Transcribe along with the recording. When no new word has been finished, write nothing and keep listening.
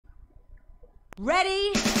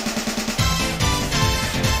Ready?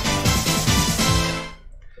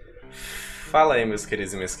 Fala aí, meus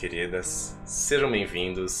queridos e minhas queridas, sejam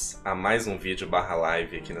bem-vindos a mais um vídeo barra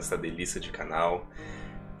live aqui nessa delícia de canal.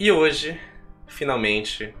 E hoje,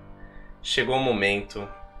 finalmente, chegou o momento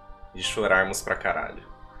de chorarmos pra caralho.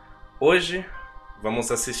 Hoje, vamos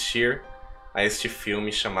assistir a este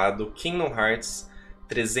filme chamado Kingdom Hearts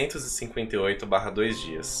 358/2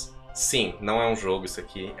 dias. Sim, não é um jogo isso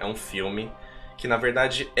aqui, é um filme, que na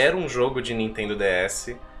verdade era um jogo de Nintendo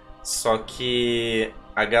DS, só que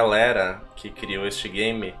a galera que criou este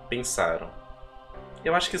game pensaram: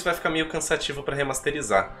 eu acho que isso vai ficar meio cansativo para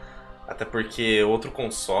remasterizar, até porque outro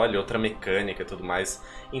console, outra mecânica e tudo mais.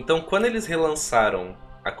 Então quando eles relançaram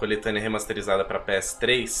a coletânea remasterizada para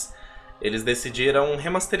PS3, eles decidiram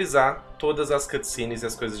remasterizar todas as cutscenes e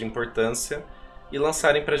as coisas de importância e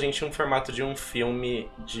lançarem pra gente um formato de um filme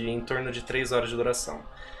de em torno de 3 horas de duração.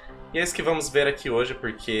 E é isso que vamos ver aqui hoje,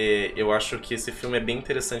 porque eu acho que esse filme é bem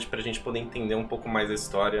interessante pra gente poder entender um pouco mais a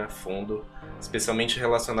história a fundo, especialmente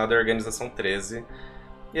relacionado à Organização 13,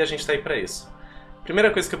 e a gente tá aí pra isso.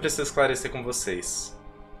 Primeira coisa que eu preciso esclarecer com vocês: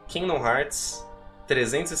 Kingdom Hearts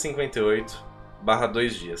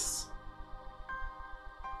 358/2 dias.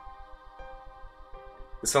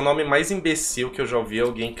 Esse é o nome mais imbecil que eu já ouvi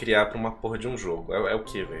alguém criar pra uma porra de um jogo. É o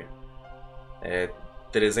que, velho? É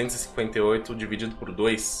 358 dividido por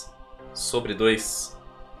 2 sobre 2,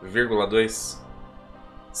 vírgula 2,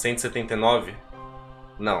 179?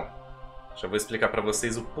 Não. Já vou explicar pra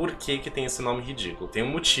vocês o porquê que tem esse nome ridículo. Tem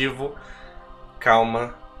um motivo.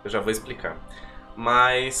 Calma, eu já vou explicar.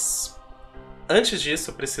 Mas antes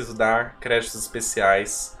disso eu preciso dar créditos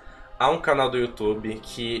especiais a um canal do YouTube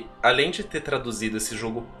que, além de ter traduzido esse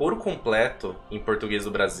jogo por completo em português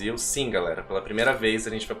do Brasil, sim, galera, pela primeira vez a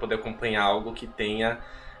gente vai poder acompanhar algo que tenha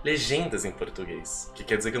legendas em português. Que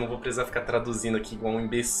quer dizer que eu não vou precisar ficar traduzindo aqui igual um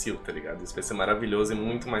imbecil, tá ligado? Isso vai ser maravilhoso e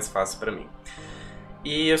muito mais fácil pra mim.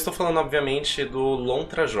 E eu estou falando, obviamente, do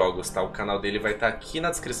Lontra Jogos, tá? O canal dele vai estar aqui na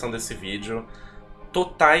descrição desse vídeo.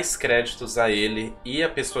 Totais créditos a ele e a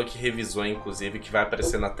pessoa que revisou, inclusive, que vai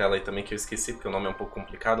aparecer na tela aí também, que eu esqueci porque o nome é um pouco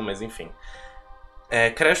complicado, mas enfim.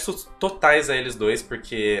 Créditos totais a eles dois,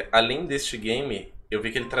 porque além deste game, eu vi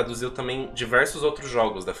que ele traduziu também diversos outros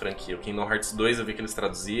jogos da franquia. O Kingdom Hearts 2 eu vi que eles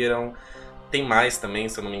traduziram, tem mais também,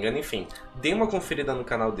 se eu não me engano, enfim. Dê uma conferida no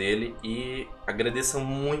canal dele e agradeço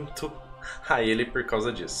muito a ele por causa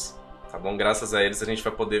disso, tá bom? Graças a eles a gente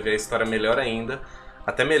vai poder ver a história melhor ainda.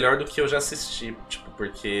 Até melhor do que eu já assisti, tipo,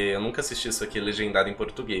 porque eu nunca assisti isso aqui legendado em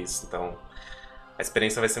português, então a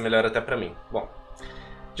experiência vai ser melhor até pra mim. Bom,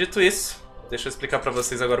 dito isso, deixa eu explicar pra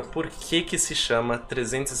vocês agora por que se chama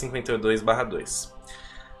 352/2.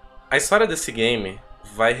 A história desse game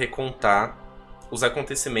vai recontar os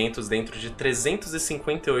acontecimentos dentro de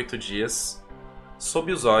 358 dias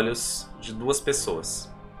sob os olhos de duas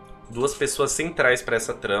pessoas. Duas pessoas centrais pra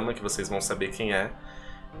essa trama, que vocês vão saber quem é.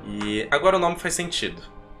 E agora o nome faz sentido,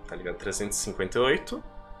 tá ligado? 358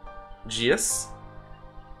 dias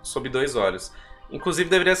sob 2 olhos. Inclusive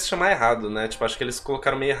deveria se chamar errado, né? Tipo, acho que eles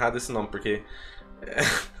colocaram meio errado esse nome, porque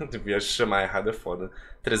devia se chamar errado, é foda.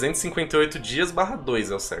 358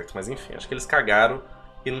 dias/2 é o certo, mas enfim, acho que eles cagaram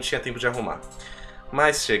e não tinha tempo de arrumar.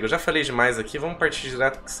 Mas chega, eu já falei demais aqui, vamos partir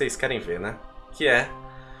direto pro que vocês querem ver, né? Que é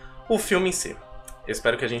o filme em si. Eu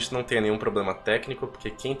espero que a gente não tenha nenhum problema técnico,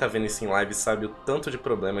 porque quem tá vendo isso em live sabe o tanto de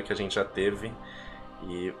problema que a gente já teve.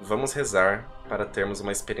 E vamos rezar para termos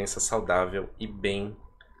uma experiência saudável e bem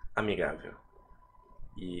amigável.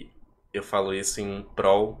 E eu falo isso em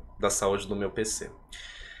prol da saúde do meu PC.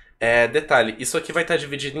 Detalhe, isso aqui vai estar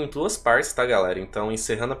dividido em 2 partes, tá, galera? Então,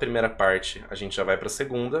 encerrando a primeira parte, a gente já vai pra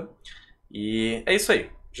segunda. E é isso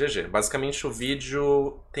aí. GG. Basicamente o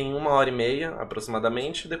vídeo tem 1h30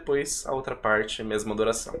 aproximadamente, e depois a outra parte, mesma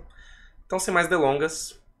duração. Então, sem mais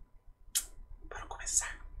delongas, bora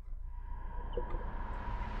começar.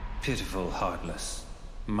 Pitiful heartless,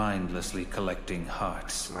 mindlessly collecting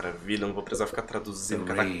hearts. Maravilha, não vou precisar ficar traduzindo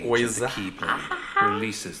The cada rage coisa. of the Keyblade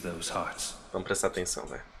releases those hearts. Vamos prestar atenção,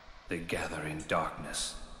 né? They gather in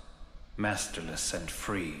darkness, masterless and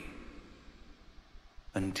free,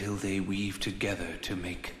 until they weave together to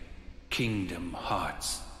make Kingdom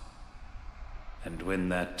Hearts. And when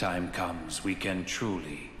that time comes, we can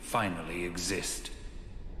truly, finally exist.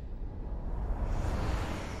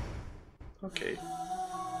 Ok.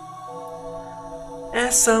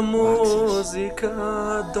 Essa música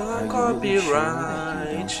dá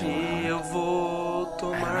copyright. Eu vou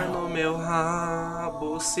tomar no meu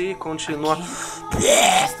rabo se continuar.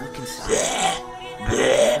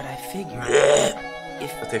 Eu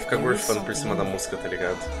tenho que ficar gorfando por cima da música, tá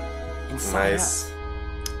ligado? Mas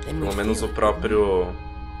Pelo menos o próprio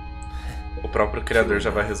criador já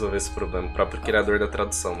vai resolver esse problema. O próprio criador da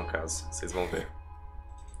tradução, no caso. Vocês vão ver.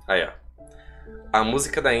 Aí, ó. A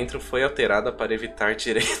música da intro foi alterada para evitar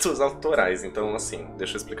direitos autorais. Então, assim,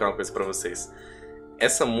 deixa eu explicar uma coisa pra vocês.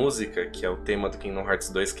 Essa música, que é o tema do Kingdom Hearts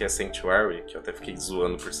 2, que é Sanctuary, que eu até fiquei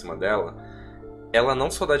zoando por cima dela, ela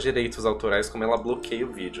não só dá direitos autorais, como ela bloqueia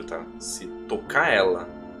o vídeo, tá? Se tocar ela,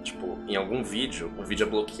 tipo, em algum vídeo, o vídeo é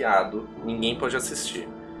bloqueado, ninguém pode assistir.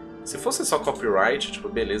 Se fosse só copyright, tipo,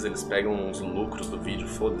 beleza, eles pegam uns lucros do vídeo,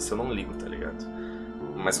 foda-se, eu não ligo, tá ligado?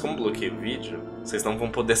 Mas como bloqueia o vídeo, vocês não vão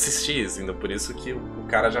poder assistir isso, ainda por isso que o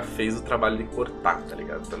cara já fez o trabalho de cortar, tá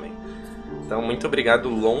ligado, também. Então, muito obrigado,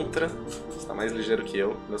 Lontra, você tá mais ligeiro que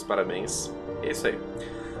eu, meus parabéns. É isso aí.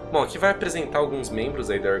 Bom, aqui vai apresentar alguns membros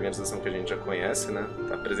aí da organização que a gente já conhece, né?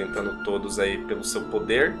 Tá apresentando todos aí pelo seu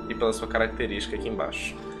poder e pela sua característica aqui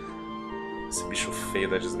embaixo. Esse bicho feio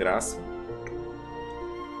da desgraça.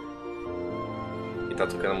 E tá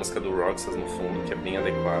tocando a música do Roxas no fundo, que é bem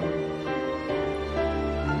adequada.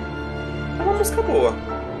 É uma música boa.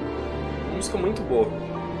 Uma música muito boa.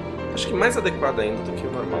 Acho que mais adequada ainda do que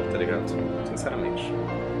o normal, tá ligado? Sinceramente.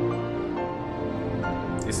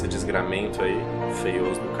 Esse desgramento aí,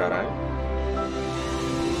 feioso do caralho.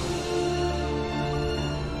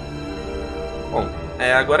 Bom,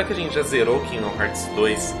 agora que a gente já zerou Kingdom Hearts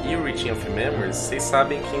 2 e o Reaching of Memories, vocês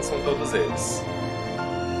sabem quem são todos eles.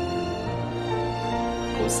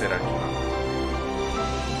 Ou será que não?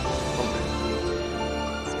 Vamos ver.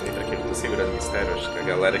 Se bem pra que eu tô segurando o mistério, acho que a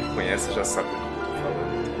galera que conhece já sabe do que eu tô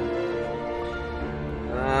falando.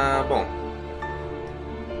 Bom.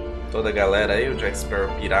 Toda a galera aí, o Jack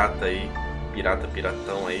Sparrow pirata aí,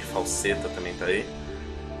 piratão aí, falseta também tá aí.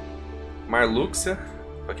 Marluxia,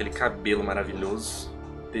 com aquele cabelo maravilhoso,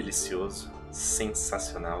 delicioso,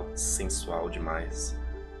 sensacional, sensual demais.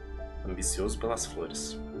 Ambicioso pelas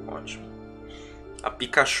flores, ótimo. A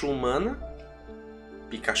Pikachu humana,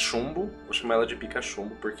 Pikachumbo, vou chamar ela de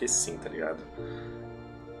Pikachumbo porque sim, tá ligado?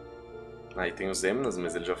 Aí tem os Emnas,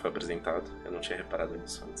 mas ele já foi apresentado, eu não tinha reparado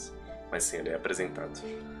nisso antes. Mas sim, ele é apresentado.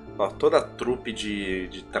 Ó, toda a trupe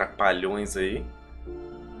de trapalhões aí.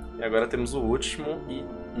 E agora temos o último e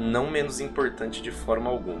não menos importante de forma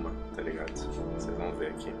alguma, tá ligado? Vocês vão ver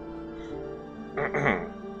aqui.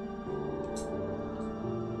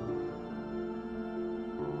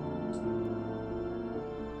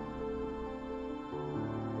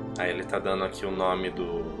 Aí ele tá dando aqui o nome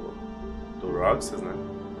do Roxas, né?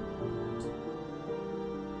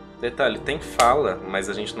 Detalhe, tem fala, mas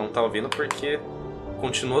a gente não tá ouvindo porque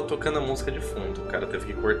continua tocando a música de fundo. O cara teve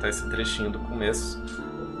que cortar esse trechinho do começo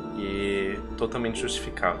e totalmente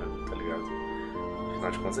justificável, tá ligado?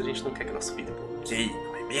 Afinal de contas, a gente não quer que nosso filho bloqueie,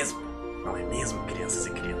 não é mesmo? Não é mesmo, crianças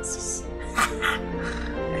e crianças?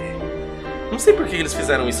 Não sei por que eles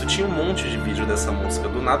fizeram isso, tinha um monte de vídeo dessa música.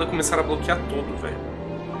 Do nada começaram a bloquear tudo, velho.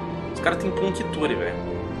 Os caras têm Punkture, velho.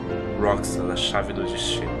 Roxas, a chave do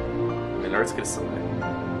destino. Melhor descrição, velho.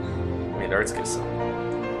 Melhor descrição.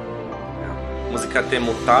 Música T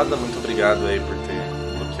mutada, muito obrigado aí por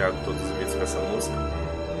ter bloqueado todos os vídeos com essa música.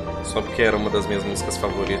 Só porque era uma das minhas músicas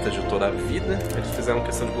favoritas de toda a vida, eles fizeram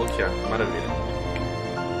questão de bloquear. Maravilha.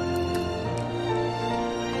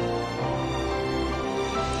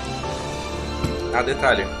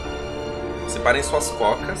 Detalhe. Separem suas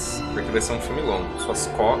cocas, porque vai ser um filme longo. Suas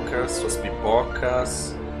cocas, suas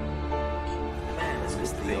pipocas.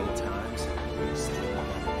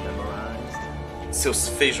 Seus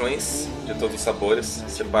feijões de todos os sabores,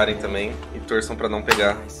 separem também e torçam pra não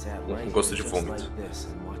pegar um gosto de vômito.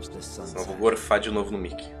 Senão eu vou gorfar de novo no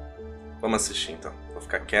mic. Vamos assistir então. Vou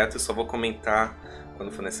ficar quieto e só vou comentar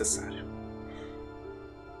quando for necessário.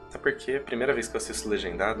 Até porque é a primeira vez que eu assisto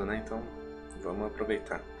legendado, né? Então vamos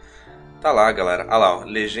aproveitar. Tá lá, galera. Ah lá, ó.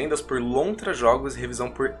 Legendas por Lontra Jogos e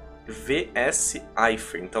revisão por VS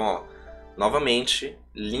Eifer. Então, ó, novamente,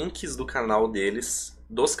 links do canal deles,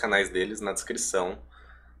 dos canais deles na descrição.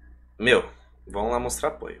 Meu, vão lá mostrar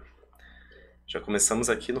apoio. Já começamos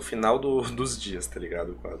aqui no final dos dias, tá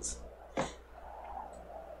ligado? Quase.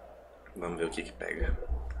 Vamos ver o que pega.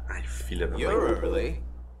 Ai, filha da mãe. You're early.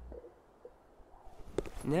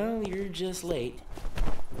 No, you're just late.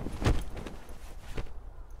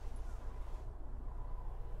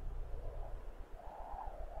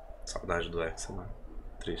 Saudade do Hexa, mano.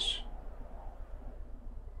 Triste.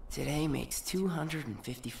 Today makes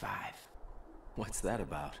 255. What's that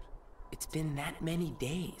about? It's been that many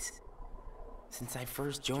days since I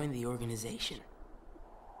first joined the organization.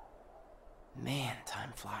 Man,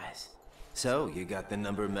 time flies. So, you got the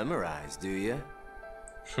number memorized, do you?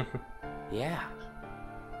 Yeah.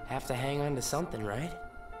 Have to hang on to something, right?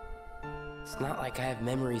 It's not like I have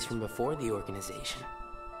memories from before the organization.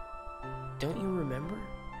 Don't you remember?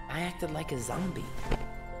 I acted like a zombie.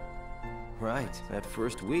 Right. That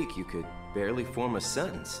first week, you could barely form a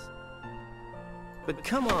sentence. But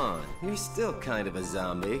come on, you're still kind of a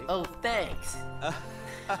zombie. Oh, thanks.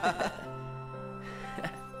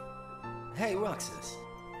 Hey, Roxas.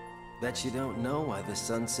 Bet you don't know why the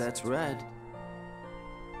sun sets red.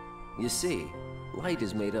 You see, light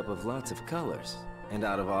is made up of lots of colors. And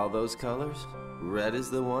out of all those colors, red is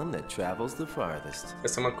the one that travels the farthest.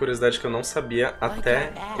 Essa é uma curiosidade que eu não sabia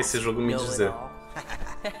até esse jogo me dizer.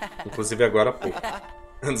 Inclusive agora há pouco.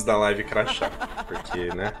 Antes da live crashar. Porque,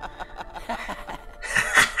 né?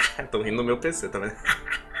 Tão rindo do meu PC, tá vendo?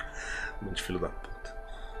 Muito filho da puta.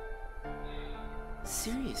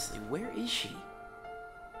 Seriously, where is she?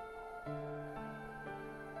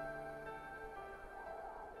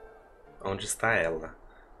 Onde está ela?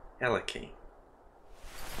 Ela quem?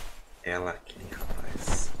 Ela quem,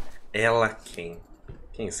 rapaz? Ela quem?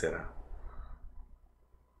 Quem será?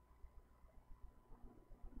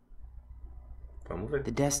 Vamos ver.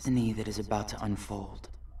 The destiny that is about to unfold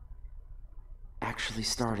actually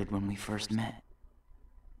started when we first met.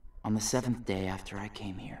 On the 7th day after I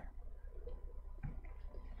came here.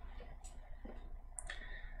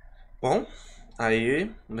 Bom,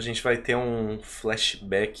 aí a gente vai ter um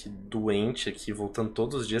flashback doente aqui, voltando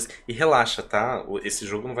todos os dias. E relaxa, tá? Esse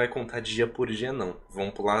jogo não vai contar dia por dia, não. Vão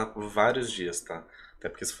pular vários dias, tá? Até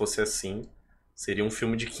porque se fosse assim, seria um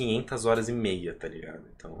filme de 500 horas e meia, tá ligado?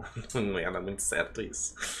 Então não ia dar muito certo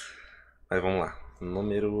isso. Mas vamos lá.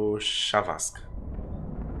 Número chavasca.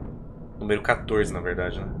 Número 14, na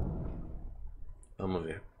verdade, né? Vamos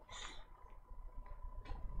ver.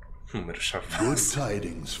 Número chavasca. Good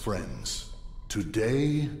tidings, friends.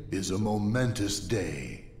 Today is a momentous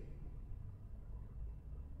day.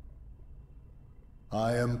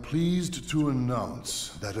 I am pleased to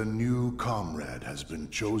announce that a new comrade has been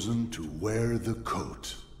chosen to wear the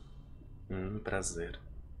coat. Prazer.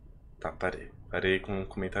 Tá, parei. Parei com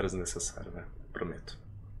comentários necessários, né? Prometo.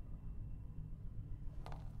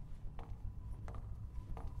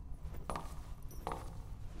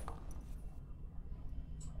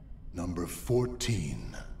 Number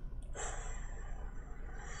 14.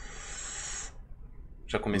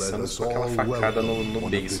 Já começamos com aquela facada no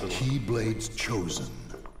beiço.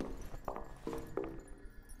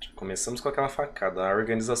 Já começamos com aquela facada. A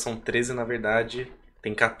organização 13, na verdade,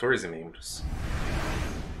 tem 14 membros.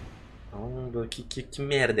 Então, que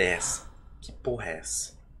merda é essa? Que porra é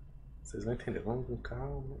essa? Vocês vão entender. Vamos com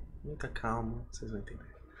calma. Muita calma. Vocês vão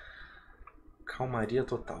entender. Calmaria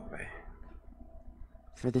total, velho.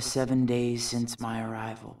 For the 7 days since my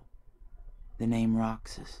arrival, the name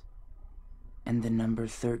Roxas and the number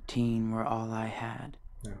 13 were all I had.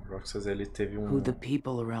 O Roxas, ele teve Who the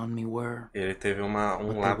people around me were. Ele teve um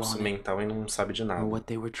lapso mental e não sabe de nada. Or what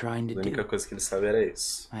they were trying to A única do. coisa que ele sabe era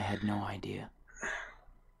isso. I had no idea.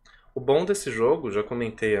 O bom desse jogo, já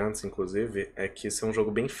comentei antes, inclusive, é que esse é um jogo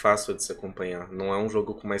bem fácil de se acompanhar. Não é um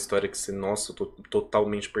jogo com uma história que você, nossa, tô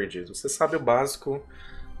totalmente perdido. Você sabe o básico,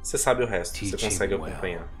 você sabe o resto, você consegue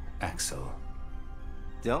acompanhar. Axel.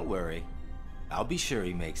 Don't worry. I'll be sure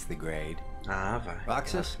he makes the grade. Ah, vai.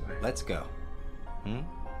 Roxas, let's go.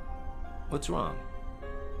 What's wrong?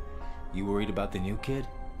 You worried about the new kid?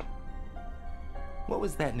 What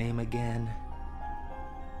was that name again?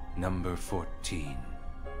 Number 14.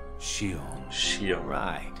 Shion. Shion.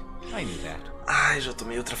 Right. I knew that. Ai, já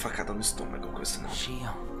tomei outra facada no estômago com esse nome.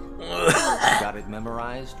 Shion. You got it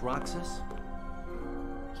memorized, Roxas?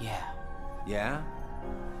 Yeah, Yeah?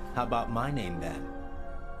 How about my name then?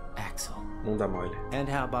 Axel. Não dá mole. And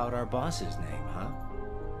how about our boss's name, huh?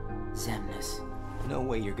 Zemnis. No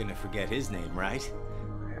way you're gonna forget his name, right?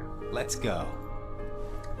 Let's go.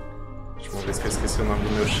 A última vez que eu esqueci o nome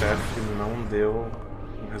do meu chefe, não deu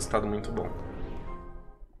um resultado muito bom.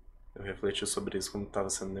 Eu refleti sobre isso quando estava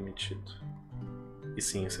sendo demitido. E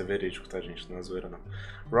sim, isso é verídico, tá, gente? Não é zoeira, não.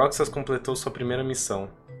 Roxas completou sua primeira missão.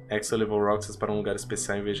 Axel levou Roxas para um lugar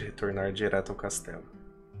especial em vez de retornar direto ao castelo.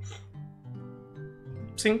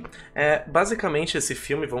 Sim, basicamente esse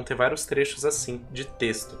filme vão ter vários trechos assim, de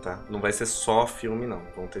texto, tá? Não vai ser só filme, não.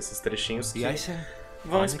 Vão ter esses trechinhos que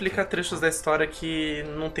vão explicar trechos da história que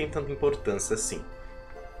não tem tanta importância assim.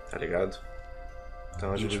 Tá ligado?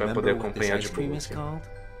 Então a gente vai poder acompanhar de boa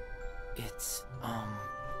aqui. It's,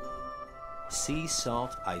 Sea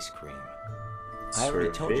salt ice cream.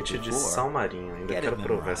 Sorvete de sal marinho. Ainda quero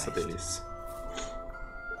provar essa delícia.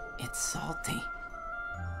 it's salty.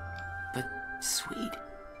 But sweet.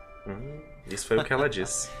 Isso foi o que ela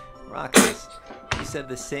disse. Roxas, you said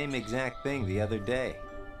the same exact thing the other day.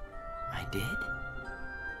 I did?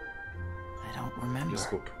 remember.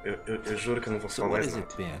 Desculpa, eu juro que eu não vou So falar what mais has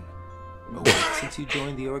nada. it been? A week since you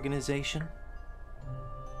joined the organization?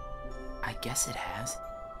 I guess it has.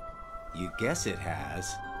 You guess it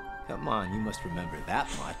has? Come on, you must remember that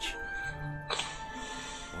much.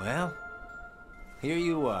 Well, here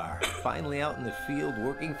you are, finally out in the field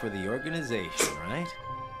working for the organization, right?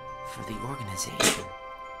 For the organization.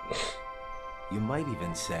 You might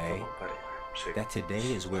even say Parei, chega. that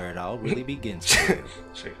today is where it all really begins for you.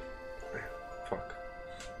 Chega. Foca.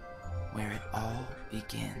 Where it all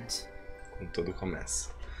begins. Como tudo começa.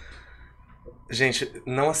 Gente,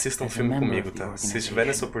 não assistam As a filme member comigo, of the tá? Se vocês tiverem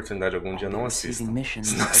essa oportunidade algum dia, I'll be não receiving assistam. missions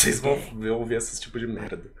Senão every vocês vão day. ouvir esse tipo de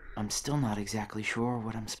merda. I'm still not exactly sure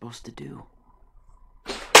what I'm supposed to do.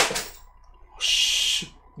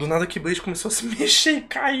 Oxi. Do nada que Blade começou a se mexer e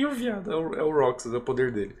caiu, viado. É o Roxas, é o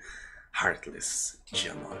poder dele. Heartless,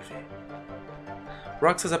 dia 9.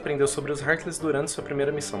 Roxas aprendeu sobre os Heartless durante sua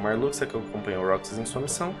primeira missão. Marlux, que acompanhou Roxas em sua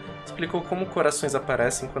missão, explicou como corações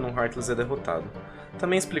aparecem quando um Heartless é derrotado.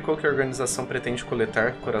 Também explicou que a organização pretende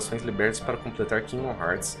coletar corações libertos para completar Kingdom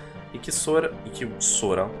Hearts e que Sora...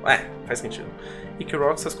 faz sentido. E que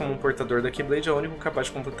Roxas, como um portador da Keyblade, é o único capaz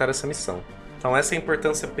de completar essa missão. Então essa é a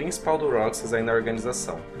importância principal do Roxas aí na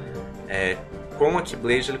organização. Com a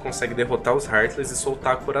Keyblade ele consegue derrotar os Heartless e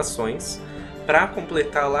soltar corações para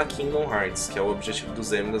completar lá Kingdom Hearts, que é o objetivo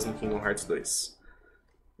dos Emeralds no Kingdom Hearts 2.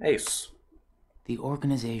 É isso. The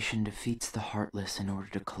organization defeats the Heartless in order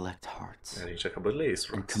to collect hearts. A gente acabou de ler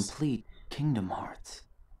isso, And Roxas. complete Kingdom Hearts.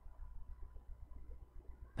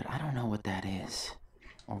 But I don't know what that is,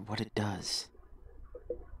 or what it does.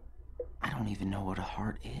 I don't even know what a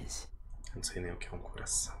heart is. Eu não sei nem o que é um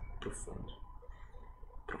coração. Profundo.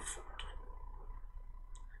 Profundo.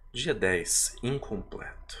 Dia 10.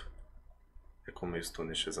 Incompleto. É como eu estou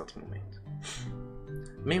neste exato momento.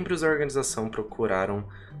 Membros da organização procuraram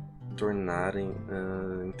tornarem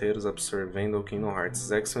inteiros absorvendo o Kingdom Hearts.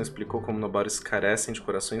 Jackson explicou como nobares carecem de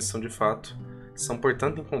corações são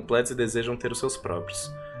portanto incompletos e desejam ter os seus próprios.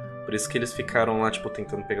 Por isso que eles ficaram lá, tipo,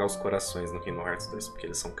 tentando pegar os corações no Kingdom Hearts 2, porque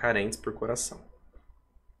eles são carentes por coração.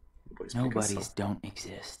 Boa explicação. Nobodies don't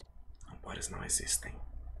exist. Nobody's não existem.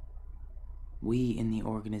 We in the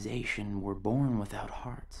organization were born without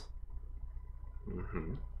hearts.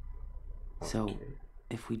 So, Ok.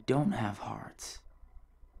 if we don't have hearts,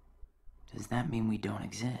 does that mean we don't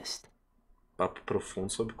exist? Papo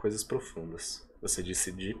profundo sobre coisas profundas. Você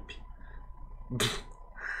disse Deep?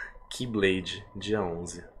 Keyblade, dia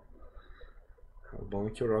 11. O bom é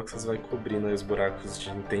que o Roxas vai cobrindo aí os buracos de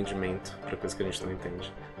entendimento pra coisa que a gente não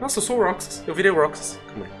entende. Nossa, eu sou o Roxas. Eu virei o Roxas.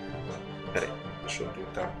 Calma aí. Pera aí. Deixa eu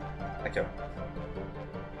tentar. Aqui, ó.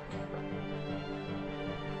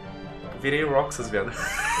 Virei o Roxas, viado.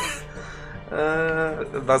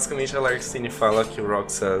 Basicamente a Larcine fala que o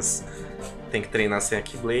Roxas tem que treinar sem a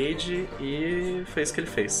Keyblade e foi isso que ele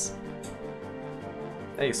fez.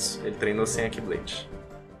 É isso, ele treinou sem a Keyblade.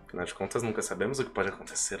 Afinal de contas, nunca sabemos o que pode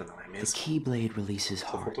acontecer, não é The mesmo? Keyblade releases Só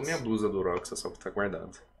faltou hearts. minha blusa do Roxas, só que tá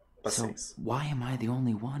guardado. So, Paciência. why am I the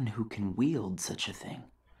only one who can wield such a thing?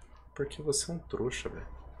 Porque você é um trouxa, velho.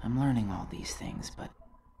 I'm learning all these things, but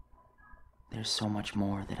there's so much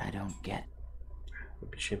more that I don't get. O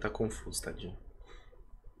bichinho tá confuso, tadinho.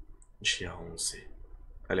 Dia 11.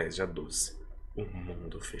 Aliás, dia 12. Um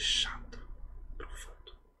mundo fechado. Profundo.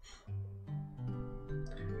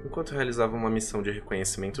 Enquanto realizavam uma missão de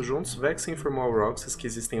reconhecimento juntos, Vex informou ao Roxas que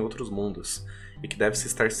existem outros mundos e que deve-se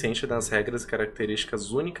estar ciente das regras e características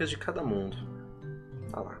únicas de cada mundo.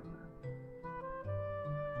 Tá lá.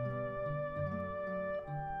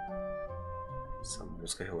 Essa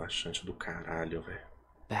música relaxante do caralho, velho.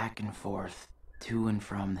 Back and forth, to and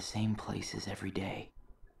from the same places every day.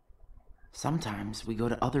 Sometimes we go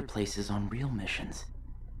to other places on real missions,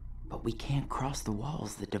 but we can't cross the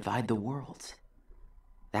walls that divide the worlds.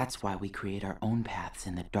 That's why we create our own paths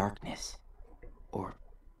in the darkness. Or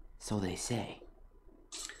so they say.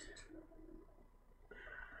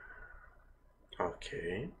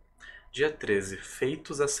 Ok. Dia 13.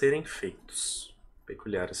 Feitos a serem feitos.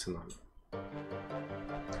 Peculiar esse nome.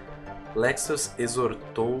 Lexus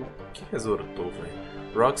exortou... O que exortou, velho?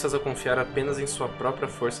 Roxas a confiar apenas em sua própria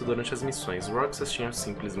força durante as missões. Roxas tinha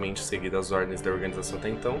simplesmente seguido as ordens da organização até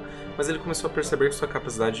então, mas ele começou a perceber que sua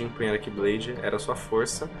capacidade de empunhar a Keyblade era sua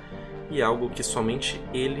força e algo que somente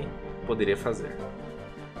ele poderia fazer.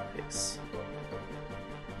 É isso.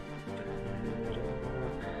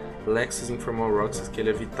 Lexus informou a Roxas que ele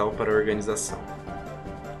é vital para a organização.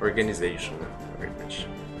 Organization, né? Na verdade.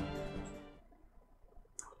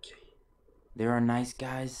 There are nice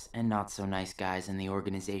guys and not so nice guys in the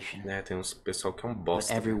organization. Tem uns pessoal que é um But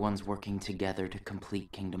bosta. everyone's working together to complete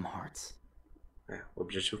Kingdom Hearts. O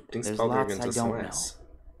objetivo There's principal da lots I organização don't é know, essa.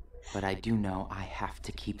 but I do know I have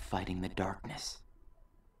to keep fighting the darkness,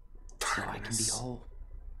 so I can be whole.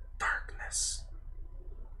 Darkness.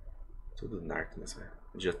 Tudo Darkness, velho.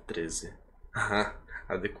 Dia 13. Aham,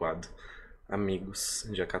 adequado. Amigos,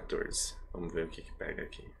 dia 14. Vamos ver o que pega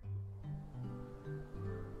aqui.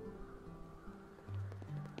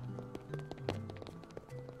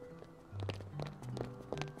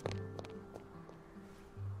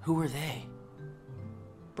 Who are they?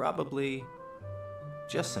 Probably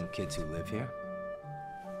just some kids who live here.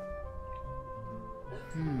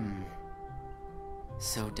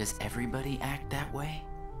 So does everybody act that way?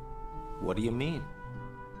 What do you mean?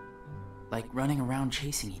 Like running around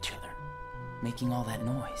chasing each other, making all that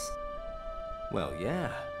noise? Well,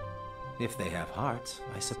 yeah. If they have hearts,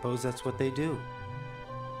 I suppose that's what they do.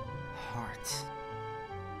 Hearts.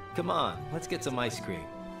 Come on, let's get some ice cream.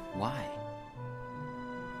 Why?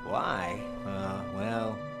 Why?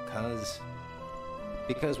 Well,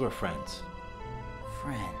 because we're friends.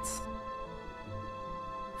 Friends.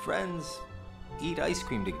 Friends eat ice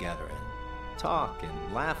cream together and talk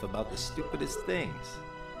and laugh about the stupidest things.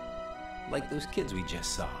 Like those kids we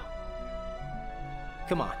just saw.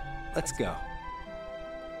 Come on, let's go.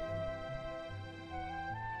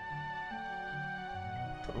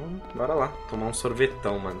 Então, bora lá, tomar um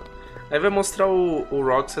sorvetão, mano. Aí vai mostrar o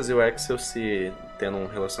Roxas e o Axel se tendo um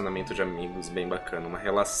relacionamento de amigos bem bacana, uma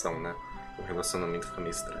relação, né? O relacionamento fica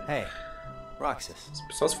meio estranho. Hey, Roxas,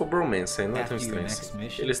 Só se for bromance, aí não é tão After your estranho next assim.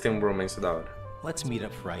 mission. Eles têm um bromance da hora. let's meet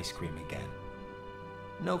up for ice cream again.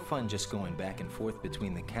 No fun just going back and forth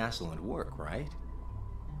between the castle and work, right?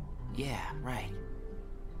 Yeah, right.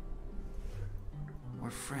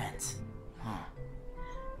 We're friends, huh?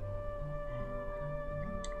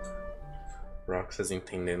 Roxas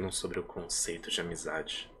entendendo sobre o conceito de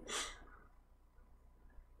amizade.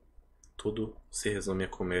 Tudo se resume a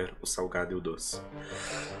comer o salgado e o doce.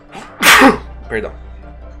 Perdão.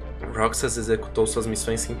 Roxas executou suas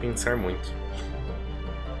missões sem pensar muito.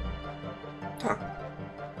 Tá.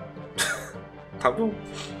 Tá bom.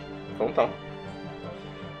 Então tá.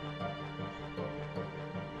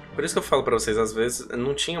 Por isso que eu falo pra vocês, às vezes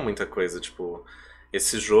não tinha muita coisa, tipo...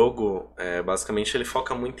 Esse jogo, basicamente, ele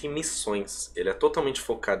foca muito em missões. Ele é totalmente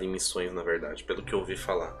focado em missões, na verdade, pelo que eu ouvi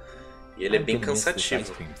falar. E ele é bem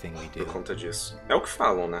cansativo por conta disso. É o que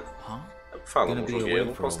falam, né? É o que falam. Não joguei, eu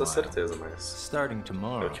não posso dar certeza, mas...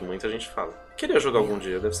 É o que muita gente fala. Queria jogar algum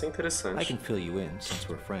dia, deve ser I interessante. can fill you in since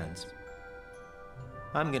we're friends.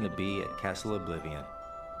 I'm gonna be at Castle Oblivion.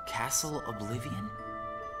 Castle Oblivion?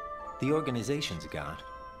 The organization's got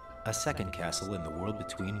a second castle in the world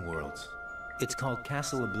between worlds. It's called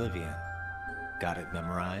Castle Oblivion. Got it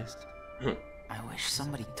memorized? I wish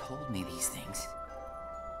somebody told me these things.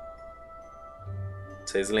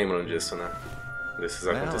 Vocês lembram disso, né? Desses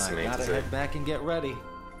Well, I acontecimentos gotta aí. head back and get ready.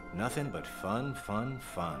 Nothing but fun, fun,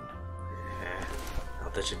 fun.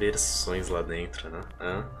 Altas diversões lá dentro, né?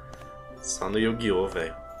 Hã? Só no Yu-Gi-Oh,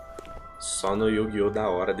 velho. Só no Yu-Gi-Oh da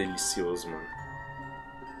hora, delicioso, mano.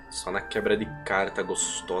 Só na quebra de carta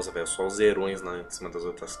gostosa, velho. Só os herões lá em cima das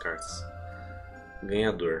outras cartas.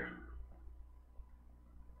 Ganhador.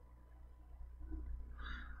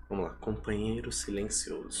 Vamos lá. Companheiro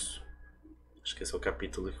silencioso. Acho que esse é o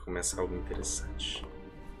capítulo que começa algo interessante.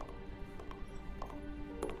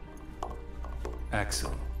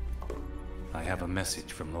 Axel, I have a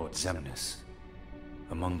message from Lord Zemnis.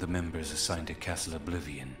 Among the members assigned to Castle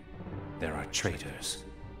Oblivion, there are traitors.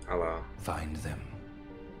 Ah lá. Find them.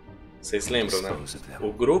 Vocês lembram, né?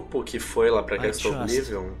 O grupo que foi lá pra Castle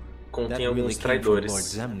Oblivion contém alguns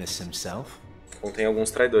traidores. Contém alguns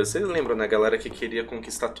traidores. Vocês lembram, né? A galera que queria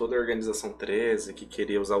conquistar toda a Organização 13, que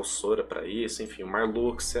queria usar o Sora pra isso, enfim, o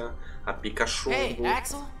Marluxia, a Pikachu,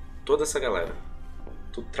 Axel? toda essa galera.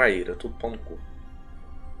 Tudo traíra, tudo pau no cu.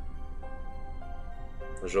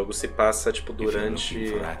 O jogo se passa, tipo,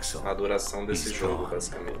 durante a duração desse jogo,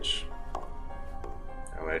 basicamente.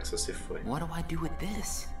 O Axel se foi. What do I do with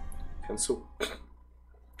this? Cancel.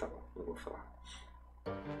 Tá bom, não vou falar.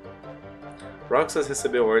 Roxas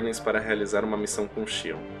recebeu ordens para realizar uma missão com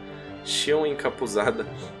Xion. Xion, encapuzada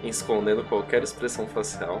e escondendo qualquer expressão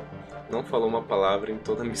facial, não falou uma palavra em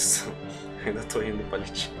toda a missão. Ainda tô rindo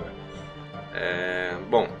palitinho.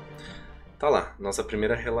 Bom, tá lá. Nossa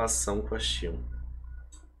primeira relação com a Xion.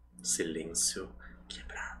 Silêncio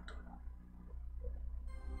quebrado.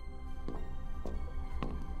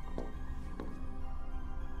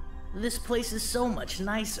 This place is so much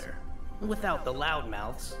nicer, without the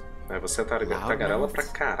loudmouths. Você tá tagarela pra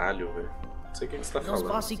caralho, velho. Não sei o que você tá Those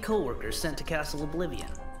falando. bossy co-workers sent to Castle Oblivion.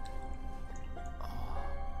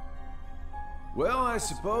 Well, I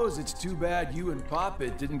suppose it's too bad you and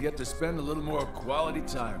Poppet didn't get to spend a little more quality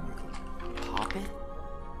time with him. Poppet?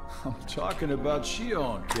 I'm talking about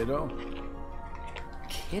Shion, kiddo.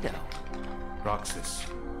 Kiddo? Roxas,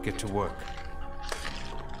 get to work.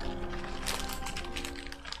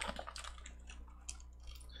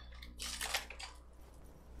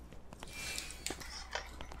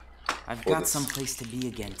 I've got some place to be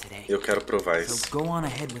again today. Eu quero provar So isso. go on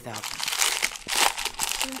ahead without me.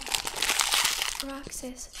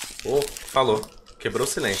 Roxas. Oh, falou. Quebrou o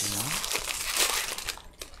silêncio.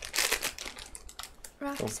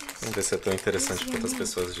 Roxas. Vamos ver se é tão interessante quanto as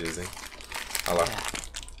pessoas dizem. Olha lá.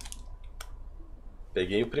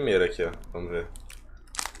 Peguei o primeiro aqui, ó. Vamos ver.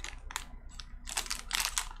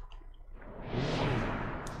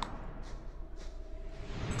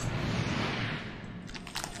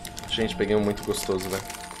 Gente, peguei um muito gostoso, velho.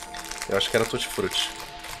 Eu acho que era Tutti Frutti.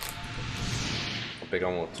 Vou pegar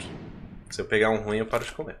um outro. Se eu pegar um ruim, eu paro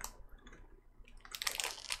de comer.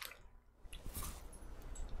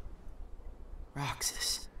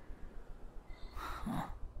 Roxas.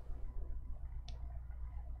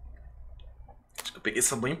 Acho que eu peguei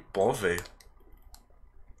sabão em pó, velho.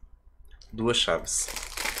 2 chaves.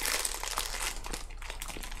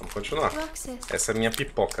 Vamos continuar. Roxas. Essa é a minha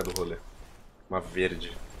pipoca do rolê. Uma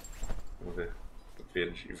verde. Vamos ver.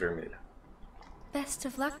 Verde e vermelha. Best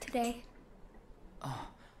of luck today.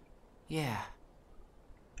 Yeah.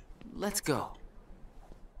 Let's go.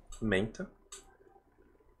 Menta.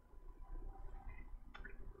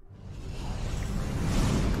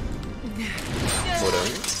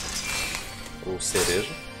 Morango. Ou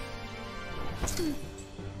cereja.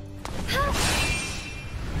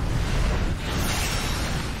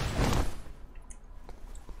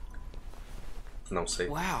 Não sei.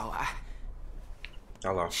 Wow.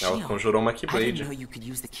 Olha lá, ela conjurou uma I didn't Keyblade. know you could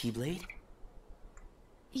use the Keyblade.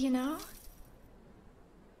 You know?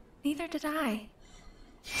 Neither did I.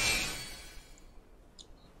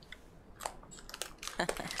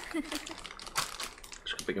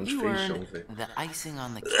 Acho que eu peguei um de You feijão, earned velho. the icing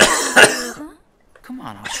on the cake. Come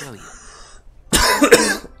on, I'll show you.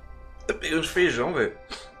 Eu peguei um de feijão, velho.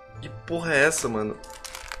 Que porra é essa, mano?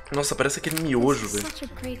 Nossa, parece aquele miojo, velho. Such a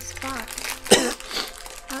great spot.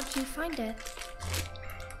 How'd you find it?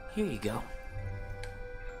 Here you go.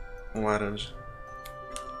 Um laranja.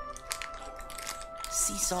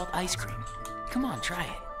 Sea salt ice cream. Come on, try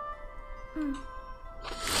it.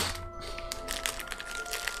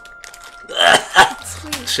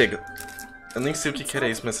 Sweet. Chega. Eu nem sei o que era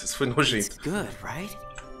isso, mas isso foi It's nojento. good, right?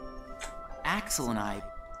 Axel and I,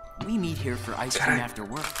 we meet here for ice cream Caralho. after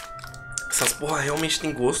work. Essas porra realmente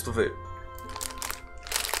tem gosto, velho.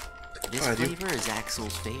 Que This pariu. flavor is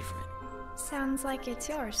Axel's favorite. Sounds like it's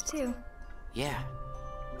yours, too. Yeah.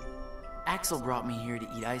 Axel brought me here to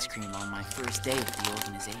eat ice cream on my first day with the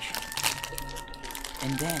organization.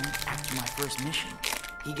 And then, after my first mission,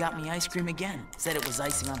 he got me ice cream again. Said it was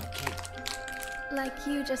icing on the cake. Like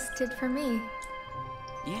you just did for me.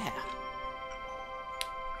 Yeah.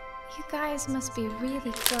 You guys must be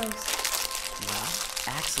really close. Well,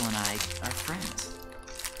 Axel and I are friends.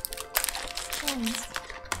 Friends.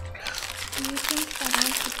 Do you think that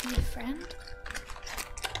I could be a friend?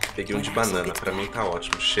 Peguei um de banana, pra mim tá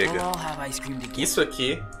ótimo. We'll Chega. all have ice cream together. Isso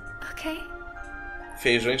aqui, Okay.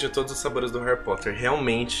 feijões de todos os sabores do Harry Potter,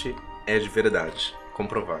 realmente é de verdade.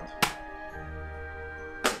 Comprovado.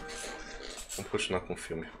 Vamos continuar com o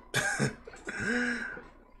filme.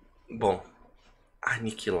 Bom,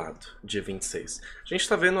 Aniquilado, dia 26. A gente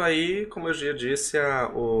tá vendo aí, como eu já disse,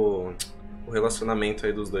 o relacionamento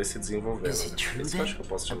aí dos dois se desenvolvendo. Is it true Isso eu acho que eu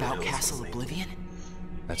posso then? chamar de About Castle relacionamento.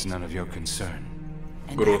 Oblivion? That's none of your concern.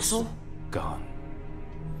 And Grosso. Axel? Gone.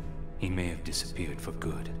 He may have disappeared for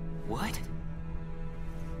good. What?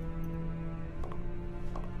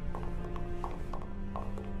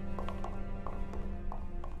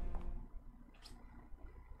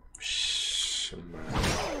 Vixe, mano.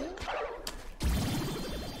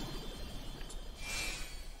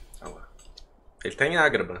 Olha lá. Ele tá em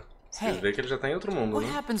Ágraba. Vocês Hey, veem que ele já tá em outro mundo, What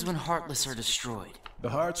né? happens when Heartless are destroyed? The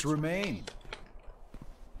hearts remain.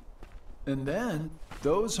 And then,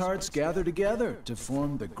 those hearts gather together to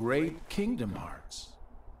form the great Kingdom Hearts.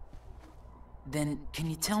 Then, can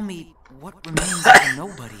you tell me what remains after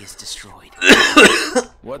nobody is destroyed?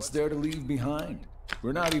 What's there to leave behind?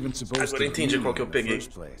 We're not even supposed Agora to entendi be qual que eu in the peguei.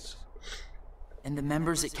 first place. And the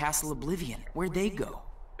members at Castle Oblivion, where'd they go?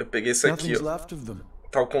 Eu peguei esse aqui, Nothing's ó. left of them.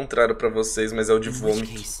 Tá ao contrário pra vocês, mas é o de In which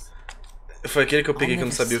vômito. case, Foi aquele que eu peguei que eu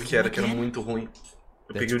não I'll sabia o never que era see you again. muito ruim.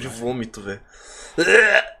 Eu peguei o de vômito, velho.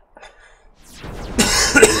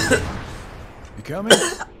 You coming?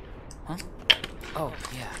 oh,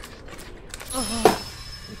 yeah.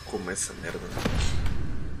 Como essa merda.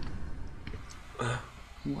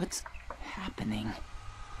 What's happening?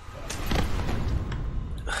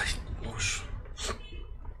 Ai, nojo.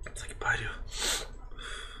 Puta que pariu.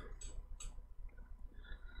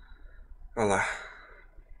 Olha lá.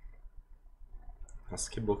 Nossa,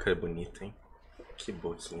 que boca bonita, hein? Que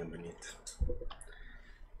boquinha bonita.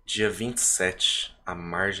 Dia 27, a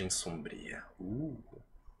margem sombria. O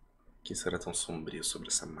que será tão sombrio sobre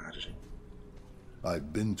essa margem?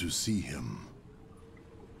 I've been to see him.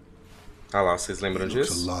 Ah lá, vocês lembram He looks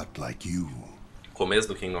disso? a lot like you. Começo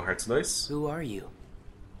do Kingdom Hearts 2? Who are you?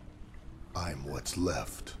 I'm what's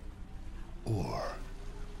left. Or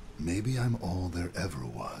maybe I'm all there ever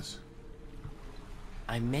was.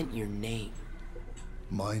 I meant your name.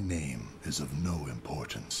 My name is of no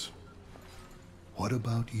importance. What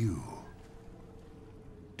about you?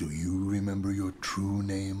 Do you remember your true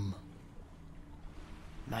name?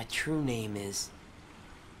 My true name is...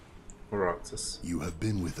 Roxas. You have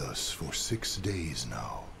been with us for 6 days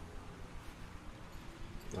now.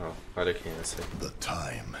 Oh, olha quem é esse aí. The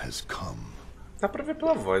time has come. Dá pra ver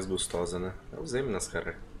pela voz gostosa, né? É o Zeminas,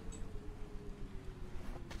 cara.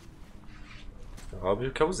 É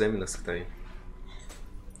óbvio que é o Zeminas que tá aí.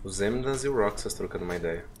 O Zeminas e o Roxas trocando uma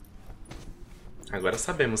ideia. Agora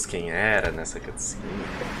sabemos quem era nessa cutscene.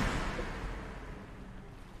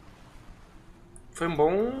 Foi um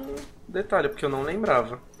bom detalhe, porque eu não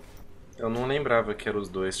lembrava. Eu não lembrava que eram os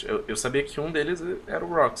dois. Eu sabia que um deles era o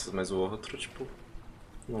Roxas, mas o outro, tipo,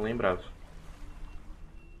 não lembrava.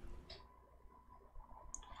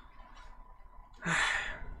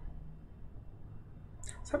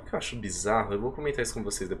 Sabe o que eu acho bizarro? Eu vou comentar isso com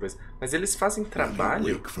vocês depois. Mas eles fazem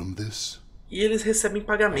trabalho e eles recebem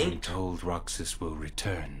pagamento. Told Roxas will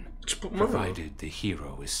return, tipo, mano, provided the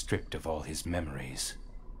hero is stripped of all his memories.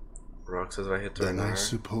 Roxas vai Then I retornar.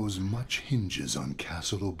 suppose much hinges on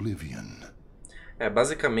Castle Oblivion. É,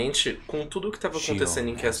 basicamente, com tudo o que estava acontecendo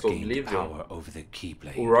em Castle Oblivion,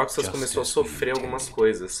 o Roxas começou a sofrer algumas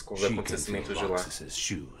coisas com os acontecimentos de lá.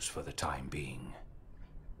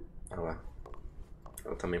 Olha lá.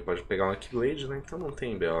 Ela também pode pegar um Keyblade, né? Então não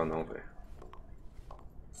tem BO não, velho.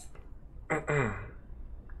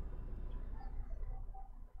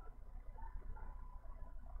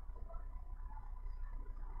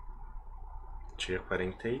 Dia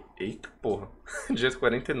 40 e... Eita porra. Dia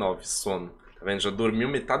 49, sono. Tá vendo? Já dormiu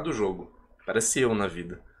metade do jogo. Parece eu na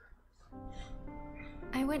vida.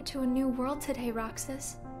 I went to a new world today,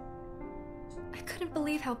 Roxas. I couldn't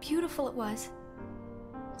believe how beautiful it was.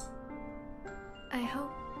 I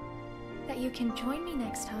hope that you can join me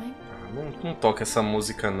next time. Não toca essa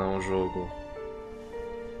música não, jogo.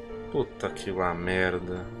 Puta que lá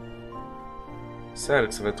merda. Sério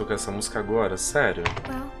que você vai tocar essa música agora? Sério?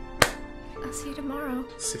 Well, I'll see you tomorrow.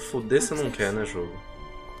 Se fuder você não quer, né, jogo?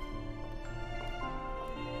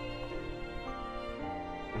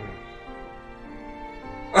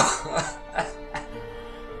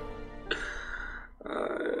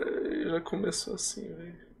 Ai, já começou assim,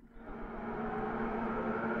 velho.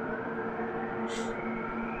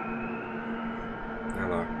 Olha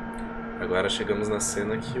lá. Agora chegamos na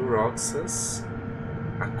cena que o Roxas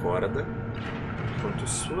acorda enquanto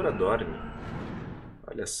Sura dorme.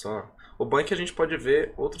 Olha só. O bom é que a gente pode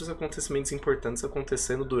ver outros acontecimentos importantes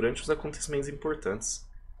acontecendo durante os acontecimentos importantes.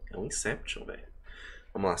 É um Inception, velho.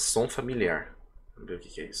 Vamos lá, som familiar. Vamos ver o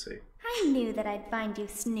que é isso aí. I knew that I'd find you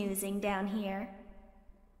snoozing down here.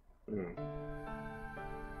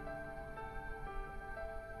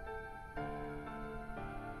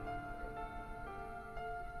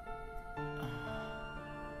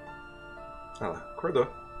 Ah lá, acordou.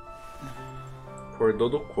 Acordou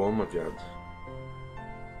do coma, viado.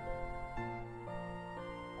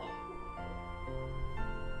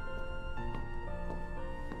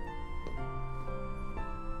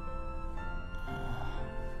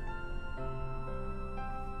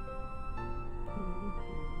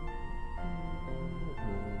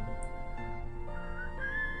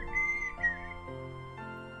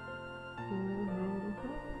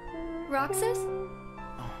 Roxas?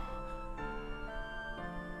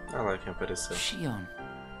 Ah lá quem apareceu. Shion.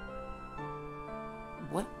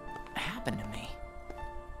 What happened to me?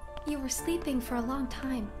 You were sleeping for a long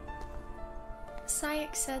time.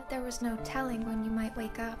 Sayek said there was no telling when you might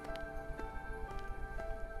wake up.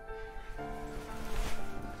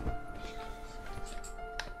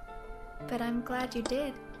 But I'm glad you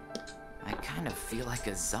did. I kind of feel like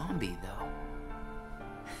a zombie, though.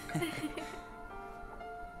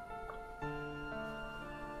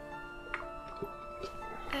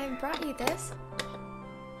 I brought you this.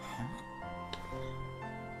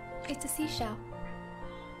 It's a seashell.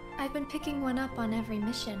 I've been picking one up on every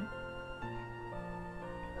mission.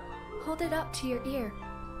 Hold it up to your ear.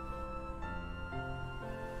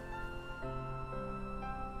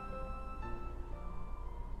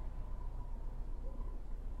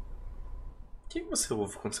 O que você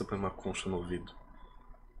ouve quando você põe uma concha no ouvido?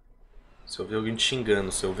 Se ouvir alguém te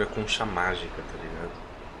xingando, se ouvir a concha mágica, tá ligado?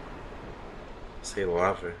 Sei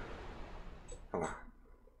lá, velho. Olha lá.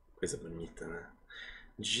 Coisa bonita, né?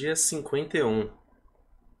 Dia 51.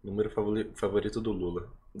 Número favorito do Lula.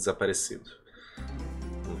 Desaparecido.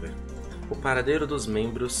 Vamos ver. O paradeiro dos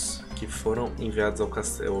membros que foram enviados ao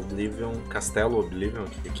Castelo Oblivion,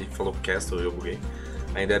 que aqui falou Castle e eu buguei,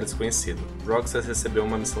 ainda era desconhecido. Roxas recebeu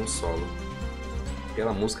uma missão solo.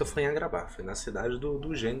 Pela música foi em Agrabah, foi na cidade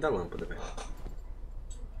do gênio da lâmpada, velho.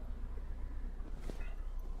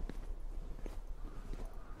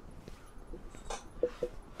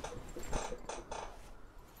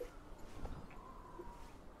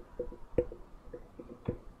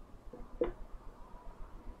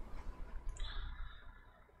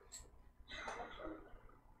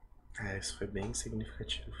 Isso foi bem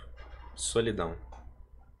significativo. Solidão.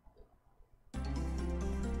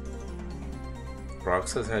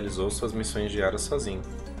 Roxas realizou suas missões diárias sozinho.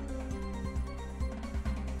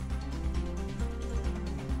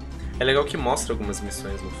 É legal que mostra algumas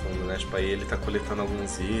missões no fundo, né? Tipo, aí ele tá coletando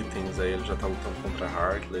alguns itens, aí ele já tá lutando contra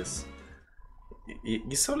Heartless. E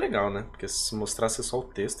isso é legal, né? Porque se mostrasse só o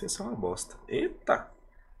texto, ia ser uma bosta. Eita!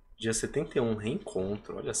 Dia 71,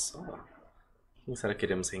 reencontro, olha só. Quem será que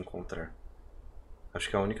queremos reencontrar? Acho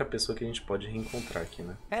que é a única pessoa que a gente pode reencontrar aqui,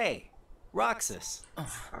 né? Hey, Roxas.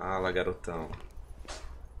 Fala, garotão.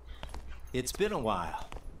 It's been a while.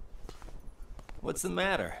 What's the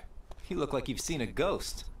matter? You look like you've seen a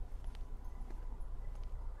ghost.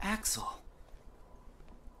 Axel.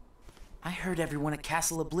 I heard everyone at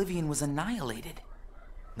Castle Oblivion was annihilated.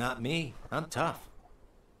 Not me. I'm tough.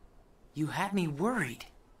 You had me worried.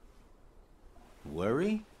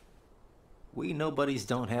 Worry? We nobodies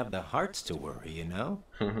don't have the hearts to worry, you know?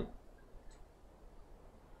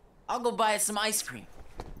 I'll go buy us some ice cream.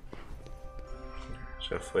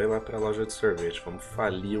 Já foi lá pra loja de sorvete. Vamos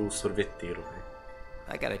falir o sorveteiro, velho.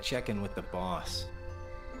 I gotta check in with the boss.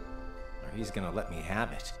 Or he's gonna let me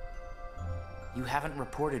have it. You haven't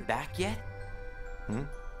reported back yet?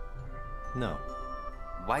 No.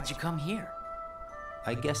 Why'd you come here?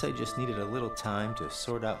 I guess I just needed a little time to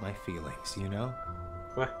sort out my feelings, you know?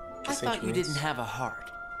 Ué, I thought you didn't have a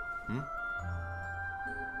heart.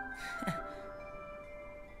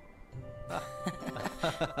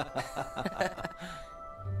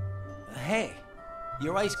 Hey,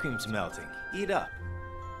 your ice cream's melting. Eat up.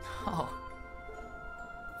 Oh.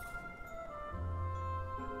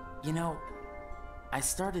 You know, I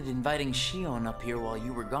started inviting Shion up here while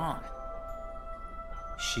you were gone.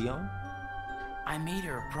 Shion? I made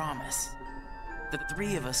her a promise. The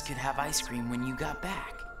three of us could have ice cream when you got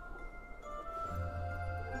back.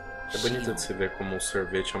 É bonito de se ver como o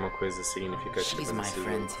sorvete é uma coisa significativa nesse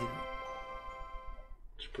jogo.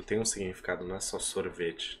 Tipo, tem um significado, não é só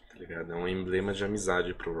sorvete, tá ligado? É um emblema de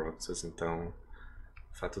amizade pro Roxas, então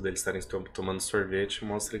o fato deles estarem tomando sorvete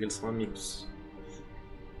mostra que eles são amigos.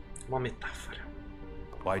 Uma metáfora.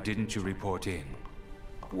 Why didn't you report in?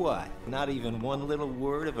 What? Not even one little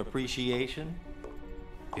word of appreciation?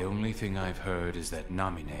 The only thing I've heard is that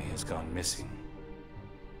Namine has gone missing.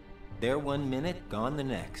 There 1 minute, gone the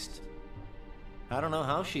next. I don't know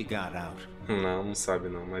how she got out. Não sabe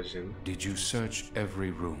não, imagina. Did you search every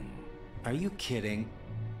room? Are you kidding?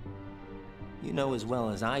 You know as well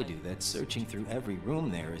as I do that searching through every room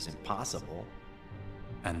there is impossible.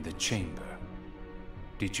 And the chamber?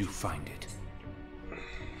 Did you find it?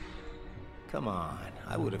 Come on,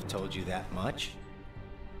 I would have told you that much.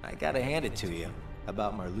 I gotta hand it to you.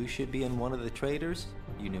 About Marluxia being one of the traitors,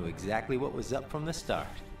 you knew exactly what was up from the start.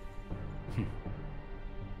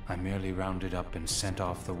 I merely rounded up and sent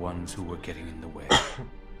off the ones who were getting in the way.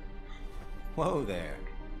 Whoa there.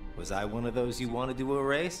 Was I one of those you wanted to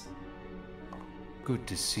erase? Good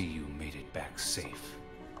to see you made it back safe.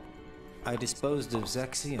 I disposed of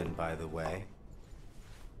Zexion, by the way.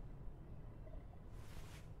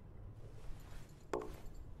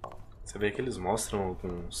 Você vê que eles mostram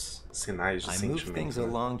alguns sinais de I moved sentimento, things né?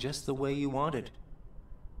 along just the way you wanted.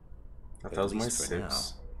 Até os mais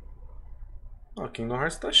secos. Ó, Kingdom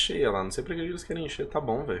Hearts tá cheia lá, não sei pra que eles querem encher, tá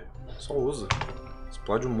bom, velho. Só usa.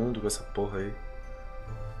 Explode o mundo com essa porra aí.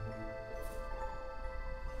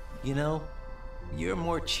 You know, you're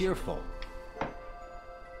more cheerful.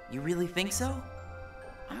 You really think so?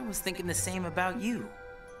 I was thinking the same about you.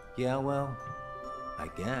 Yeah, well, I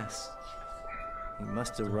guess. You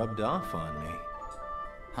must have rubbed off on me.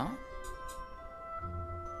 Huh?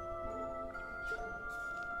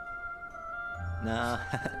 Nah,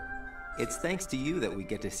 it's thanks to you that we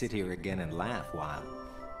get to sit here again and laugh while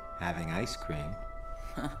having ice cream.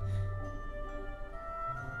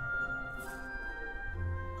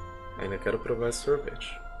 Ainda quero provar esse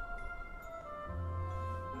sorvete.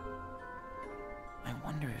 I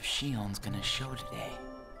wonder if Shion's gonna show today.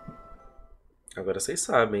 Agora vocês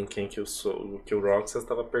sabem quem que que o Roxas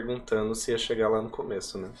estava perguntando se ia chegar lá no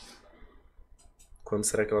começo, né? Quando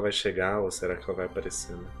será que ela vai chegar ou será que ela vai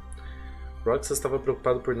aparecer, né? Roxas estava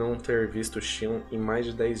preocupado por não ter visto Shion em mais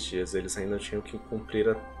de 10 dias. Eles ainda tinham que cumprir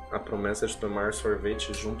a promessa de tomar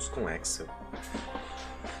sorvete juntos com Axel.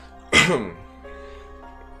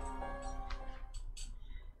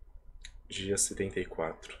 Dia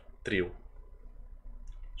 74. Trio.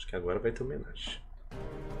 Acho que agora vai ter homenagem.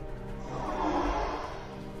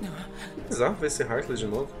 Bizarro ver esse Heartless de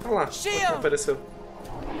novo. Ah lá, ele apareceu.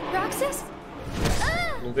 Roxas?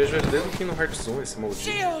 Não vejo ele desde aqui no Heart Zone, esse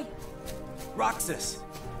maldito. Roxas,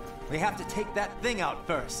 we have to take that thing out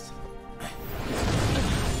first.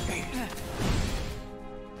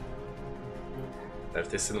 Deve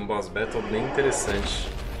ter sido um boss battle bem interessante.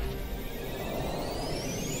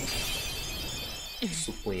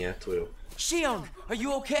 Supunheto eu. Shion, are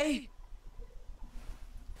you okay?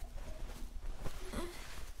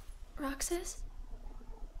 Roxas?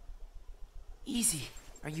 Easy.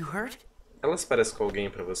 Are you hurt? Elas parecem com alguém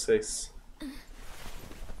pra vocês?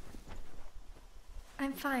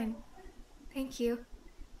 I'm fine. Thank you.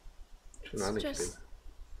 De nada, Just...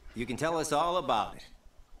 You can tell us all about it,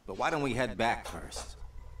 but why don't we head back first?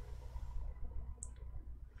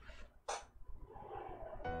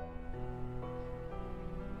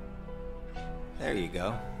 There you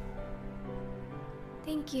go.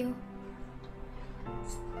 Thank you.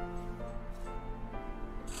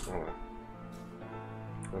 Vamos lá.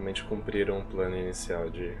 Realmente cumpriram o plano inicial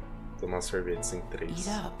de tomar sorvetes em 3. Eat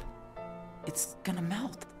up. It's gonna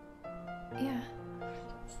melt. Yeah.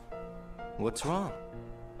 What's wrong?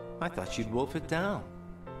 I thought you'd wolf it down.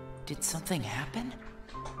 Did something happen?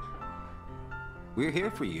 We're here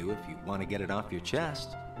for you if you want to get it off your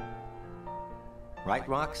chest. Right,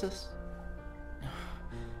 Roxas?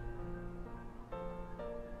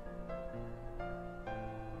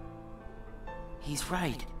 He's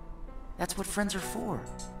right. That's what friends are for.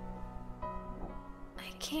 I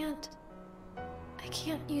can't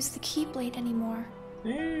use the Keyblade anymore.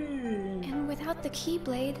 And without the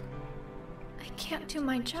Keyblade, I can't do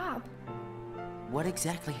my job. What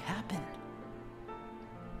exactly happened?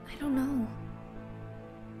 I don't know.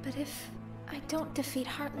 But if I don't defeat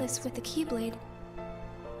Heartless with the Keyblade,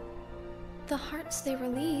 the hearts they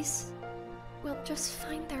release will just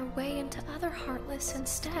find their way into other Heartless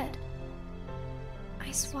instead.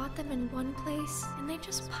 I swat them in one place and they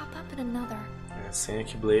just pop up in another. Sem a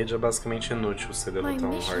Keyblade é basicamente inútil você My derrotar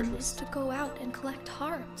um mission is Heartless. to go out and collect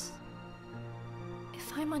hearts.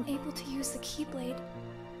 If I'm unable to use the Keyblade,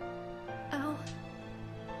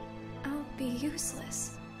 I'll be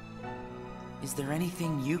useless. Is there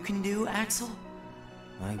anything you can do, Axel?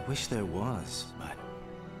 I wish there was, but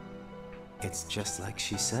it's just like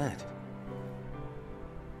she said.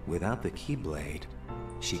 Without the Keyblade,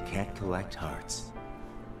 she can't collect hearts.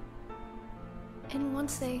 And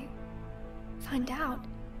once they find out,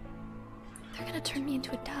 they're gonna turn me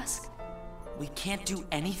into a dusk. We can't do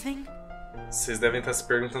anything? Vocês devem estar se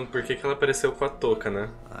perguntando por que ela apareceu com a touca, né?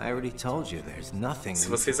 I already told you there's nothing. Se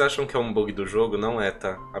vocês acham que é um bug do jogo, não é,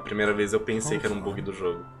 tá? A primeira vez eu pensei que era um bug do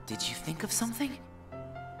jogo. Did you think of something?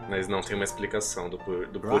 Mas não tem uma explicação do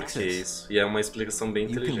porquê isso. E é uma explicação bem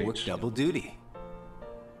You can work inteligente. double duty.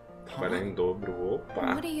 Trabalhar em dobro, opa!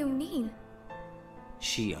 What do you mean?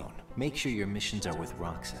 Shion, make sure your missions are with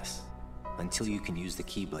Roxas until you can use the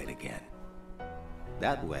Keyblade again.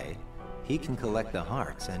 That way, he can collect the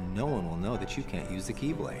hearts and no one will know that you can't use the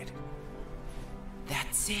Keyblade.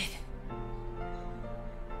 That's it.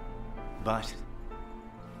 But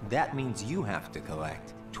that means you have to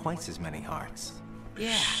collect twice as many hearts.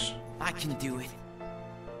 Yeah, I can do it.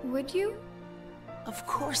 Would you? Of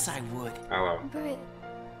course I would. Ah lá, But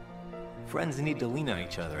Friends need to lean on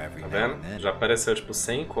each other every tá now and vendo? then. Já apareceu tipo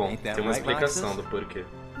 100 com. Ain't that Tem uma right, explicação Roxas? do porquê.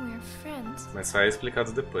 we're friends. Mas só é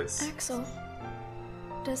explicado depois. Axel,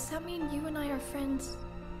 does that mean you and I are friends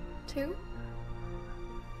too?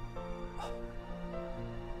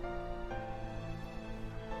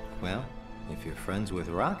 Well, if you're friends with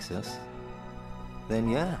Roxas, then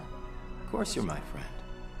yeah, of course you're my friend.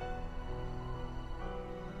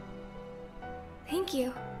 Thank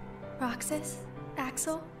you, Roxas,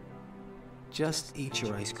 Axel. Just eat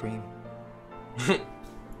your ice cream.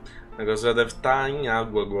 O negócio já deve estar em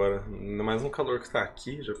água agora. Ainda mais no calor que tá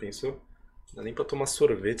aqui, já pensou? Não dá nem pra tomar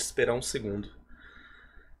sorvete e esperar um segundo.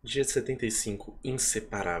 Dia 75,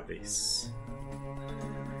 inseparáveis.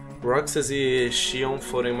 Roxas e Xion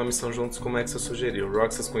foram em uma missão juntos como Exa sugeriu.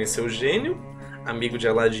 Roxas conheceu o gênio, amigo de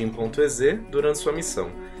Aladdin.ez, durante sua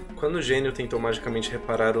missão. Quando o gênio tentou magicamente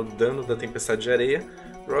reparar o dano da tempestade de areia,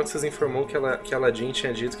 Roxas informou que Aladdin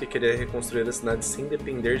tinha dito que queria reconstruir a cidade sem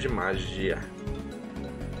depender de magia.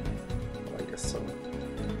 Olha só.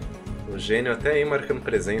 O gênio até aí marcando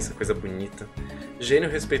presença, coisa bonita. Gênio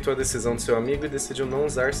respeitou a decisão de seu amigo e decidiu não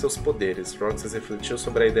usar seus poderes. Roxas refletiu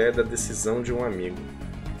sobre a ideia da decisão de um amigo.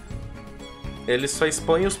 Ele só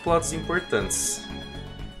expõe os plots importantes.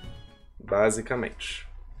 Basicamente.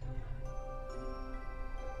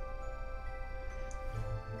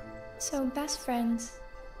 So best friends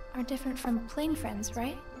are different from plain friends,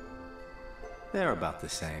 right? They're about the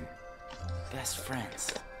same. Best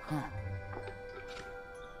friends, huh?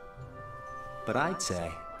 But I'd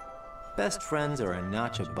say, best friends are a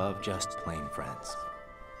notch above just plain friends.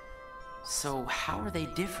 So how are they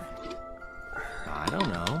different? I don't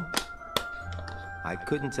know. I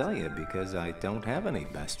couldn't tell you because I don't have any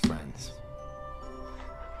best friends.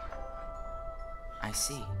 I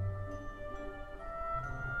see.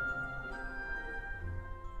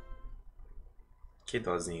 Que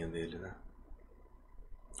dozinha dele, né?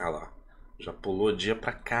 Ah lá. Já pulou dia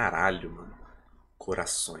pra caralho, mano.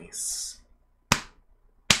 Corações.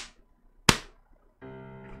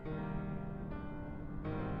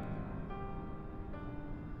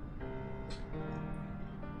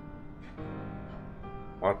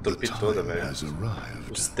 Ó, a trupe toda, velho.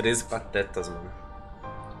 Os 13 patetas, mano.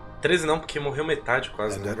 13 não, porque morreu metade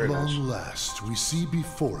quase, And não é at verdade. long last, we see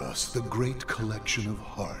before us the great collection of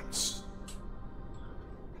hearts.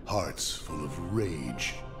 Hearts full of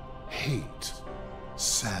rage, hate,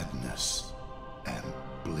 sadness, and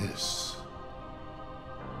bliss.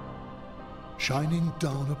 Shining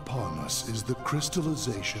down upon us is the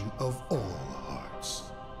crystallization of all hearts.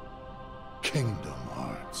 Kingdom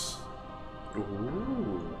Hearts.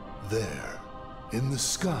 There, in the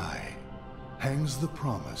sky, hangs the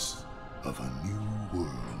promise of a new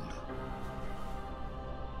world.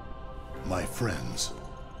 My friends,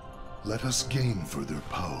 let us gain further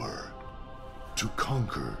power to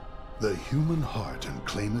conquer the human heart and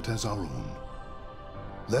claim it as our own.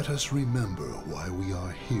 Let us remember why we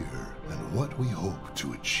are here and what we hope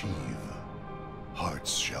to achieve.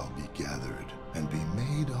 Hearts shall be gathered and be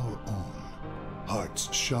made our own.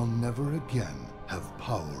 Hearts shall never again have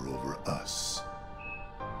power over us.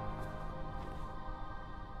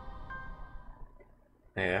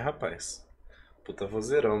 É, rapaz. Puta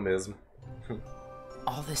vozeirão mesmo.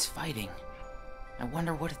 All this fighting. I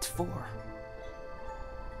wonder what it's for.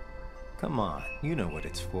 Come on, you know what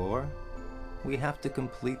it's for. We have to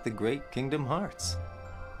complete the great Kingdom Hearts.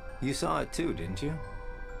 You saw it too, didn't you?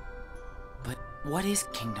 But what is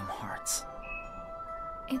Kingdom Hearts?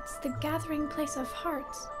 It's the gathering place of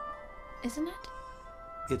hearts, isn't it?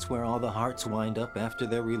 It's where all the hearts wind up after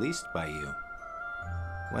they're released by you.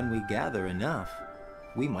 When we gather enough,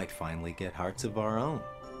 we might finally get hearts of our own.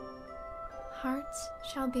 Hearts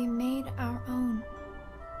shall be made our own.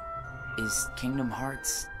 Is Kingdom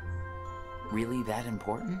Hearts really that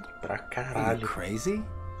important? Pra Are caralho. you crazy?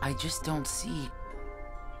 I just don't see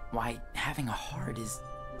why having a heart is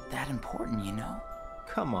that important, you know?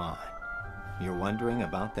 Come on. You're wondering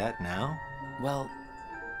about that now? Well,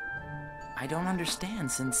 I don't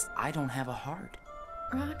understand since I don't have a heart.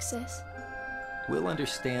 Roxas, We'll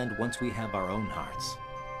understand once we have our own hearts.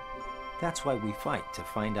 That's why we fight, to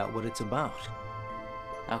find out what it's about.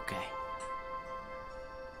 Okay.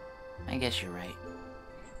 I guess you're right.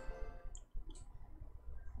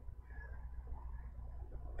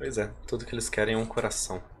 Pois é, tudo que eles querem é um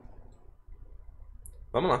coração.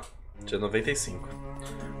 Vamos lá, dia 95.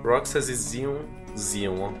 Roxas e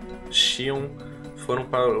Xion foram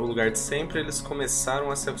para o lugar de sempre e eles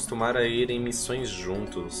começaram a se acostumar a ir em missões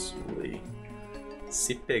juntos. Ui.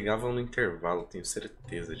 Se pegavam no intervalo, tenho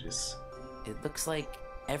certeza disso. It looks like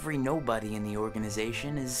every nobody in the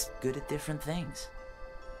organization is good at different things.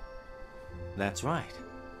 That's right.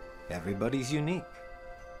 Everybody's unique.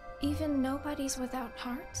 even nobodies without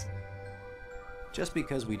hearts? Just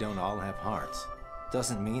because we don't all have hearts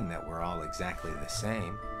doesn't mean that we're all exactly the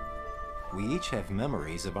same. We each have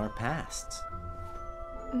memories of our pasts.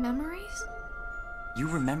 Memories? You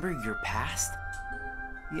remember your past?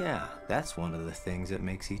 Yeah, that's one of the things that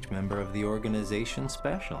makes each member of the organization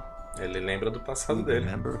special. Ele lembra do passado We dele.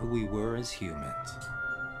 remember who we were as humans.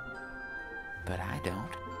 But I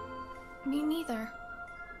don't. Me neither.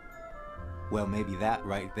 Well, maybe that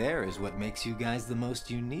right there is what makes you guys the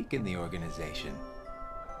most unique in the organization.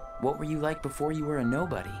 What were you like before you were a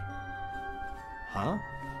nobody? Huh?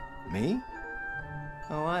 Me?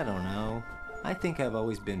 Oh, I don't know. I think I've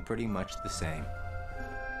always been pretty much the same.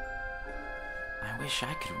 I wish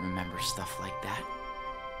I could remember stuff like that.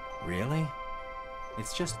 Really?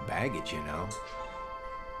 It's just baggage, you know.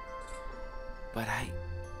 But I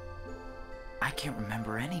can't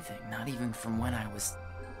remember anything, not even from when I was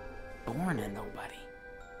born a nobody.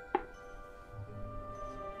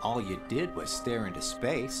 All you did was stare into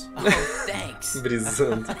space. Oh, thanks.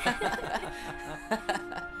 Brisando.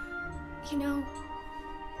 You know,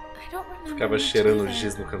 I don't remember Ficava much cheirando either.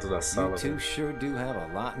 giz no canto da sala. You two velho. sure do have a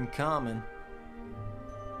lot in common.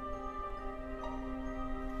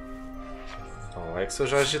 Ó, o Axel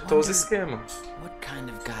já agitou os esquemas. What kind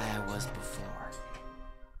of guy I was before?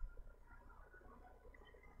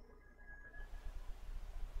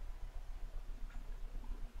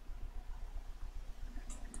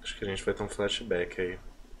 Acho que a gente vai ter um flashback aí.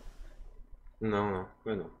 Não,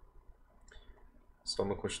 vai não. Só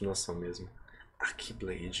uma continuação mesmo. A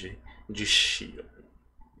Keyblade de Shion.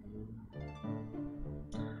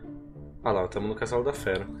 Ah lá, estamos no Castelo da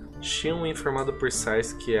Fera. Shion, informado por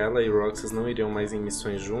Sais que ela e Roxas não iriam mais em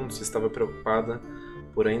missões juntos, estava preocupada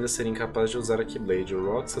por ainda ser incapaz de usar a Keyblade.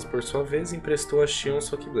 Roxas, por sua vez, emprestou a Shion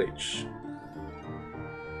sua Keyblade.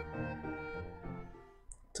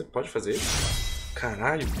 Você pode fazer isso?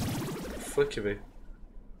 Caralho! Fuck, velho.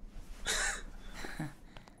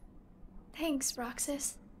 Thanks,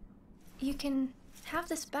 Roxas. You can have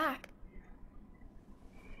this back.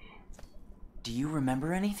 Do you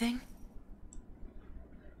remember anything?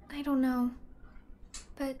 I don't know.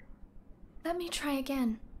 But let me try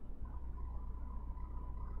again.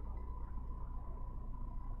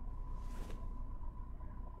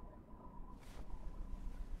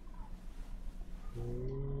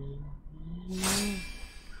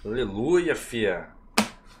 Aleluia, fia!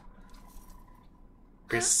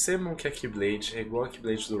 Percebam que a Keyblade é igual a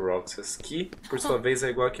Keyblade do Roxas, que, por sua vez, é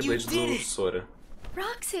igual a Keyblade do Sora.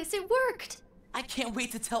 Roxas, it worked! I can't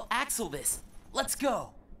wait to tell Axel this. Let's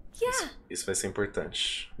go. Yeah. Isso vai ser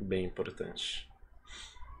importante. Bem importante.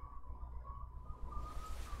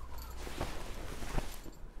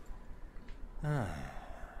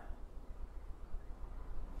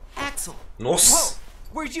 Axel! Nossa!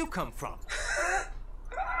 Where'd you come from?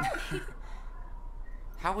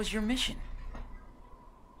 How was your mission?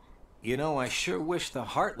 You know, I sure wish the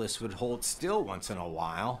Heartless would hold still once in a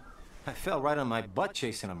while. I fell right on my butt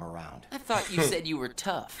chasing them around. I thought you said you were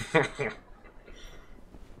tough.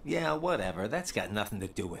 Yeah, whatever. That's got nothing to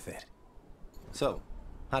do with it. So,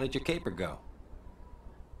 how did your caper go?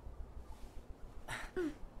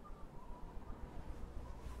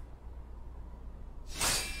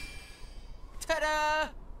 Ta-da!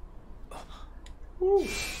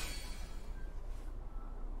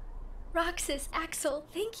 Roxas, Axel,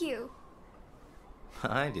 thank you.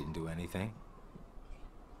 I didn't do anything.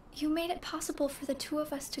 You made it possible for the two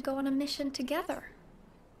of us to go on a mission together.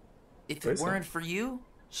 If it weren't for you,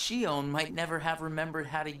 Shion might never have remembered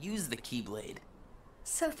how to use the Keyblade.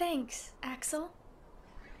 So thanks, Axel.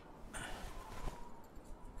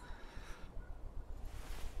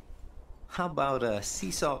 How about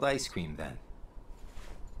sea salt ice cream then?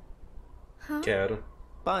 Huh? Quero.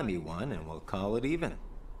 Buy me one and we'll call it even.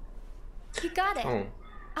 You got it.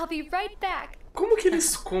 I'll be right back. Como que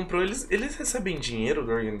eles compram? Eles recebem dinheiro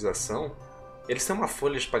da organização? Eles têm uma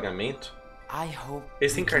folha de pagamento?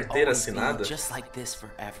 Eles têm carteira assinada?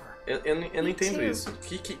 Eu não entendo isso. O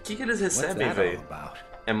que eles recebem, velho?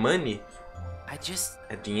 É money?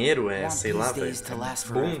 É dinheiro? É, sei lá, velho.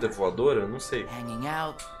 É bunda voadora? Eu não sei. Hanging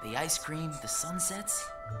out, the ice cream, the sunsets.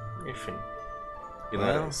 Enfim.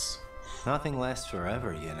 Ignora isso. Nothing lasts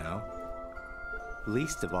forever, you know.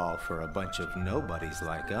 Least of all for a bunch of nobodies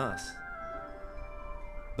like us.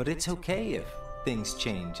 But it's okay if things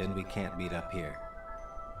change and we can't meet up here.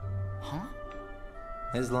 Huh?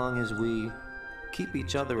 As long as we keep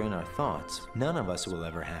each other in our thoughts, none of us will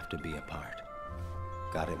ever have to be apart.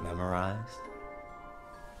 Got it memorized?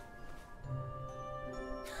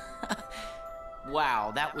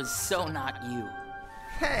 Wow, that was so not you.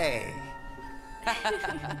 Hey!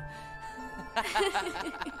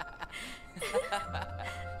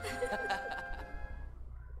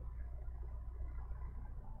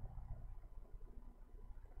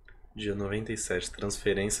 Dia 97,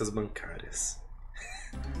 transferências bancárias.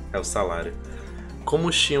 É o salário. Como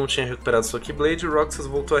o Shion tinha recuperado sua Keyblade, Roxas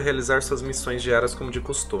voltou a realizar suas missões diárias como de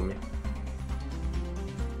costume.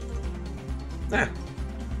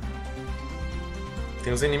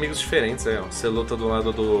 Tem uns inimigos diferentes aí, ó. Você luta do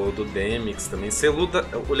lado do Demix também. Você luta...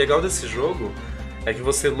 O legal desse jogo é que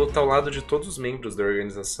você luta ao lado de todos os membros da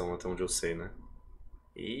organização, até onde eu sei, né?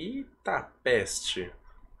 Eita peste!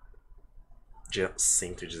 Dia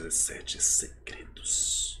 117,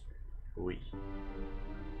 segredos. Ui.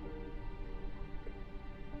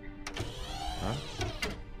 Huh?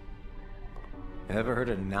 Ever heard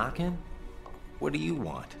of knocking? What do you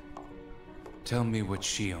want? Tell me what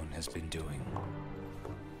Shion has been doing.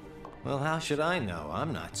 Well, how should I know?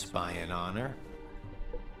 I'm not spying on her.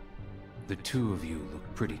 The two of you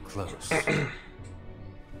look pretty close.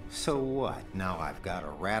 So what? Now I've got a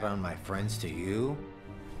rat on my friends to you?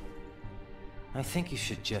 I think you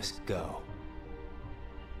should just go.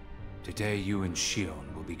 Today you and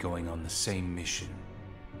Shion will be going on the same mission.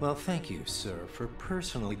 Well, thank you, sir, for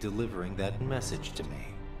personally delivering that message to me.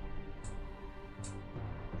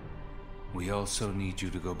 We also need you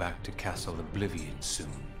to go back to Castle Oblivion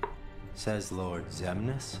soon. Says Lord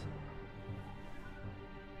Zemnis?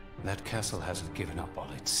 That castle hasn't given up all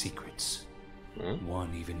its secrets.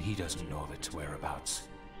 One, even he doesn't know of its whereabouts.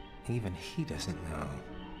 Even he doesn't know.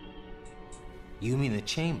 You mean the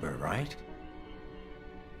chamber, right?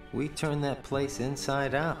 We turned that place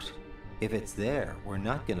inside out. If it's there, we're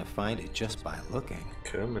not gonna find it just by looking.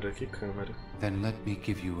 Câmera, que câmera. Then let me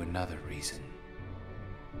give you another reason.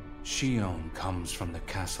 Shion comes from the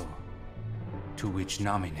castle to which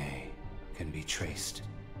Namine can be traced.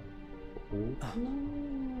 Ooh.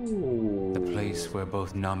 The place where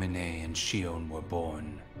both Namine and Shion were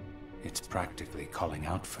born. It's practically calling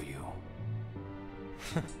out for you.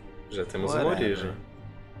 Já temos uma origem.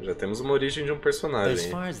 Já temos uma origem de personagem. As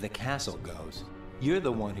far as the castle goes, you're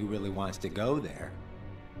the one who really wants to go there.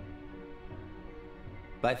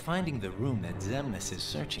 By finding the room that Zemnis is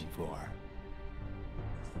searching for,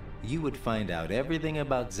 you would find out everything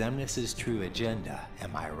about Zemnis's true agenda,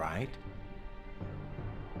 am I right?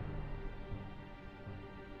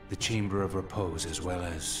 The Chamber of Repose as well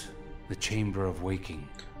as the Chamber of Waking.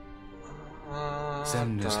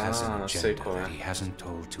 Zemnis has an agenda that he hasn't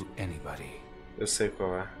told to anybody. Eu sei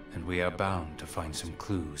qual é. And we are bound to find some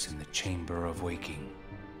clues in the Chamber of Waking.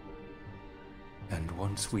 And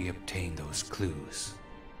once we obtain those clues,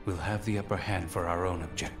 we'll have the upper hand for our own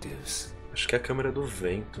objectives. Acho que é a câmera do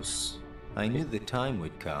Ventus. I knew the time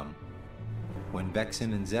would come when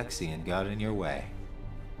Vexen and Zexion got in your way.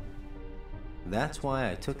 That's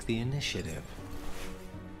why I took the initiative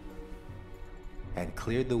and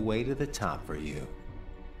cleared the way to the top for you.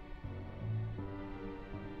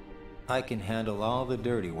 I can handle all the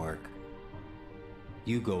dirty work.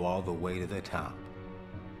 You go all the way to the top.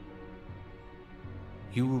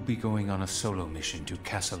 You will be going on a solo mission to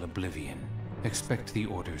Castle Oblivion. Expect the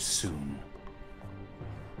orders soon.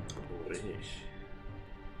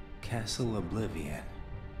 Castle Oblivion.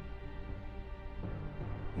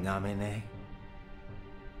 Namine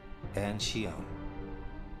and Shion.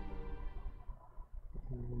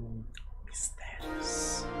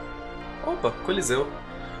 Mistérios. Opa, Coliseu.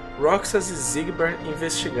 Roxas e Zigbar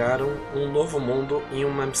investigaram um novo mundo em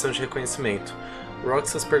uma missão de reconhecimento.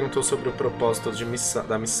 Roxas perguntou sobre o propósito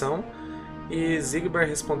da missão e Zigbar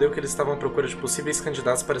respondeu que eles estavam à procura de possíveis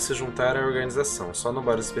candidatos para se juntar à organização. Só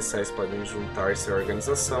nobres especiais podem juntar-se à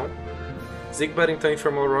organização. Zigbar então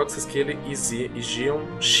informou Roxas que ele e Shion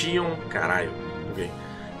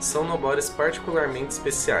são nobres particularmente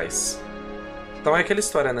especiais. Então é aquela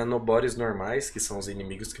história, né? Nobores normais, que são os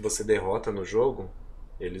inimigos que você derrota no jogo,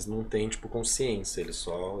 eles não têm, tipo, consciência, eles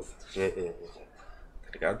só... Tá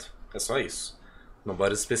ligado? É só isso.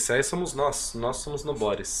 Nobores especiais somos nós somos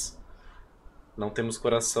nobores. Não temos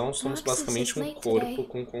coração, somos basicamente um corpo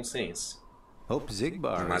com consciência.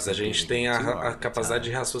 Mas a gente tem a capacidade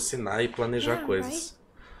de raciocinar e planejar coisas.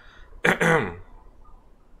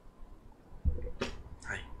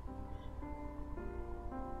 Ai.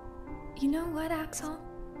 You know what, Axel?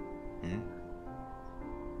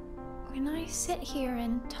 When I sit here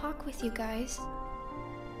and talk with you guys,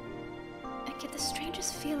 I get the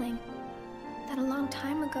strangest feeling that a long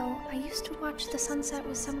time ago I used to watch the sunset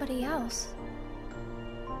with somebody else.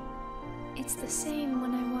 It's the same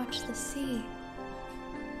when I watch the sea.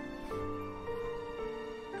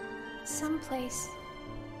 Someplace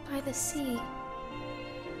by the sea,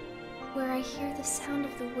 where I hear the sound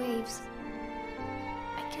of the waves,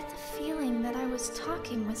 I get the feeling that I was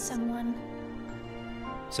talking with someone.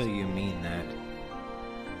 So you mean that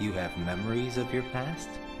you have memories of your past?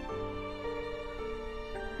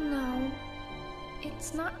 No,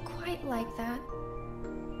 it's not quite like that.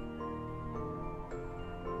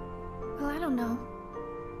 Well, I don't know.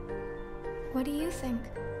 What do you think?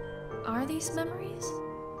 Are these memories?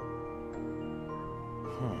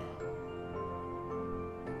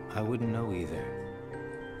 I wouldn't know either.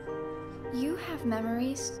 You have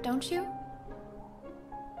memories, don't you?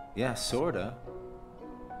 Yeah, sorta.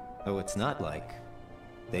 Though it's not like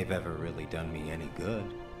they've ever really done me any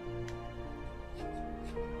good.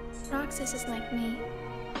 Roxas is like me.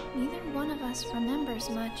 Neither one of us remembers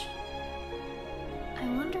much. I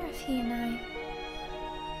wonder if he and I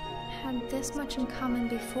had this much in common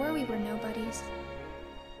before we were nobodies.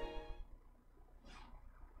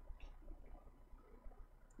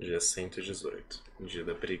 Dia 118, dia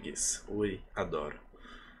da preguiça. Ui, adoro.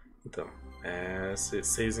 Então,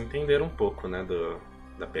 vocês entenderam um pouco, né,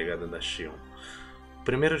 da pegada da Shion. O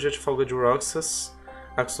primeiro dia de folga de Roxas,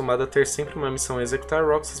 acostumada a ter sempre uma missão a executar,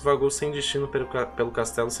 Roxas vagou sem destino pelo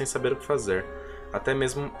castelo sem saber o que fazer. Até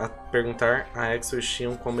mesmo a perguntar a Axel e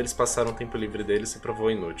Shion como eles passaram o tempo livre deles se provou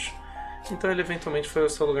inútil. Então ele eventualmente foi ao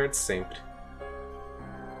seu lugar de sempre.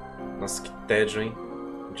 Nossa, que tédio, hein?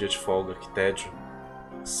 Dia de folga, que tédio.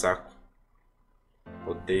 Saco.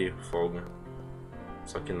 Odeio folga.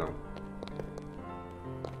 Só que não.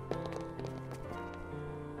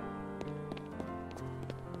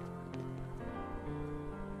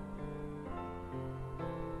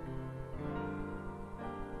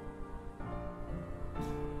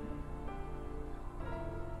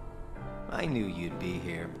 I knew you'd be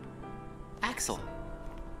here. Axel.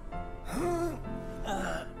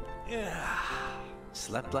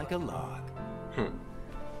 Slept like a log.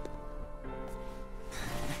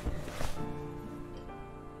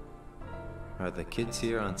 Are the kids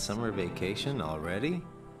here on summer vacation already?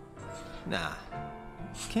 Nah,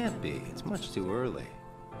 can't be. It's much too early.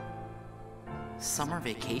 Summer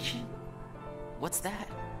vacation? What's that?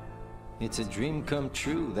 It's a dream come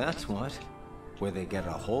true, that's what. Where they get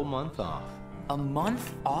a whole month off. A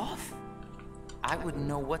month off? I wouldn't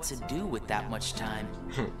know what to do with that much time.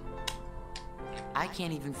 I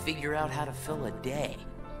can't even figure out how to fill a day.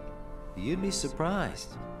 You'd be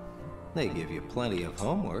surprised. They give you plenty of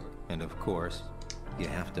homework, and of course, you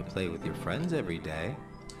have to play with your friends every day.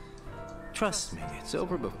 Trust me, it's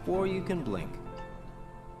over before you can blink.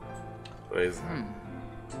 I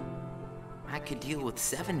could deal with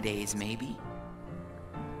 7 days, maybe.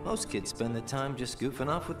 Most kids spend the time just goofing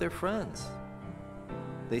off with their friends.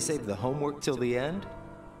 They save the homework till the end,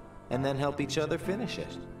 and then help each other finish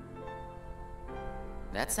it.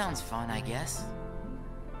 That sounds fun, I guess.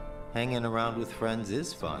 Hanging around with friends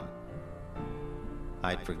is fun.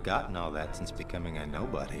 I'd forgotten all that since becoming a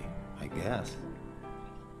nobody, I guess.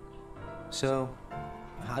 So,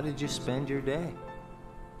 how did you spend your day?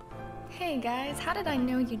 Hey guys, how did I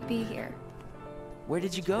know you'd be here? Where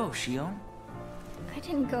did you go, Shion? I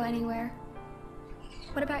didn't go anywhere.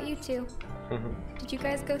 What about you two? Did you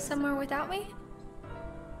guys go somewhere without me?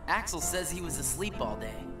 Axel says he was asleep all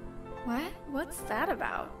day. What? What's that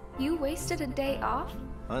about? You wasted a day off?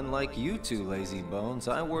 Unlike you two lazy bones,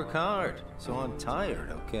 I work hard, so I'm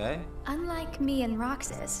tired, okay? Unlike me and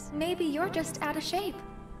Roxas, maybe you're just out of shape.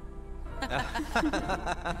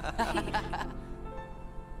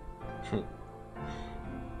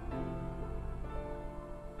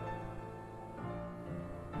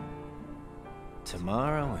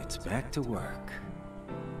 Tomorrow, it's back to work.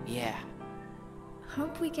 Yeah.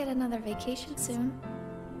 Hope we get another vacation soon.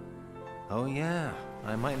 Oh yeah,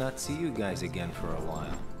 I might not see you guys again for a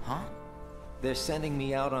while. Huh? They're sending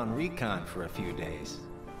me out on recon for a few days.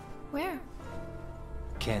 Where?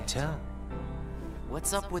 Can't tell.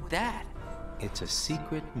 What's up with that? It's a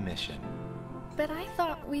secret mission. But I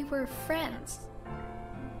thought we were friends.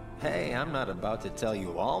 Hey, I'm not about to tell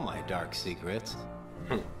you all my dark secrets.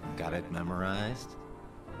 Got it memorized?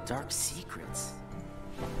 Dark secrets?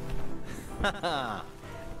 Haha,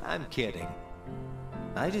 I'm kidding.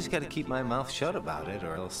 I just gotta keep my mouth shut about it,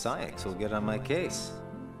 or else Sykes will get on my case.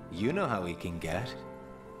 You know how he can get.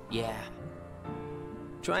 Yeah.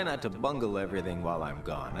 Try not to bungle everything while I'm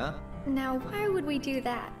gone, huh? Now, why would we do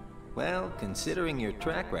that? Well, considering your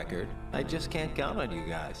track record, I just can't count on you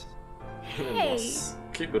guys. Hey! Nossa,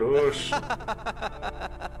 que grosso.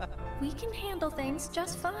 We can handle things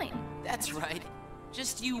just fine. That's right.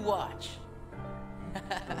 Just you watch.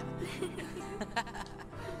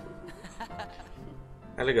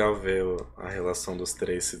 É legal ver a relação dos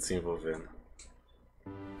três se desenvolvendo.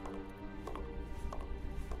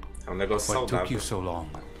 É um negócio What took you saudável. so long?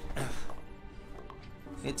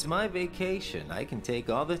 It's my vacation. I can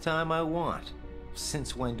take all the time I want.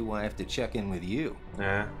 Since when do I have to check in with you?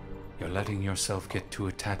 É. You're letting yourself get too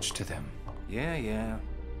attached to them. Yeah.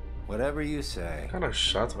 Whatever you say. Cara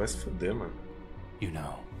chato, vai se fuder, mano. You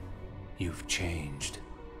know, you've changed.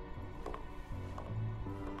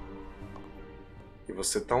 E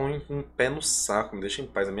você tá um pé no saco, me deixa em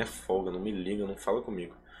paz, é minha folga, não me liga, não fala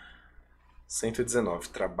comigo. 119,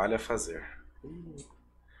 trabalho a fazer.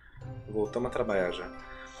 Voltamos a trabalhar já.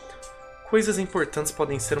 Coisas importantes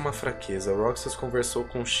podem ser uma fraqueza. Roxas conversou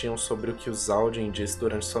com Xion sobre o que o Zaldin disse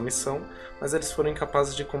durante sua missão, mas eles foram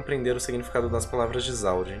incapazes de compreender o significado das palavras de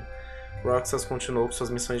Zaldin. Roxas continuou com suas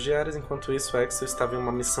missões diárias, enquanto isso Axel estava em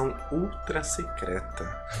uma missão ultra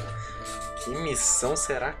secreta. Que missão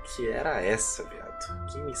será que era essa, viado?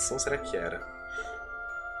 Que missão será que era?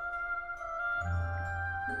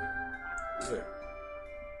 Vamos ver.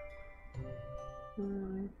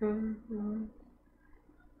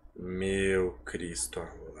 Meu Cristo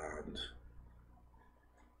amado.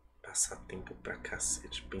 Passatempo pra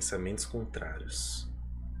cacete. Pensamentos contrários.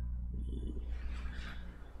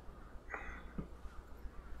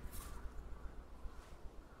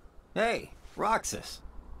 Hey, Roxas.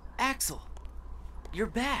 Axel, you're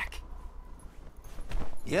back.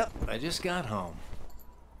 Yep, I just got home.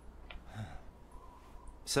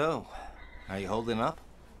 So, are you holding up?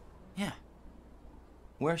 Yeah.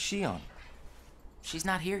 Where's Xion? She's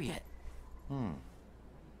not here yet.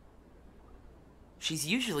 She's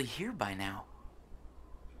usually here by now.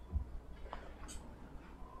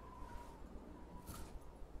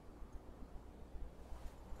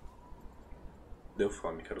 Deu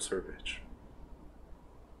fome, quero sorvete.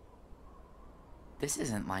 This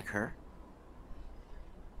isn't like her.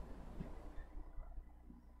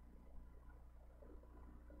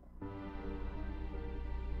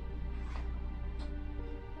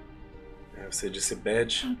 Você disse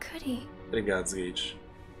bad. Oh, goody. Obrigado, Gage.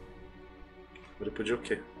 Agora podia o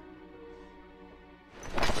quê?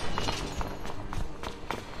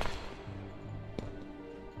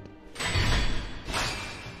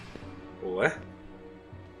 Ué?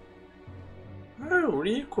 Ah, é o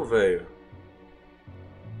Rico, velho.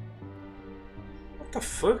 What the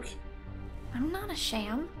fuck? I'm not a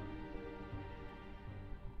sham.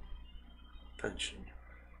 Tadinho.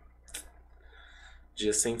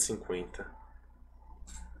 Dia 150.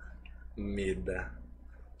 Meda.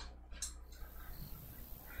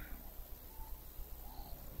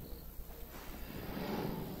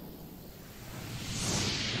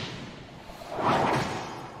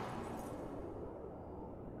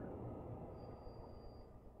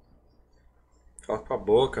 Fala com a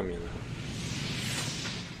boca, mina.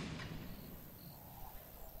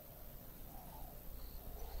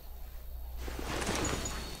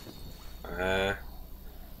 É.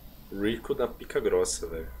 Rico da pica grossa,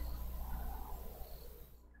 velho.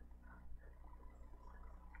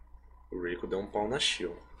 O Rico deu um pau na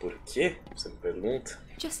Xion. Por quê? Você me pergunta?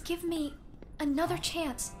 Just give me another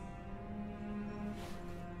chance.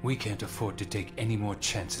 We can't afford to take any more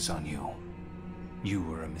chances on you. You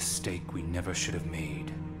were a mistake we never should have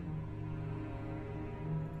made.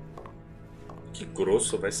 Que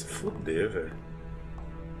grosso, vai se fuder, velho.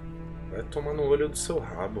 Vai tomar no olho do seu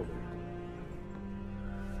rabo, velho.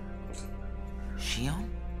 Xion?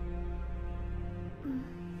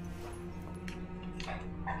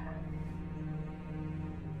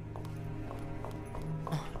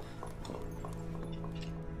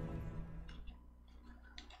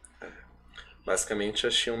 Basicamente, a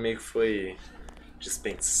Xion meio que foi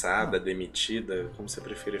dispensada, demitida, como você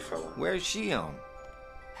preferir falar. Where's Xion?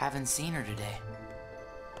 Haven't seen her today.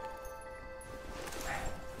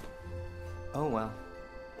 Oh, well.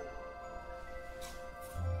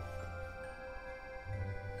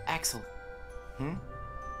 Axel.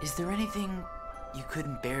 Is there anything you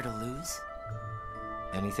couldn't bear to lose?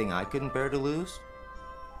 Anything I couldn't bear to lose?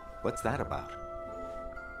 What's that about?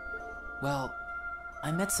 Well,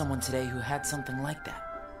 I met someone today who had something like that.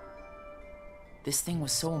 This thing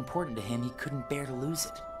was so important to him he couldn't bear to lose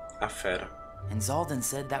it. A fera. And Zaldin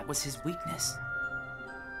said that was his weakness.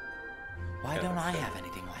 Why don't I have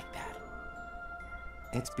anything like that?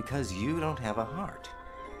 It's because you don't have a heart.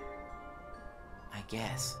 I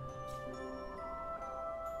guess.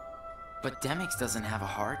 But Demix doesn't have a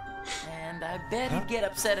heart, and I bet he'd get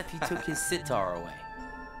upset if you took his sitar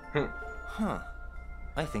away. Huh.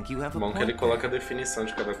 I think you have a Bom point que ele coloca a there. definição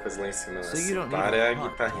de cada coisa lá em cima. So you don't need Sitar é a a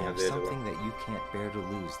heart to guitarrinha have dele. something that you can't bear to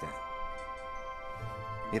lose then.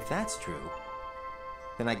 If that's true,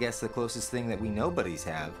 then I guess the closest thing that we nobodies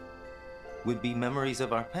have would be memories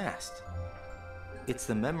of our past. It's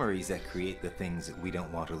the memories that create the things that we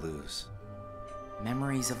don't want to lose.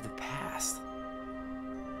 Memories of the past.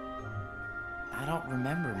 I don't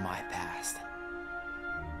remember my past.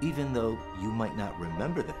 Even though you might not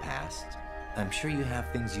remember the past, I'm sure you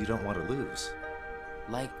have things you don't want to lose.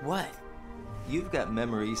 Like what? You've got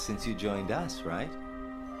memories since you joined us, right?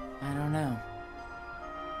 I don't know.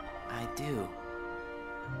 I do.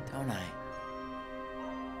 don't I?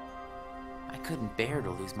 I couldn't bear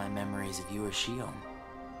to lose my memories of you or Shion.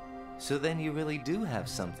 So then you really do have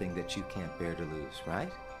something that you can't bear to lose,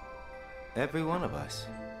 right? Every one of us.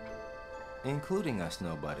 Including us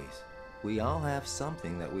nobodies. We all have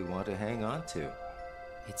something that we want to hang on to.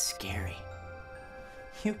 It's scary.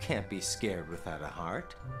 You can't be scared without a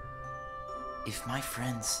heart. If my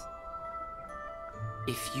friends...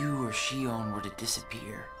 If you or Shion were to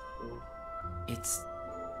disappear, it's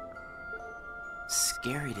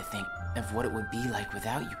scary to think of what it would be like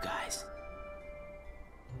without you guys.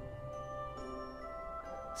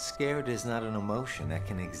 Scared is not an emotion that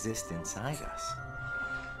can exist inside us.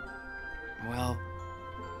 Well,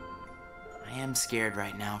 I am scared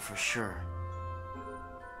right now for sure.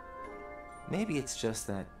 Maybe it's just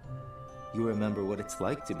that you remember what it's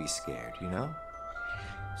like to be scared, you know?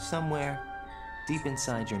 Somewhere deep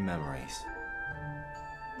inside your memories.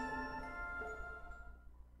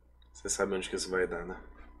 Você sabe onde que isso vai dar, né?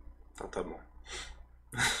 Então tá bom.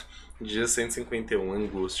 Dia 151,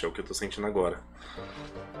 angústia, é o que eu tô sentindo agora.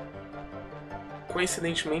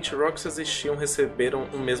 Coincidentemente, Roxas e Shion receberam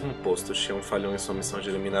o mesmo posto. Shion falhou em sua missão de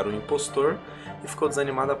eliminar o impostor e ficou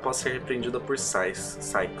desanimada após ser repreendida por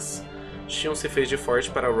Sykes. Shion se fez de forte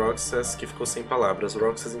para Roxas, que ficou sem palavras.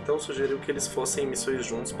 Roxas então sugeriu que eles fossem em missões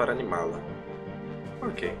juntos para animá-la.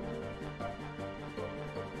 Ok.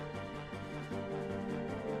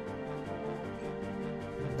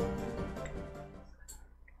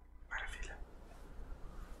 Maravilha.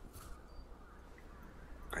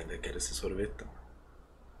 Ainda quero esse sorvetão.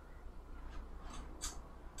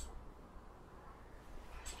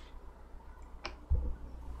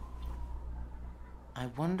 I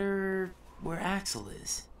wonder where Axel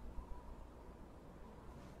is.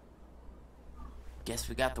 Guess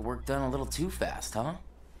we got the work done a little too fast, huh?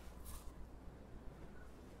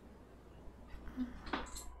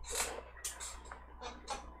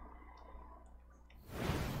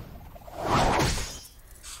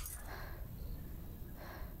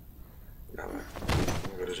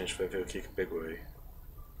 Agora a gente vai ver o que pegou aí.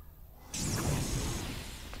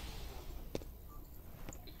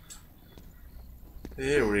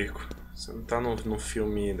 Ei, Rico, você não tá no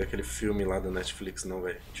filme, daquele filme lá da Netflix não,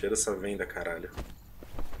 velho. Tira essa venda, caralho.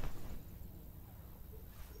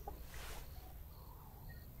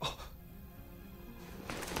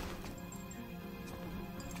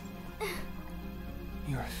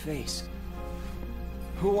 Your face.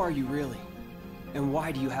 Who are you really? And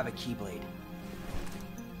why do you have a Keyblade?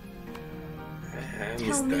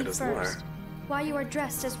 Tell me first, why you are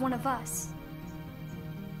dressed as one of us.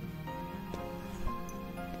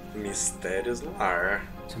 Mistérios no ar.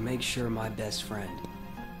 To make sure my best friend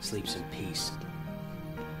sleeps in peace.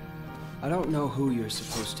 I don't know who you're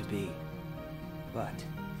supposed to be, but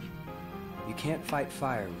you can't fight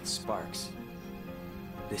fire with sparks.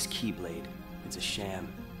 This Keyblade, it's a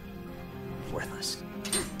sham. Worthless.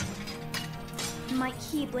 My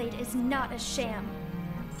Keyblade is not a sham.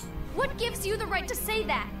 What gives you the right to say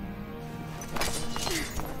that?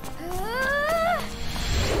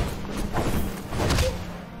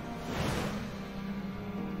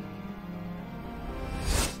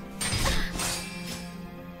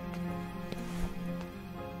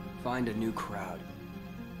 Find a new crowd.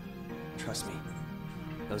 Trust me,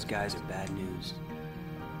 those guys are bad news.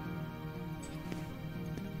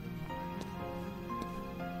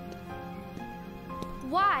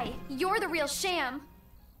 Why? You're the real sham.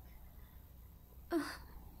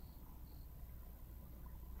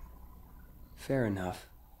 Fair enough.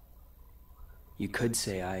 You could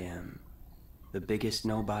say I am the biggest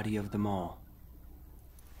nobody of them all.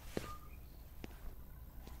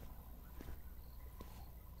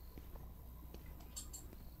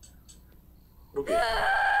 Okay.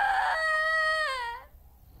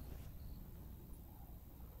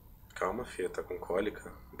 Calma, filha, tá com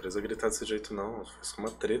cólica? Não precisa gritar desse jeito não, foi só uma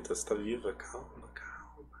treta, você tá viva, calma,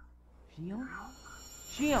 calma. Shion?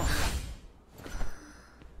 Shion!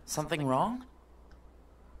 Something wrong?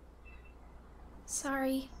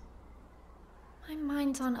 Sorry. My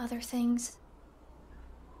mind's on other things.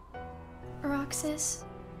 Roxas,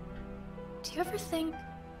 do you ever think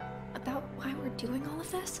about why we're doing all of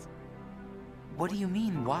this? What do you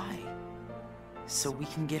mean, why? So we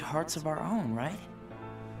can get hearts of our own, right?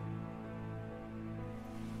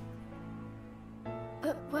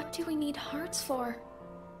 But what do we need hearts for?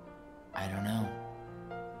 I don't know.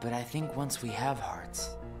 But I think once we have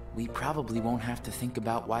hearts, we probably won't have to think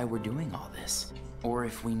about why we're doing all this. Or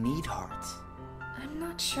if we need hearts. I'm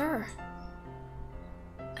not sure.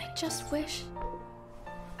 I just wish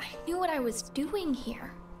I knew what I was doing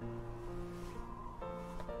here.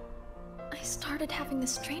 I started having the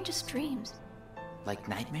strangest dreams. Like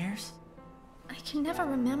nightmares? I can never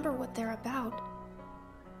remember what they're about.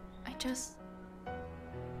 I just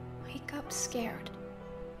wake up scared.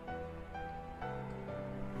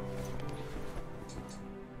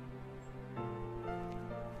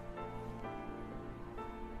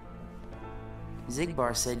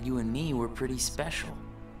 Zigbar said you and me were pretty special.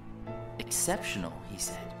 Exceptional, he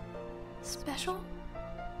said. Special?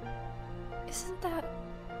 Isn't that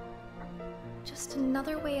just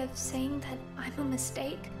another way of saying that I'm a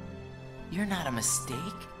mistake? You're not a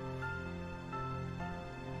mistake.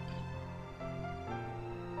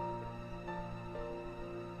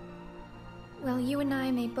 Well, you and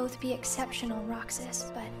I may both be exceptional,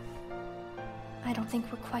 Roxas, but I don't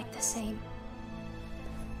think we're quite the same.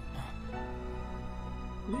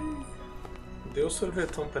 Deu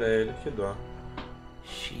sorvetão pra ele, que dó.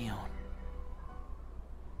 Shion.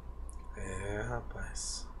 É,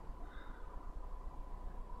 rapaz.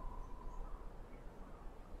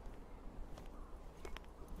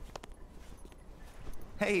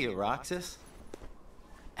 Hey, Roxas.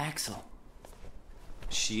 Axel.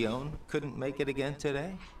 Shion couldn't make it again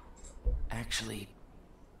today? Actually,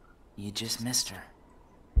 you just missed her.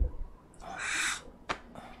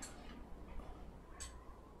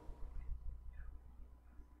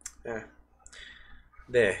 É.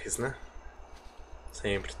 DRs, né?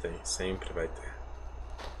 Sempre tem, sempre vai ter.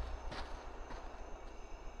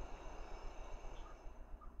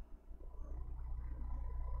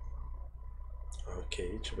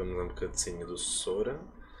 Ok, tivemos uma cutscene do Sora.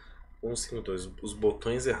 152, os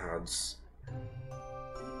botões errados.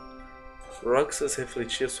 Roxas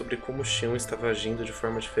refletia sobre como Shion estava agindo de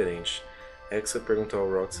forma diferente. Axel perguntou ao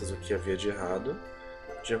Roxas o que havia de errado.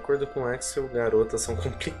 De acordo com Axel, garotas são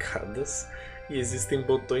complicadas e existem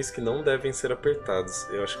botões que não devem ser apertados.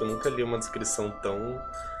 Eu acho que eu nunca li uma descrição tão...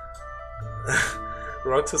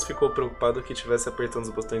 Roxas ficou preocupado que estivesse apertando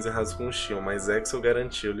os botões errados com o Shion, mas Axel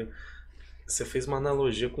garantiu-lhe: você fez uma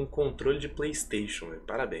analogia com o controle de PlayStation, véio.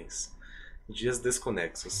 Parabéns. Dias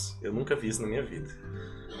desconexos. Eu nunca vi isso na minha vida.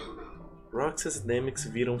 Roxas e Demyx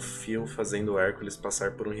viram Phil fazendo Hércules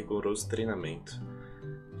passar por um rigoroso treinamento.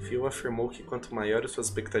 Phil afirmou que quanto maiores suas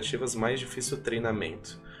expectativas, mais difícil o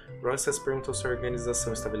treinamento. Roxas perguntou se a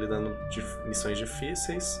organização estava lidando de missões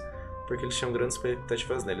difíceis, porque eles tinham grandes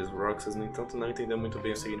expectativas neles. Roxas, no entanto, não entendeu muito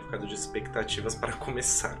bem o significado de expectativas para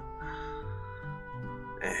começar.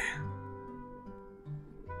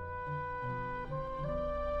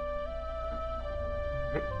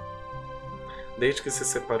 Desde que se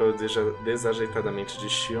separou desajeitadamente de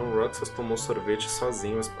Shion, Roxas tomou sorvete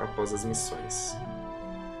sozinho após as missões.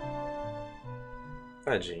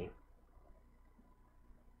 Tadinho.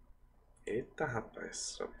 Eita,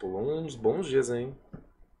 rapaz. Já pulou uns bons dias, hein?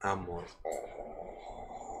 Amor.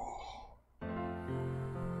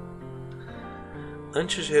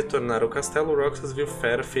 Antes de retornar ao castelo, Roxas viu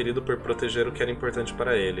Fera ferido por proteger o que era importante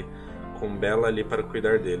para ele, com Bella ali para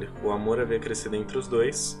cuidar dele. O amor havia crescido entre os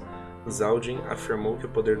dois. Zaldin afirmou que o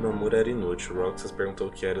poder do amor era inútil. Roxas perguntou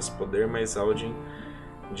o que era esse poder, mas Zaldin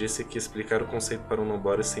disse que explicar o conceito para um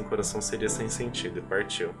Nobore sem coração seria sem sentido e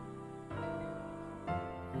partiu.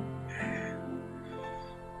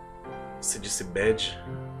 Se disse bad?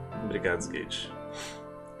 Obrigado, Gage.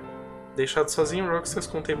 Deixado sozinho, Roxas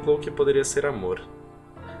contemplou o que poderia ser amor.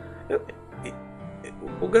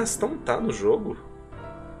 O Gastão tá no jogo?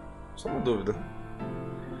 Só uma dúvida.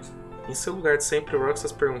 Em seu lugar de sempre,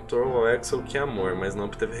 Roxas perguntou ao Axel o que é amor, mas não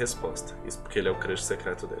obteve resposta. Isso porque ele é o crush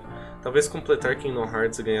secreto dele. Talvez completar Kingdom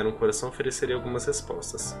Hearts e ganhar um coração ofereceria algumas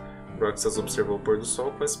respostas. Roxas observou o pôr do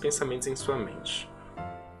sol com esses pensamentos em sua mente.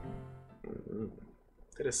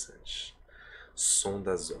 Interessante. Som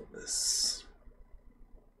das ondas.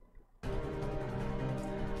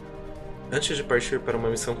 Antes de partir para uma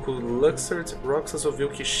missão com Luxord, Roxas ouviu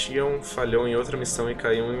que Shion falhou em outra missão e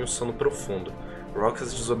caiu em um sono profundo.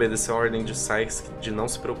 Roxas desobedeceu a ordem de Sykes de não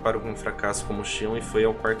se preocupar com um fracasso como Shion e foi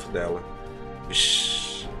ao quarto dela.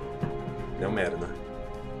 Vixi. Deu merda.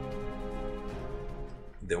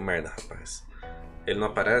 Deu merda, rapaz. Ele não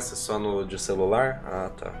aparece só no de celular? Ah,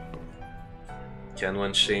 tá. Que é no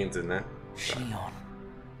Unchained, né? Shion.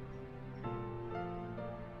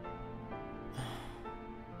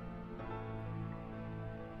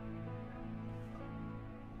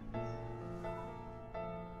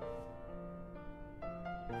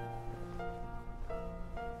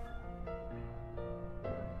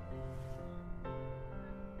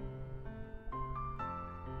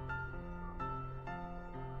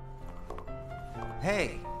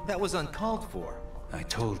 Hey, that was uncalled for. I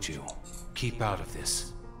told you, keep out of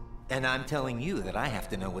this. And I'm telling you that I have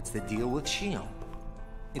to know what's the deal with Shion.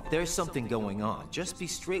 If there's something going on, just be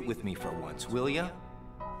straight with me for once, will ya?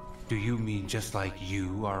 Do you mean just like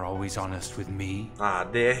you are always honest with me? Ah,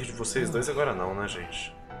 DR de vocês dois agora não, né,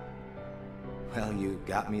 gente? Well, you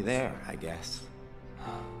got me there, I guess.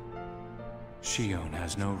 Shion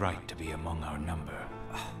has no right to be among our number.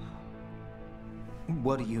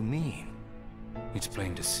 What do you mean? It's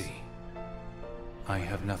plain to see. I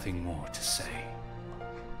have nothing more to say.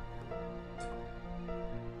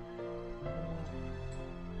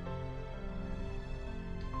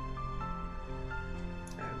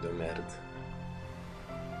 Deu merda.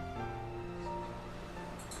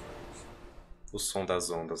 O som das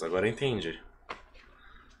ondas, agora eu entendi.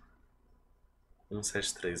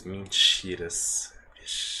 173, mentiras.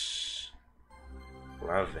 Ixi.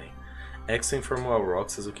 Lá vem. Exo informou a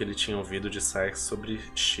Roxas o que ele tinha ouvido de Sykes sobre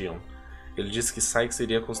Shion. Ele disse que Sykes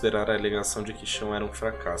iria considerar a alegação de que Shion era um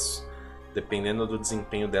fracasso, dependendo do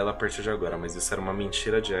desempenho dela a partir de agora, mas isso era uma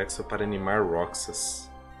mentira de Exo para animar Roxas.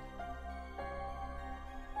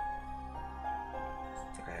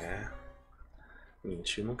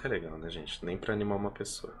 Mentir nunca é legal, né, gente? Nem pra animar uma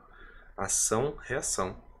pessoa. Ação,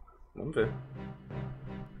 reação. Vamos ver.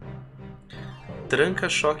 Tranca,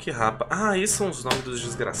 Choque e Rapa. Ah, esses são os nomes dos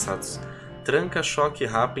desgraçados. Tranca, Choque e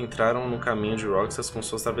Rapa entraram no caminho de Roxas com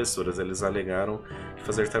suas travessuras. Eles alegaram que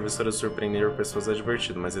fazer travessuras surpreender pessoas é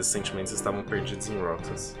divertido, mas esses sentimentos estavam perdidos em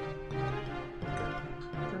Roxas.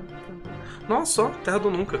 Nossa, ó, Terra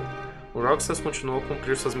do Nunca. O Roxas continuou a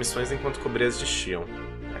cumprir suas missões enquanto cobria as de Shion.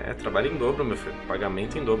 É, trabalho em dobro, meu filho.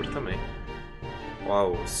 Pagamento em dobro também. Ó,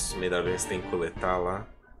 os medalhões tem que coletar lá.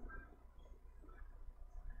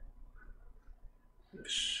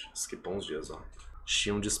 Vixe, skipou uns dias, ó.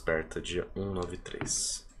 Shion desperta, dia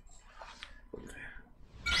 193. Vamos ver.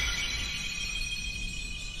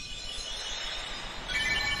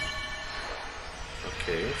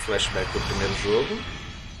 Ok, flashback do primeiro jogo.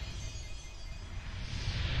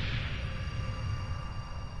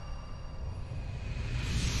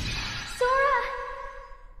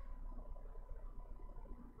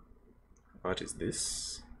 What is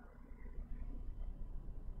this?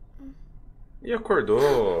 E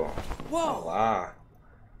acordou. Olá.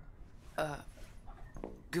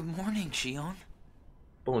 Good morning, Shion.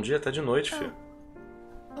 Bom dia, tá de noite, filho.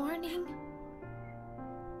 Morning.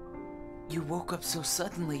 You woke up so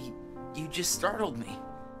suddenly, you just startled me.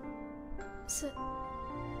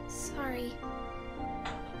 Sorry.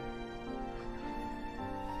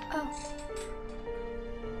 Oh.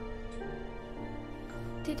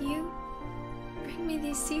 Did you bring me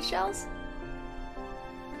these seashells?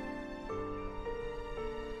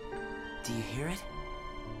 Do you hear it?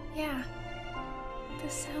 Yeah. The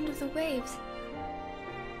sound of the waves.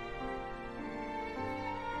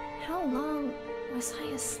 How long was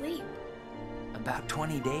I asleep? About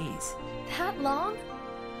 20 days. That long?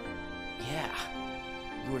 Yeah.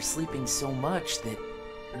 You were sleeping so much that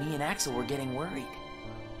me and Axel were getting worried.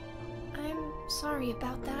 I'm sorry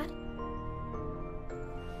about that.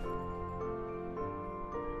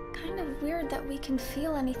 Kind of weird that we can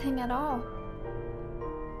feel anything at all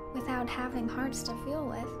without having hearts to feel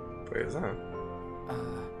with. Pois é.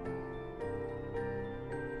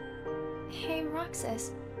 Hey,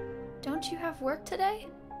 Roxas, don't you have work today?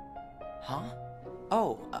 Huh?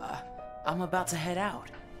 Oh, I'm about to head out.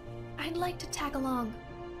 I'd like to tag along.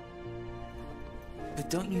 But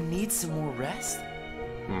don't you need some more rest?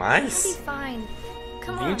 Mais? I'll be fine.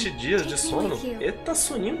 Come on, 20 dias de take me sono? with you. Eita,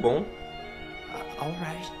 soninho bom.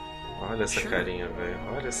 Alright. Olha essa carinha, velho.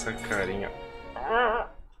 Olha essa carinha.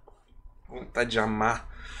 Vontade de amar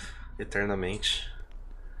eternamente.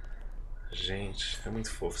 Gente, é muito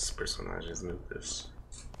fofo esses personagens, meu Deus.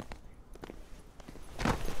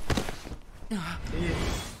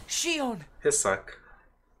 Shion! Ressaca.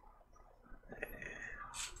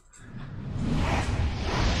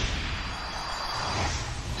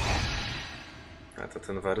 Ah, tá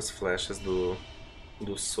tendo vários flashes do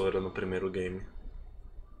Sora no primeiro game.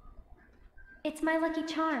 It's my lucky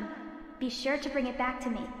charm. Be sure to bring it back to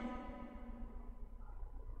me.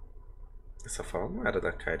 Essa fala não era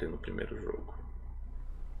da Kairi no primeiro jogo.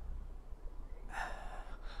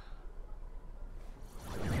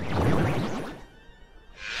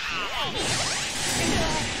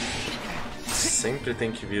 Sempre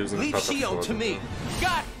tem que vir os empatados.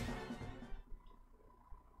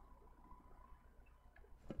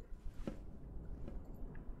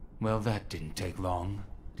 Well, that didn't take long.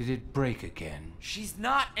 Did it break again? She's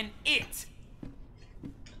not an it!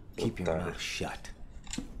 Keep your mouth shut.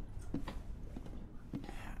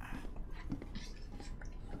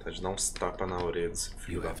 Vontade de dar uns tapas na orelha desse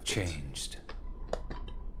filho You da have puta. changed.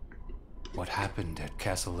 What happened at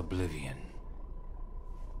Castle Oblivion?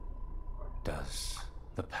 Does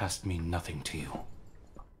the past mean nothing to you?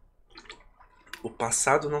 O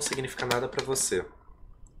passado não significa nada pra você.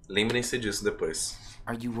 Lembrem-se disso depois.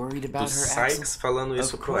 Are you worried about Do her, Sykes Axel? falando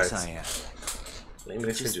isso Of pro course X. I am.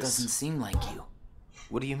 Lembrem-se Just doesn't disso. seem like you.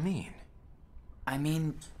 What do you mean? I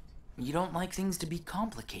mean, you don't like things to be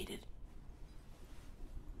complicated.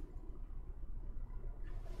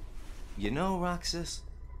 You know, Roxas,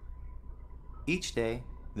 each day,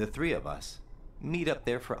 the three of us meet up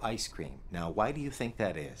there for ice cream. Now, why do you think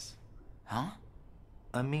that is? Huh?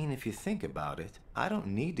 I mean, if you think about it, I don't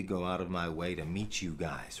need to go out of my way to meet you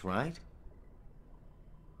guys, right?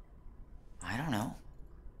 I don't know.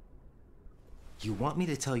 You want me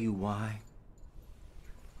to tell you why?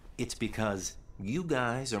 It's because you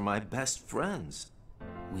guys are my best friends.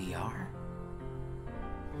 We are?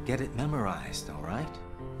 Get it memorized, all right?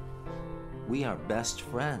 We are best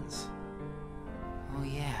friends. Oh,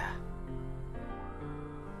 yeah.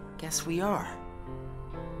 Guess we are.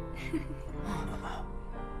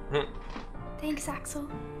 Thanks, Axel.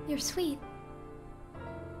 You're sweet.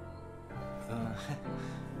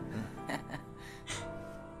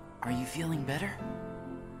 Are you feeling better?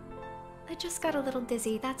 I just got a little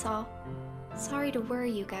dizzy, that's all. Sorry to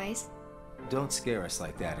worry you guys. Don't scare us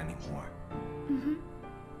like that anymore. Mm-hmm.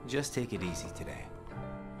 Just take it easy today.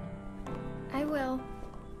 I will.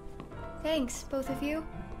 Thanks, both of you.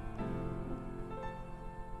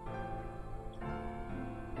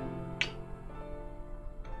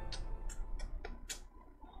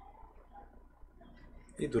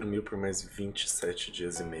 E dormiu por mais 27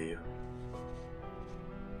 dias e meio.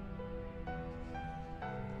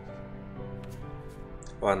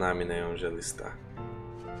 O Anami, né, onde ela está.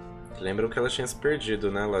 Lembram que ela tinha se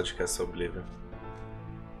perdido, né, lá de Castle Oblivion.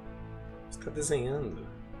 Está desenhando.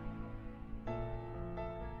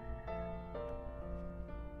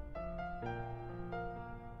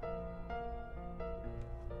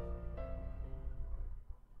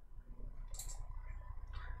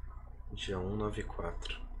 Dia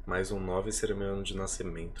 194. Mais um 9 será meu ano de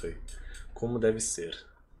nascimento aí. Como deve ser?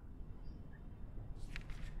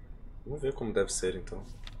 Vamos ver como deve ser então.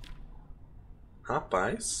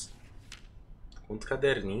 Rapaz. Quanto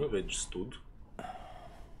caderninho, velho, de estudo.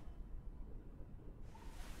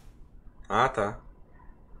 Ah, tá.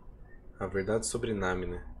 A verdade sobre Nami,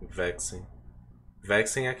 né? Vexen.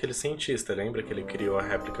 Vexen é aquele cientista, lembra que ele criou a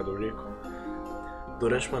réplica do Rico?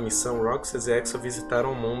 Durante uma missão, Roxas e Exo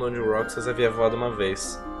visitaram o mundo onde Roxas havia voado uma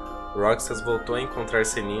vez. Roxas voltou a encontrar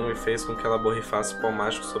Seninho e fez com que ela borrifasse o pau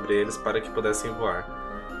mágico sobre eles para que pudessem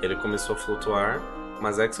voar. Ele começou a flutuar,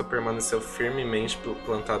 mas Exo permaneceu firmemente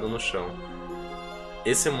plantado no chão.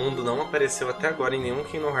 Esse mundo não apareceu até agora em nenhum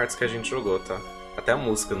Kingdom Hearts que a gente jogou, tá? Até a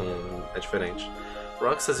música não é diferente.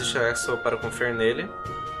 Roxas e Exo para confiar nele,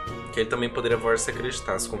 que ele também poderia voar se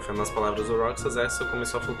acreditasse. Confiando nas palavras do Roxas, Exo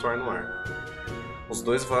começou a flutuar no ar. Os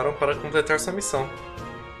dois voaram para completar sua missão.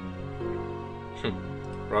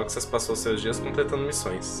 Roxas passou seus dias completando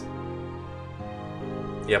missões.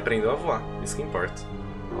 E aprendeu a voar, isso que importa.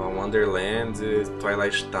 Wonderland,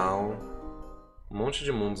 Twilight Town. Um monte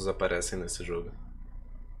de mundos aparecem nesse jogo.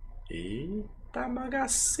 Eita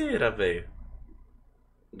bagaceira, velho.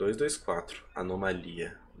 224,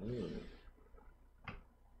 Anomalia.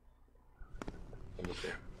 Vamos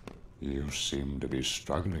ver. You seem to be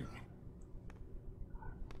struggling.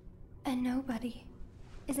 And nobody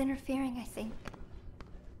is interfering, I think.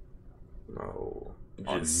 Não.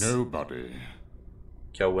 A nobody.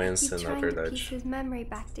 Que é o Keep Ansem, na trying to verdade. piece his memory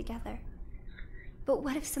back together. But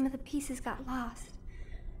what if some of the pieces got lost?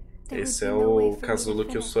 There Esse would é be no way o for me to casulo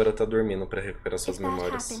que o finish. Sora tá dormindo pra recuperar suas If that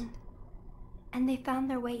memórias. happened, and they found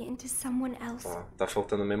their way into someone else, Ó, tá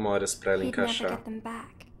faltando memórias pra ela he'd never encaixar. get them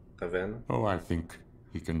back. Tá vendo? Oh, I think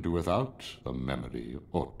he can do without a memory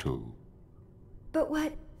or two. But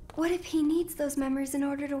what if he needs those memories in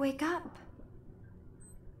order to wake up?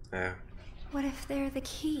 É. What if they're the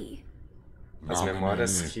key? As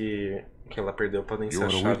memórias que ela perdeu podem ser a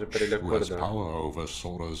You're a chave para ele witch who has acordar. power over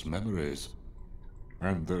Sora's memories,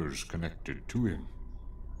 and those connected to him.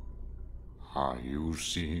 Are you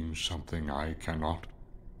seeing something I cannot?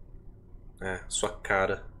 É, sua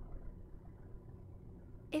cara.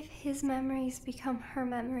 If his memories become her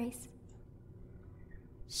memories,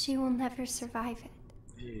 she will never survive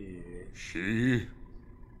it. She?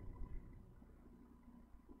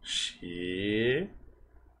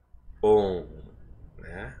 Xion,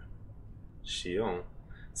 né? Xion.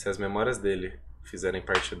 Se as memórias dele fizerem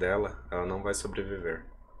parte dela, ela não vai sobreviver.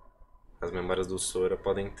 As memórias do Sora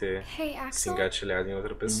podem ter Hey, se Axel, engatilhado em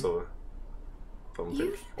outra pessoa. Vamos ver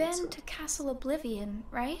o que you've been aconteceu. to Castle Oblivion,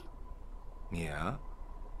 right? Yeah?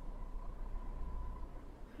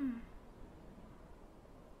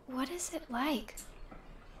 What is it like?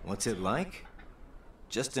 What's it like?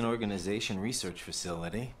 Just an organization research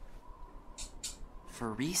facility.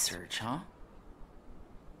 For research, huh?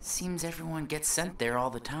 Seems everyone gets sent there all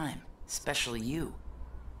the time, especially you.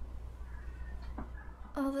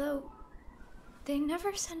 Although, they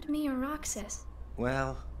never send me or Roxas.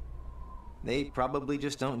 Well, they probably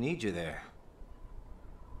just don't need you there.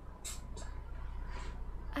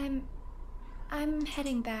 I'm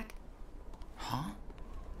heading back. Huh?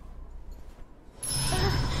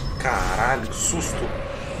 Caralho, que susto!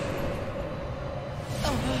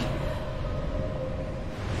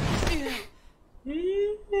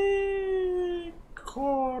 Ih,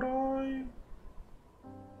 caralho!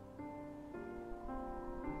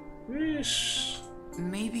 Vixe.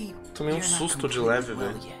 Maybe tomei um susto de leve,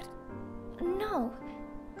 velho. No,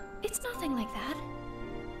 it's nothing like that.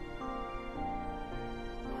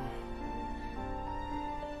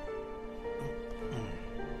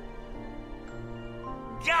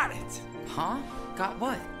 Got it! Huh? Got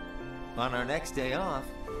what? On our next day off,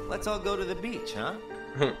 let's all go to the beach, huh?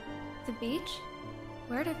 The beach?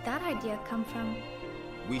 Where did that idea come from?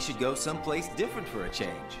 We should go someplace different for a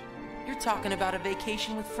change. You're talking about a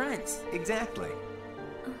vacation with friends. Exactly.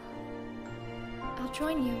 I'll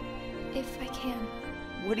join you, if I can.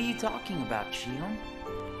 What are you talking about, Shion?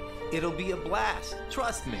 It'll be a blast,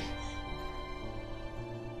 trust me.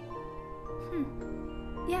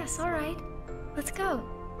 Yes, alright. Let's go.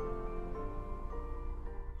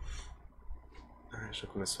 Já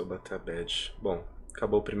começou a bater a bad. Bom,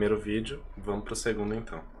 acabou o primeiro vídeo, vamos pro segundo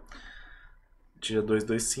então. Dia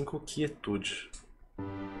 225, quietude.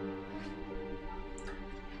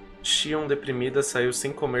 Shion, deprimida, saiu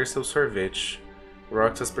sem comer seu sorvete.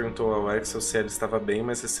 Roxas perguntou ao Axel se ela estava bem,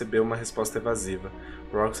 mas recebeu uma resposta evasiva.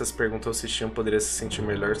 Roxas perguntou se Shion poderia se sentir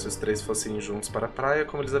melhor se os três fossem juntos para a praia,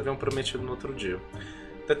 como eles haviam prometido no outro dia.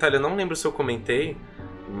 Detalhe, eu não lembro se eu comentei,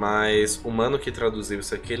 mas o mano que traduziu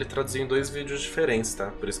isso aqui, ele traduziu em 2 vídeos diferentes, tá?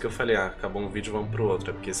 Por isso que eu falei, acabou um vídeo, vamos pro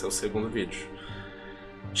outro, porque esse é o segundo vídeo.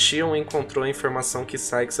 Shion encontrou a informação que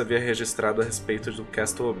Sykes havia registrado a respeito do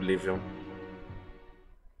Castle Oblivion.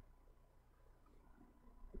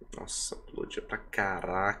 Nossa, pulou dia pra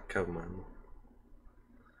caraca, mano.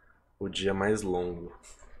 O dia mais longo.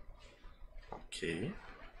 Ok.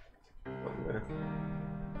 Vamos ver.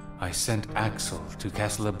 I sent Axel to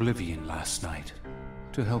Castle Oblivion last night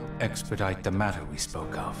to help expedite the matter we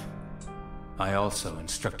spoke of. I also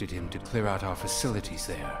instructed him to clear out our facilities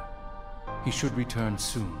there. He should return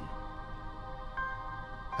soon.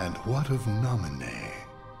 And what of Naminé?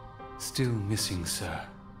 Still missing, sir.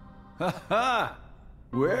 Ha ha!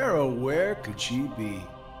 Where could she be?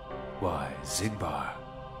 Why, Zigbar.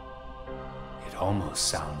 It almost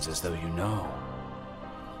sounds as though you know.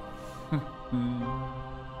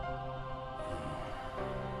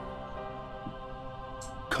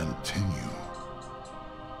 Continue.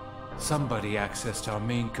 Somebody accessed our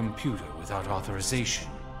main computer without authorization.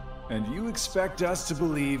 And you expect us to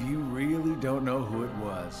believe you really don't know who it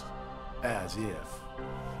was? As if.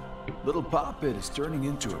 Little Poppet is turning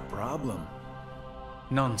into a problem.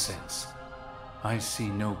 Nonsense. I see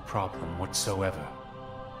no problem whatsoever.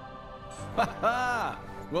 Ha ha!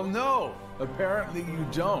 Well, no, apparently you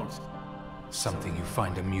don't. Something you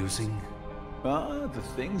find amusing? The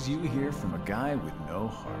things you hear from a guy with no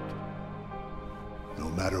heart. No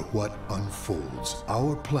matter what unfolds,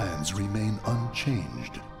 our plans remain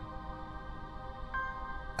unchanged.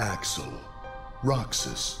 Axel,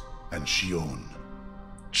 Roxas, and Shion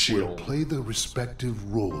will play the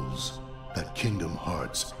respective roles that Kingdom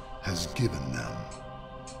Hearts has given them.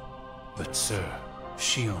 But sir,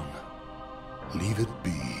 Shion... Leave it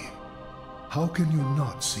be. How can you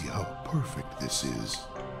not see how perfect this is?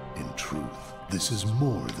 In truth, this is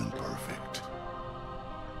more than perfect.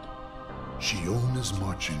 Shion is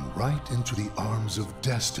marching right into the arms of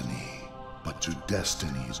destiny, but to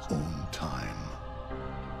destiny's own time.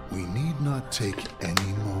 We need not take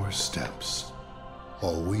any more steps.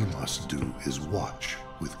 All we must do is watch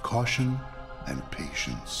with caution and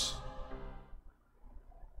patience.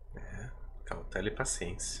 Cautela e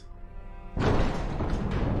paciência.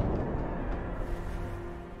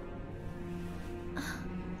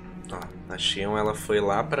 A Shion, ela foi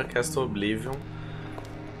lá pra Castle Oblivion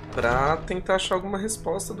pra tentar achar alguma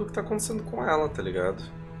resposta do que tá acontecendo com ela, tá ligado?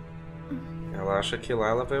 Ela acha que lá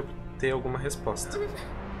ela vai ter alguma resposta.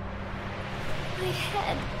 My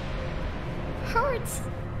head hurts.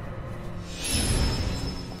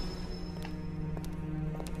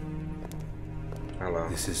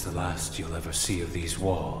 This is the last you'll ever see of these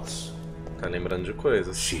walls. Tá lembrando de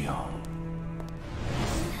coisas. Shion.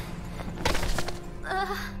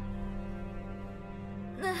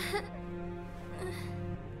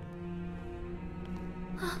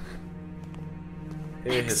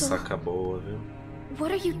 Ressaca boa, viu?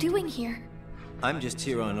 What are you doing here? I'm just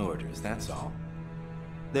here on orders, that's all.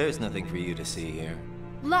 There's nothing for you to see here.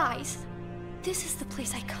 Lies! This is the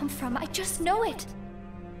place I come from. I just know it.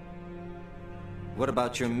 What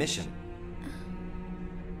about your mission?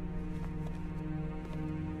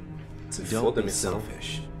 Don't be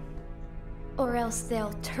selfish. Or else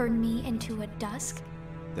they'll turn me into a dusk?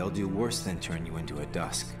 They'll do worse than turn you into a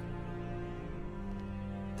dusk.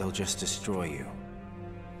 They'll just destroy you.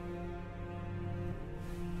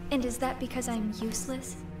 And is that because I'm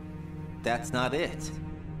useless? That's not it.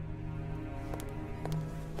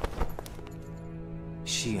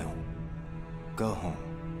 Shion, go home.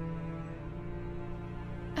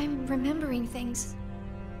 I'm remembering things.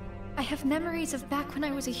 I have memories of back when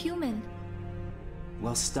I was a human.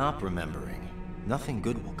 Well, stop remembering. Nothing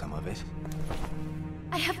good will come of it.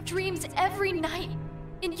 I have dreams every night.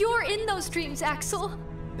 And you're in those dreams, Axel.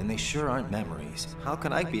 Then they sure aren't memories. How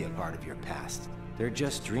can I be a part of your past? They're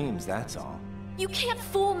just dreams, that's all. You can't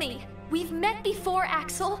fool me. We've met before,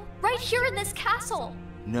 Axel. Right here in this castle.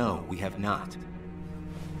 No, we have not.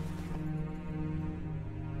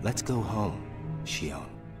 Let's go home, Shion.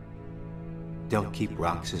 Don't keep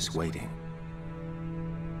Roxas waiting.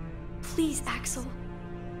 Please, Axel.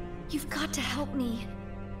 You've got to help me.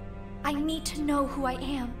 I need to know who I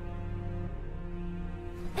am.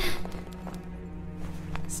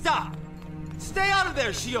 Stop! Stay out of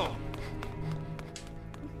there, Shion!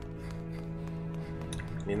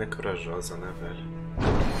 Menina corajosa, né, velho?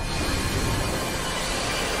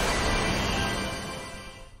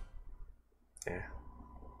 É.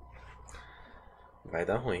 Vai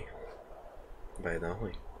dar ruim. Vai dar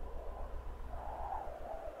ruim.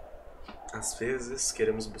 Às vezes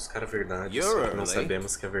queremos buscar a verdade, só que não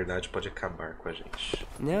sabemos que a verdade pode acabar com a gente.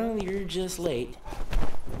 No, you're just late.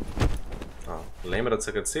 Ó, lembra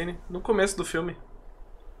dessa cutscene? No começo do filme.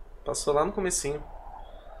 Passou lá no comecinho.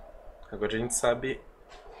 Agora a gente sabe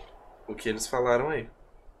o que eles falaram aí.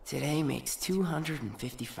 Today makes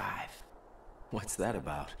 255. What's that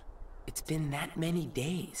about? It's been that many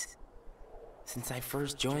days since I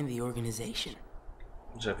first joined the organization.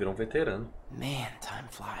 Já virou um veterano. Man, time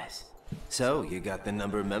flies. So, you got the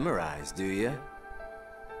number memorized, do you?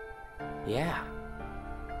 Yeah.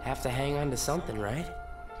 Have to hang on to something, right?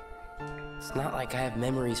 It's not like I have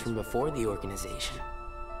memories from before the organization.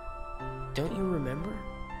 Don't you remember?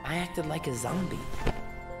 I acted like a zombie.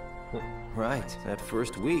 Right. That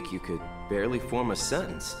first week, you could barely form a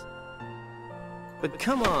sentence. But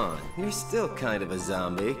come on, you're still kind of a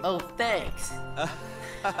zombie. Oh, thanks.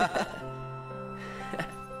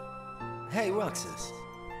 Hey, Roxas.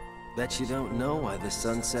 Bet you don't know why the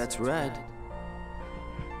sun sets red.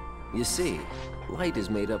 You see, light is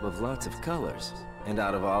made up of lots of colors. And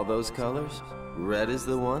out of all those colors, red is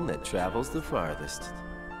the one that travels the farthest.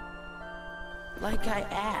 Like I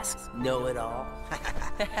asked, know-it-all.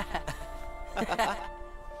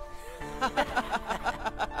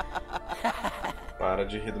 Para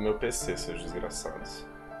de rir do meu PC, seus desgraçados.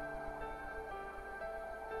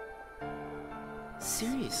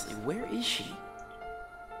 Seriously, where is she?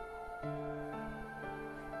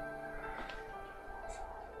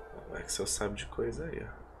 O Axel sabe de coisa aí,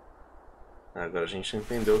 ó. Agora a gente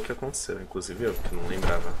entendeu o que aconteceu, inclusive eu, que não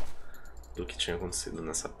lembrava do que tinha acontecido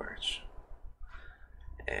nessa parte.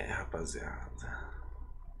 É, rapaziada.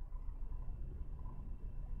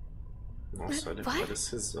 Nossa, olha para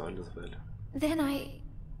esses olhos, velho. Then I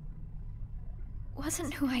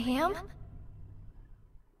wasn't who I am?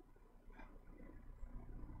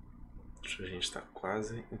 Acho que a gente tá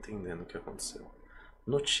quase entendendo o que aconteceu.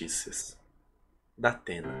 Notícias. Da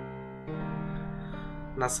Atena.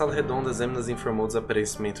 Na sala redonda, Zeminas informou o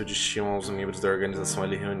desaparecimento de Shion aos membros da organização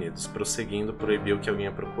ali reunidos. Prosseguindo, proibiu que alguém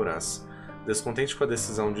a procurasse. Descontente com a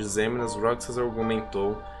decisão de Zeminas, Roxas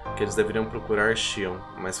argumentou que eles deveriam procurar Shion,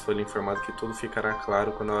 mas foi-lhe informado que tudo ficará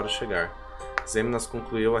claro quando a hora chegar. Zeminas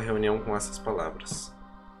concluiu a reunião com essas palavras.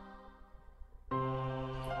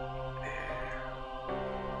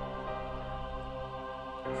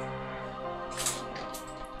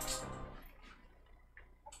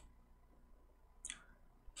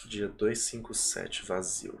 Dia 257,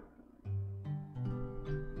 vazio.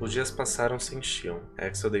 Os dias passaram sem Shion.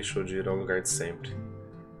 Axel deixou de ir ao lugar de sempre.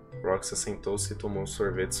 Roxas sentou-se e tomou um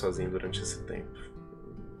sorvete sozinho durante esse tempo.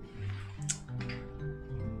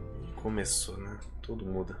 Começou, né? Tudo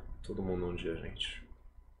muda. Todo mundo um dia, gente.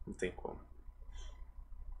 Não tem como.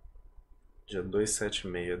 Dia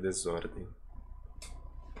 276, desordem.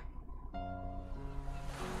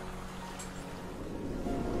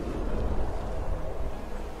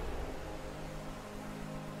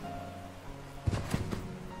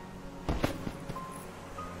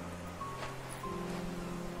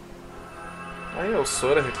 Aí é o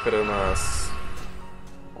Sora recuperando as...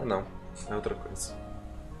 Ah não, é outra coisa.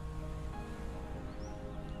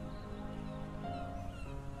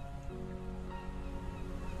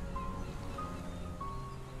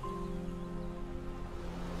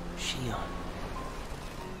 Shion.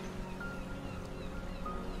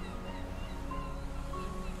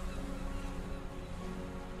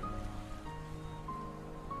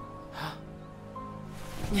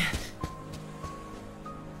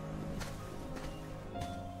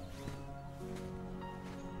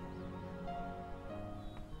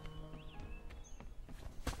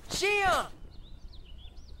 Shion!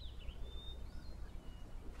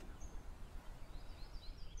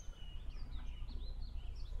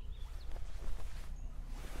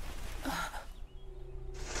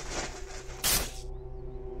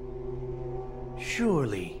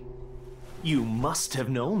 Surely, you must have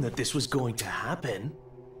known that this was going to happen.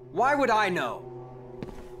 Why would I know?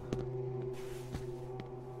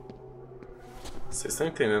 Vocês estão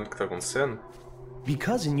entendendo o que está acontecendo?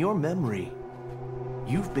 Because in your memory,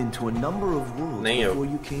 you've been to a number of worlds Nem eu. before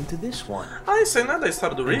you came to this one. Ah, isso aí não é da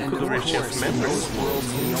história do Rico, do Reaching of Memories?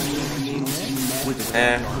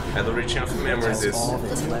 É do Reaching of Memories isso. All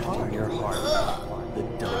that's left in your heart. The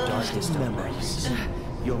darkest memories.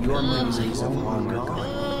 Your memories of long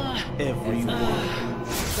gone. Every one.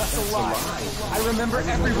 That's a lie. I remember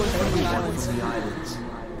everyone from the islands.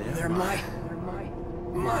 They're my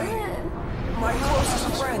closest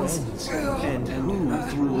friends. And who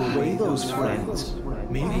threw away those friends?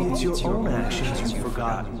 Maybe it's your own actions you've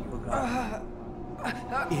forgotten.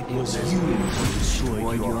 It was you who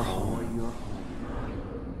destroyed your home.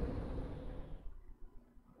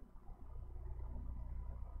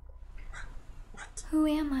 Who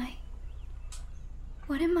am I?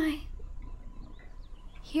 What am I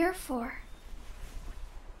here for?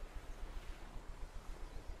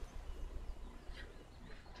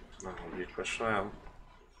 Não, o Rico achou ela.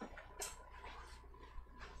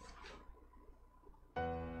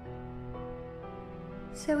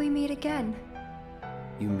 So we meet again.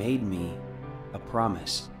 You made me a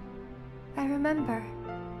promise. I remember.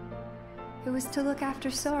 It was to look after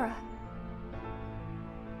Sora.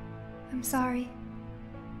 I'm sorry.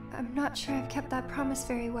 I'm not sure I've kept that promise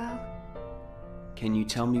very well. Can you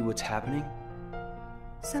tell me what's happening?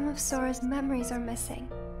 Some of Sora's memories are missing.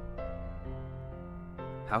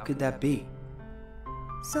 How could that be?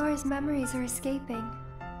 Sora's memories are escaping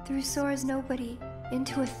through Sora's nobody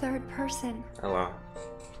into a third person. Olha lá.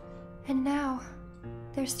 And now,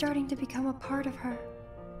 they're starting to become a part of her.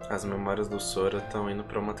 As memórias do Sora estão indo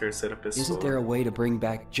para uma terceira pessoa. Isn't there a way to bring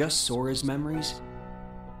back just Sora's memories?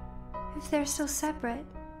 If they're still separate,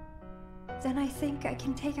 then I think I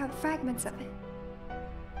can take out fragments of it.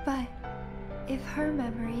 But if her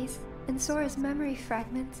memories and Sora's memory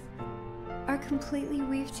fragments are completely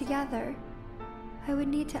weaved together, I would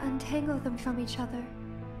need to untangle them from each other,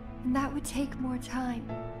 and that would take more time.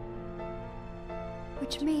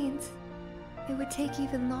 Which means it would take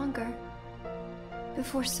even longer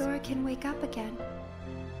before Sora can wake up again.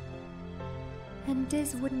 And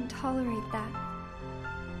Diz wouldn't tolerate that.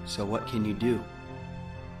 So what can you do?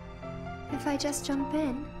 If I just jump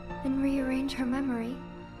in and rearrange her memory,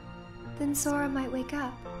 then Sora might wake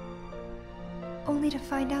up, only to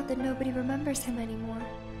find out that nobody remembers him anymore.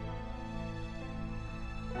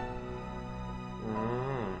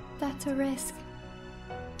 That's a risk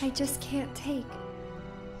I just can't take.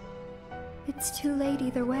 It's too late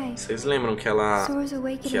either way. Vocês lembram que ela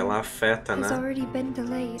afeta, has né? already been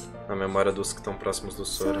delayed. A memória dos que estão próximos do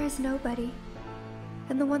Sora. Sora's nobody,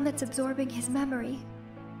 and the one that's absorbing his memory.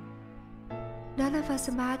 None of us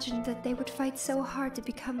imagined that they would fight so hard to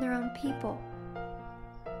become their own people.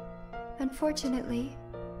 Unfortunately,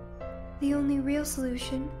 the only real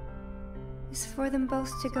solution is for them both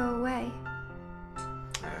to go away.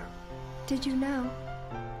 Did you know?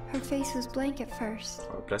 Her face was blank at first.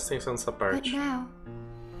 Presta atenção nessa But parte. now,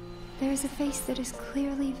 there is a face that is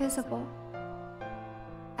clearly visible.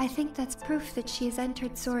 I think that's proof that she has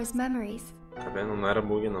entered Sora's memories. Tá vendo? Não era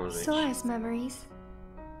bug não, gente. Sora's memories.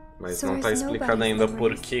 Mas não tá explicado ainda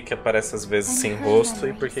por que que aparece às vezes sem rosto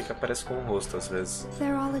e por que que aparece com o rosto às vezes.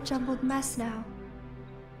 They're all a jumbled mess now.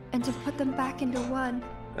 And to put them back into one.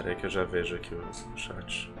 Pera aí que eu já vejo aqui o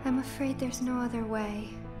chat. I'm afraid there's no other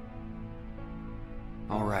way.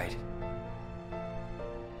 All right.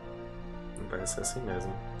 Não parece assim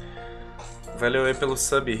mesmo. Valeu aí pelo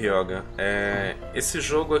sub, Ryoga. Esse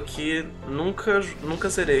jogo aqui nunca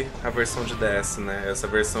zerei a versão de DS, né? Essa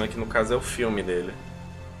versão aqui no caso é o filme dele.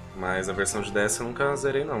 Mas a versão de DS eu nunca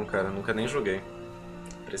zerei não, cara. Nunca nem joguei.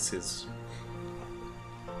 Preciso.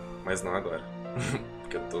 Mas não agora.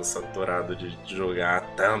 porque eu tô saturado de jogar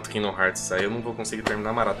tanto Kingdom Hearts. Aí eu não vou conseguir terminar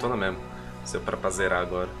a maratona mesmo, se eu parar pra zerar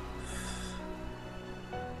agora.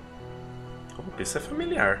 Oh, isso é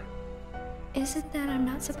familiar. Is it that I'm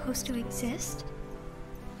not supposed to exist?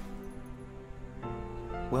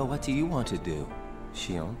 Well, what do you want to do,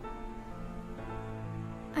 Xion?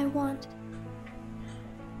 I want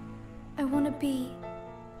to be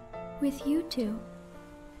with you two.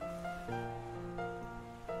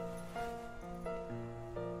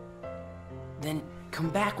 Then come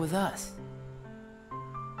back with us.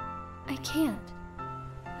 I can't.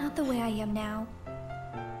 Not the way I am now.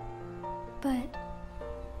 But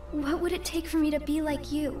what would it take for me to be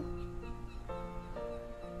like you?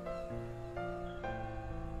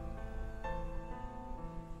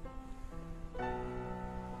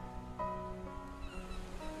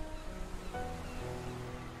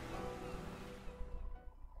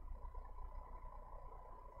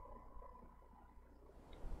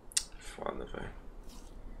 Foda, velho.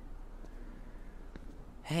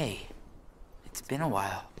 Hey, it's been a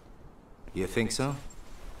while. You think so?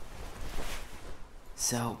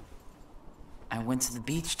 So, I went to the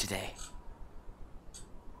beach today.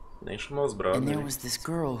 Nem chamou os brothers. And there was this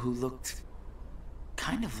girl who looked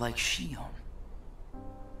kind of like Xion.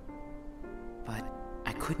 But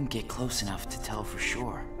I couldn't get close enough to tell for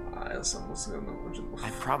sure. Ah, essa música eu não vou de novo.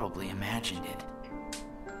 I probably imagined it.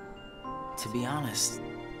 To be honest,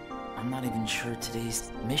 I'm not even sure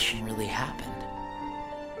today's mission really happened.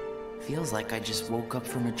 Feels like I just woke up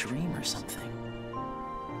from a dream or something.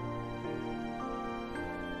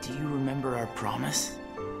 Do you remember our promise?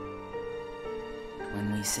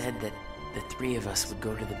 When we said that the three of us would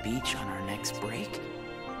go to the beach on our next break?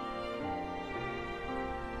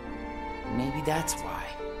 Maybe that's why.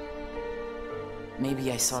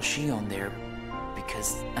 Maybe I saw Xion there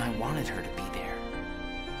because I wanted her to be there.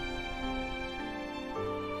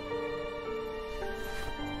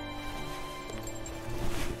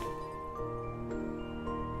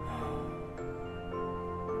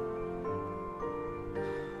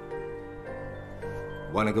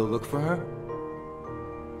 Wanna go look for her?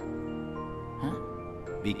 Huh?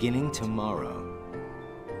 Beginning tomorrow,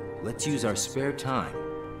 let's use our spare time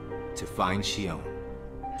to find Xion.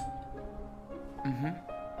 Mm-hmm.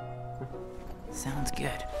 Sounds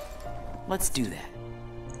good. Let's do that.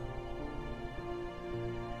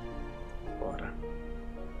 Bora.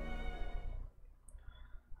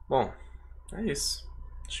 Bom, é isso.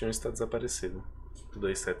 Xion está desaparecido.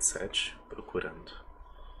 277 procurando.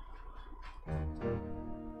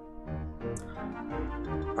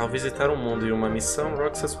 Ao visitar um mundo e uma missão,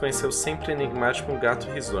 Roxas conheceu sempre enigmático um gato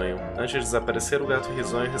risonho. Antes de desaparecer, o gato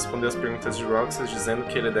risonho respondeu às perguntas de Roxas, dizendo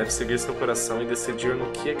que ele deve seguir seu coração e decidir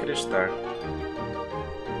no que acreditar.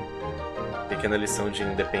 Pequena lição de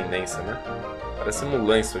independência, né? Parece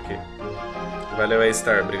Mulan isso aqui. Valeu,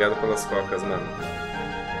 A-Star. Obrigado pelas cocas, mano.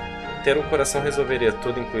 Ter um coração resolveria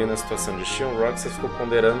tudo, incluindo a situação de Xion. Roxas ficou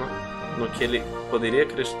ponderando no que ele poderia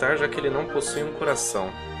acreditar, já que ele não possui um coração.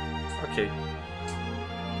 Ok.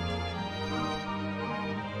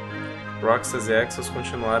 Roxas e Exos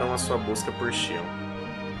continuaram a sua busca por Xion.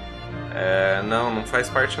 Não faz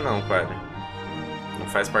parte não, Quadri. Não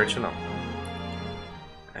faz parte não.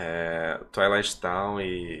 Twilight Town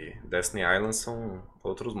e Destiny Island são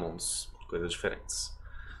outros mundos, coisas diferentes.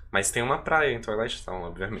 Mas tem uma praia em Twilight Town,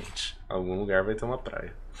 obviamente. Algum lugar vai ter uma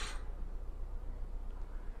praia.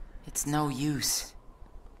 It's no use.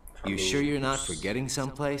 You sure you're not forgetting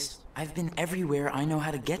someplace? I've been everywhere I know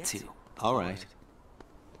how to get to. All right.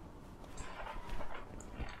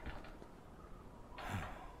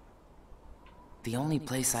 The only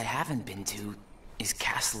place I haven't been to is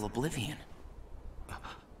Castle Oblivion.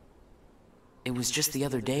 It was just the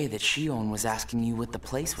other day that Xion was asking you what the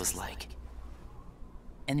place was like.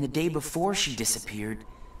 And the day before she disappeared,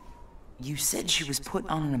 you said she was put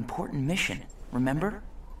on an important mission, remember?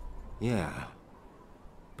 Yeah,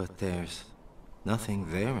 but there's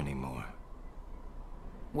nothing there anymore.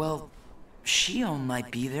 Well, Xion might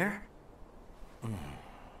be there.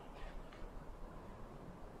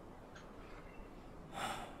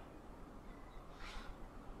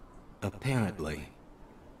 Apparently,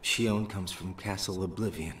 Xion comes from Castle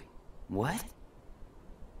Oblivion. What?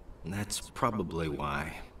 That's probably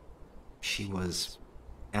why she was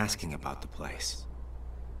asking about the place.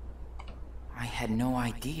 I had no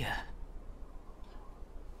idea.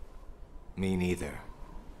 Me neither.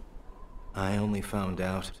 I only found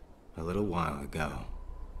out a little while ago.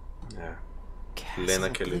 Lê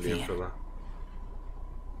naquele livro lá.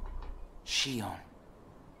 Xion.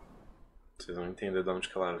 Vocês vão entender de onde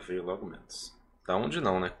que ela veio logo menos. Da onde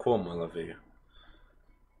não, né? Como ela veio.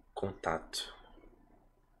 Contato.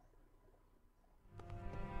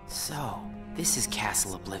 So, this is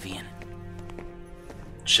Castle Oblivion.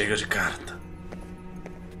 Chega de carta.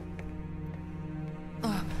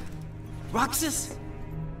 Roxas?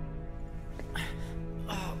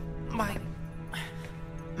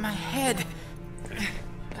 My head.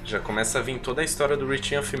 Já começa a vir toda a história do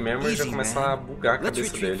Reaching of Memory e já começa a bugar a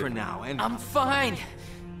cabeça dele. I'm fine.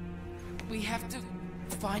 We have to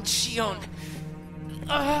find Shion.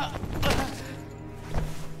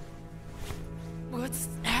 What's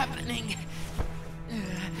happening?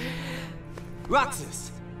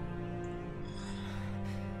 Roxas!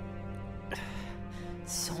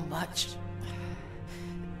 So much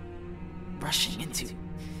rushing into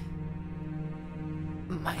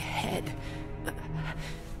my head.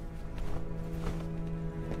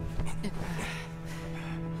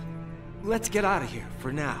 Let's get out of here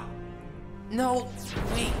for now. No,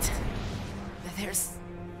 wait. There's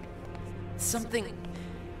something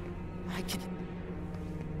I can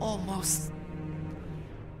almost.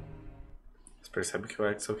 Você percebe que o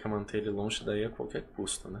Axel quer manter ele longe daí a qualquer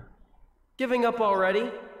custo, né? Giving up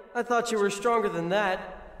already? I thought you were stronger than that.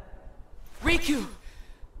 Riku!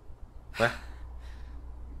 Ué?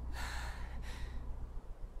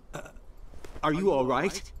 Are you all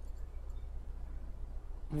right?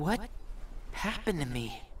 What happened to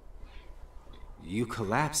me? You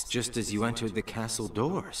collapsed just as you entered the castle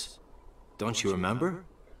doors. Don't you remember?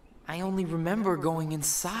 I only remember going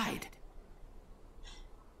inside.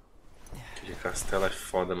 Aquele castelo é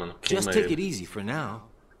foda, mano. Just Queima take ele. it easy for now.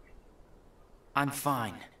 I'm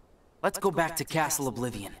fine. Let's go back to Castle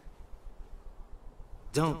Oblivion.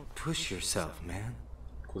 Don't push yourself, man.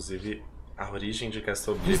 Inclusive, a origem de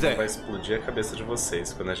Castle Oblivion vai explodir a cabeça de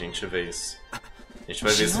vocês quando a gente vê isso. A gente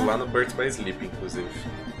vai ver isso lá no Birth by Sleep, inclusive.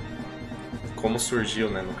 Como surgiu,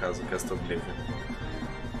 né, no caso, o Castle Oblivion.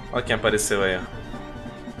 Olha quem apareceu aí, ó.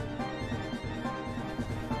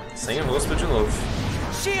 Sem rosto de novo.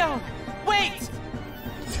 Shion! Wait!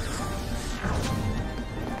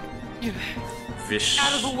 Vixe.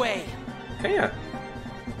 Out of the way! Quem é?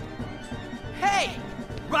 Hey!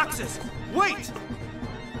 Roxas, wait!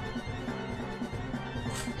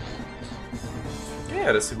 Quem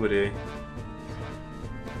era esse guri aí?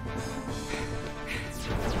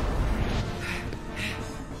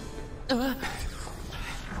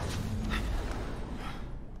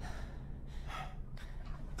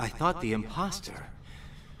 I thought the imposter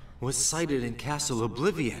was sighted in Castle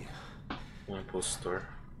Oblivion. Impostor.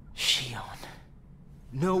 Shion.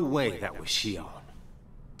 No way that was Shion.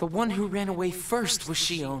 The one who ran away first was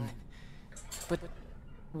Shion. But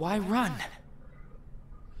why run?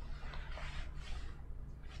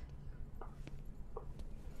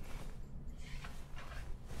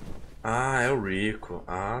 Ah, é o Rico.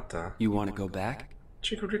 Ah, tá. You want to go back?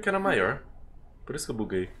 Achei que o Rico era maior. Por isso que eu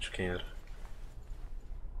buguei de quem era.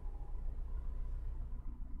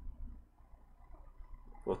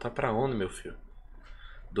 Voltar pra onde, meu filho?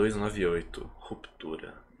 298.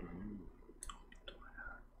 Ruptura.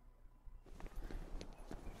 Ruptura.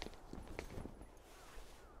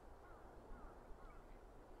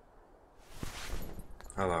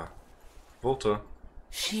 Ah lá. Voltou.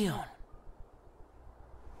 Shion.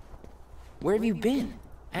 Where have you been?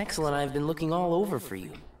 Axel and I have been looking all over for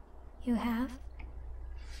you. You have?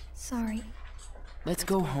 Sorry. Let's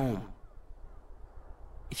go home.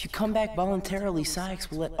 If you come back voluntarily, Sykes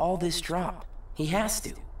will let all this drop. He has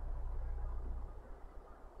to.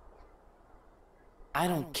 I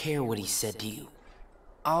don't care what he said to you.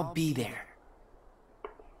 I'll be there.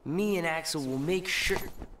 Me and Axel will make sure...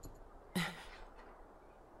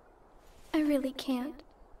 I really can't.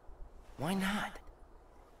 Why not?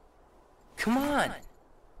 Come on!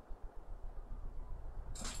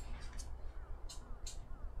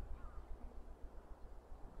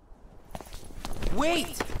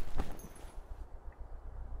 Wait!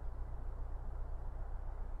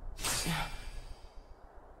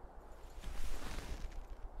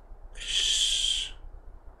 Shhh.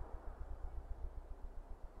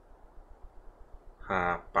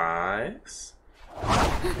 Rapaz.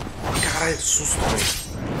 Caralho, susto, velho.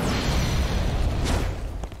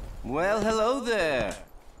 Well, hello there,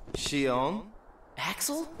 Shion.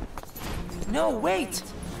 Axel? No, wait!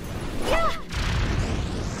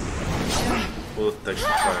 Puta que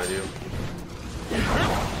pariu.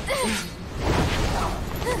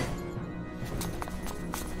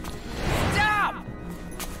 Stop!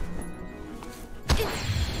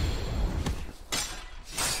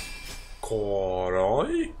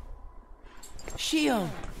 Corói? Shion!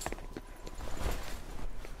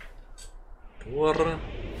 Porra.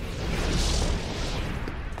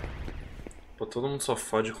 Pô, todo mundo só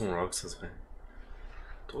fode com Roxas, velho.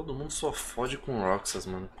 Todo mundo só fode com Roxas,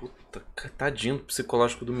 mano. Puta, tadinho do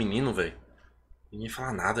psicológico do menino, velho. Ninguém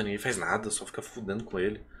fala nada, ninguém faz nada, só fica fudendo com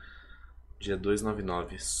ele. Dia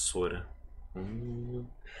 299, Sora.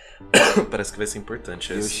 Parece que vai ser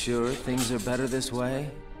importante You're esse. sure things are better this way?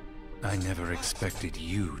 I never expected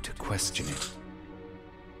you to question it.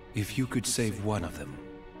 If you could save one of them,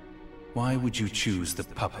 why would you choose the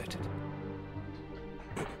puppet?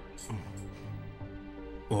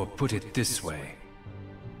 Or put it this way,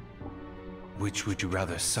 which would you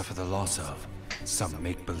rather suffer the loss of? Some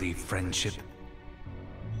make-believe friendship?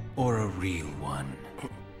 Or a real one?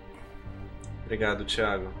 Obrigado,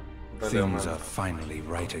 Thiago. Valeu, Things mano. are finally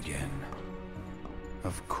right again.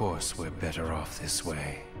 Of course we're better off this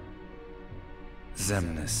way.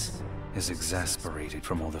 Xemnas is exasperated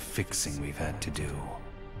from all the fixing we've had to do.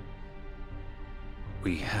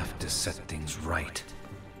 We have to set things right.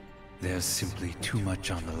 There's simply too much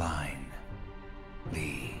on the line,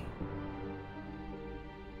 Lee.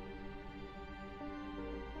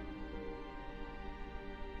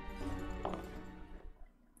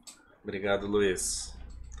 Obrigado, Luiz.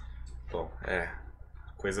 Bom, a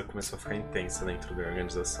coisa começou a ficar intensa dentro da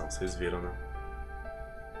organização, vocês viram, né?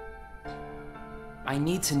 I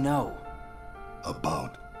need to know.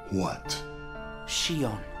 About what?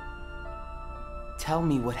 Shion. Tell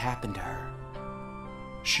me what happened to her.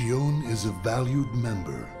 Shion is a valued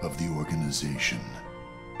member of the organization,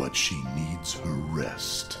 but she needs her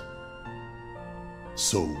rest.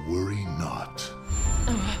 So worry not.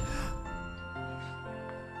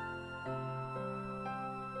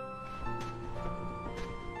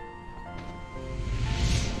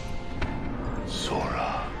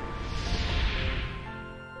 Sora.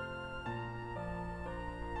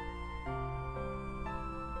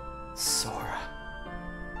 Sora.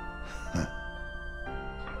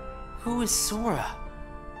 Who is Sora?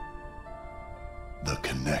 The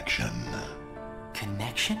connection.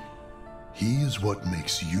 Connection? He is what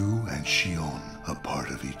makes you and Shion a part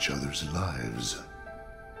of each other's lives.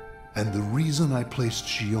 And the reason I placed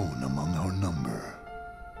Shion among our number.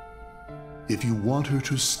 If you want her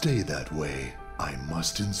to stay that way, I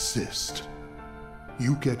must insist.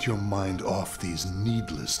 You get your mind off these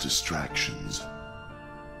needless distractions.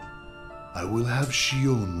 I will have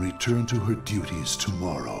Shion return to her duties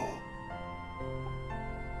tomorrow.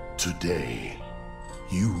 Today,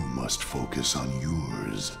 you must focus on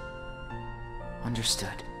yours.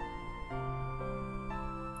 Understood.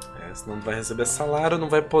 Senão não vai receber salário, não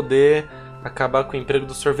vai poder acabar com o emprego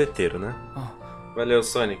do sorveteiro, né? Valeu,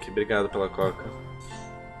 Sonic. Obrigado pela coca.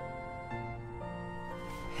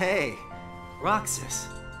 Hey, Roxas.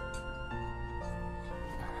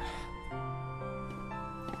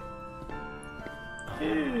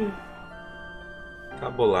 Tá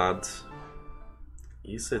bolado.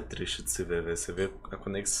 Isso é triste de se ver, velho. Você vê a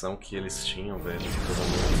conexão que eles tinham, velho. Todo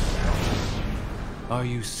mundo. Are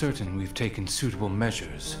you certain we've taken suitable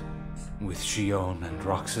measures with Shion and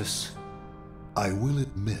Roxas? I will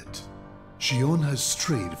admit, Shion has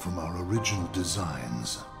strayed from our original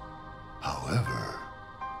designs. However,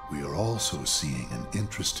 we are also seeing an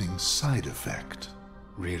interesting side effect.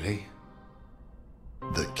 Really?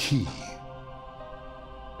 The key.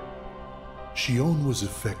 Shion was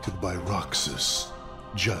affected by Roxas,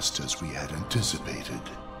 just as we had anticipated.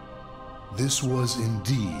 This was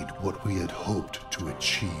indeed what we had hoped to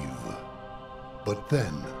achieve. But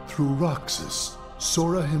then, through Roxas,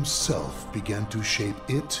 Sora himself began to shape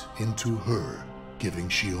it into her, giving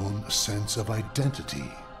Shion a sense of identity.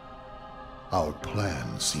 Our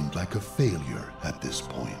plan seemed like a failure at this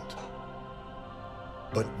point.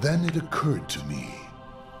 But then it occurred to me.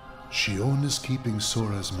 Shion is keeping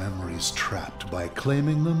Sora's memories trapped by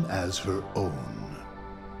claiming them as her own.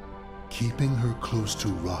 Keeping her close to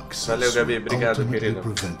Roxas Valeu, Gabi. Obrigado, querido.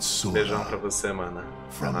 prevents Sora Beijão pra você, mana.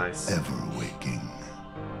 from ever waking.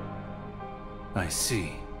 I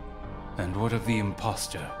see. And what of the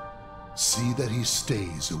imposter? See that he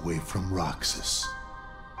stays away from Roxas.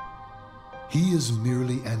 He is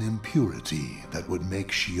merely an impurity that would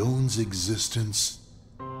make Shion's existence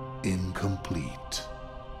incomplete.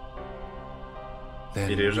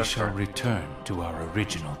 Then we shall return to our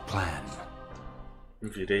original plan.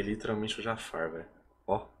 Virei literalmente o Jafar, velho.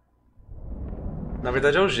 Ó. Na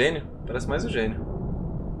verdade é o gênio. Parece mais o gênio.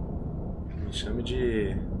 Me chame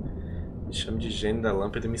de gênio da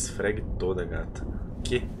lâmpada e me esfregue toda, gata.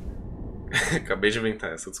 Que? Acabei de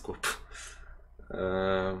inventar essa, desculpa.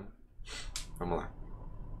 Vamos lá.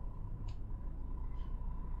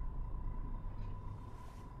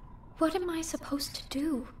 What am I supposed to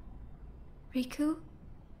do? Riku?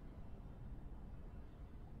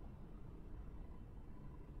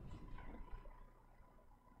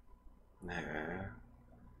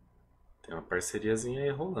 parceriazinha aí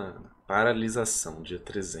rolando. Paralisação, dia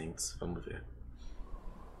 300. Vamos ver.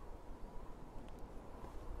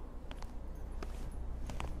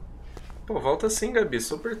 Pô, volta sim, Gabi.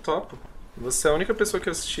 Super top. Você é a única pessoa que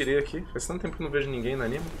eu assistiria aqui. Faz tanto tempo que eu não vejo ninguém no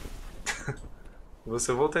anime.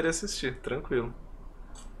 Você voltaria a assistir, tranquilo.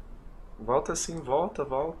 Volta sim, volta.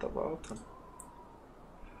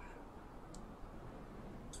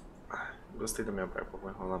 Gostei da minha barba, vou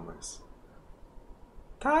enrolar mais.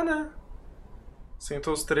 Tá, né?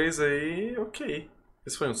 Sentou os três aí, ok.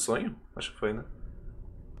 Esse foi um sonho? Acho que foi, né?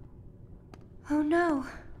 Oh no.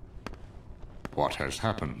 What has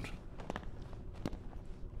happened?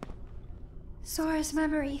 Sora's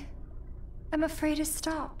memory. I'm afraid it's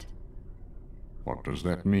stopped. What does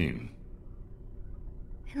that mean?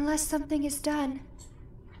 Unless something is done,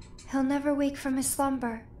 he'll never wake from his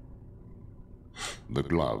slumber. The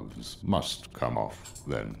gloves must come off,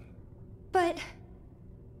 then. But...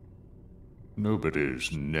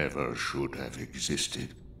 Nobody's never should have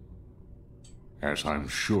existed. As I'm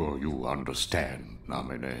sure you understand,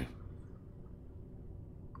 Namine.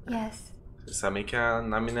 Yes. Vocês sabem que a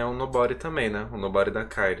Namine é um Nobody também, né? O Nobody da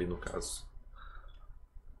Kairi, no caso.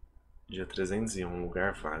 Dia 301, um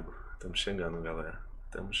lugar vago. Estamos chegando, galera.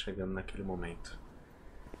 Estamos chegando naquele momento.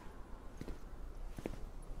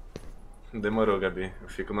 Demorou, Gabi. Eu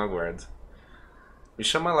fico no aguardo. Me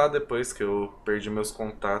chama lá depois que eu perdi meus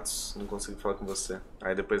contatos. Não consigo falar com você.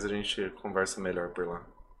 Aí depois a gente conversa melhor por lá.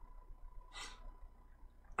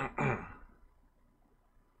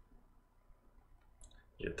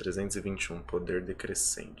 Dia 321, poder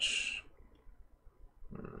decrescente.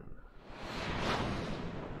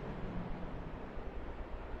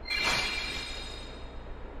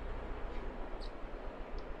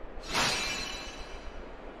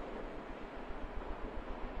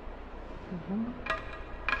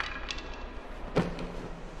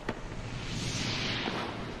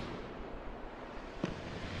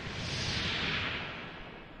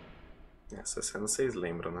 Essa cena vocês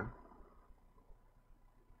lembram, né?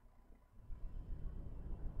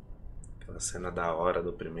 Aquela cena da hora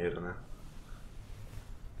do primeiro, né?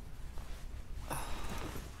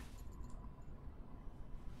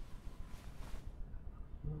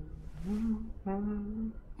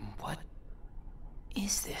 What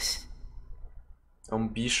is this? É um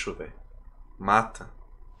bicho, velho. Mata.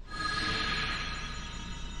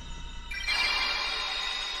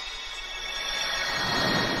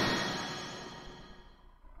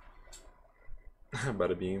 A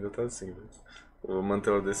barbinha ainda tá assim, velho. Vou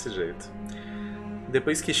mantê-la desse jeito.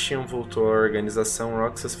 Depois que Xion voltou à organização,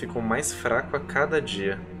 Roxas ficou mais fraco a cada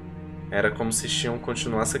dia. Era como se Xion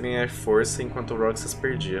continuasse a ganhar força enquanto Roxas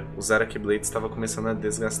perdia. Usar a Keyblade estava começando a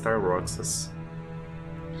desgastar Roxas.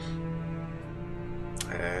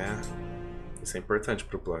 Isso é importante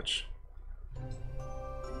pro plot.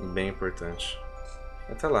 Bem importante.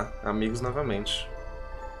 Até lá, amigos novamente.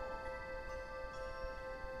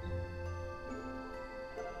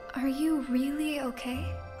 Are you really okay?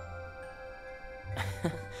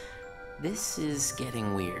 This is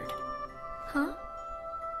getting weird. Huh?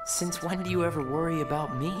 Since when do you ever worry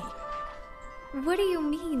about me? What do you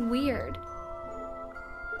mean, weird?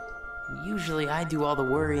 Usually I do all the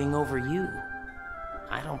worrying over you.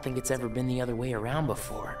 I don't think it's ever been the other way around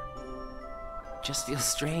before. Just feels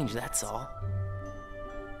strange, that's all.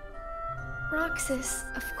 Roxas,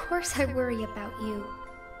 of course I worry about you.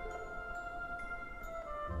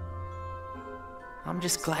 I'm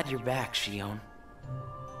just glad you're back, Xion.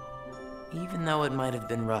 Even though it might have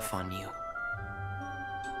been rough on you.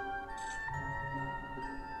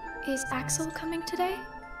 Is Axel coming today?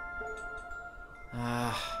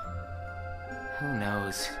 Who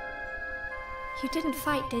knows? You didn't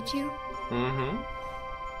fight, did you? Mm-hmm.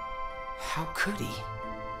 How could he?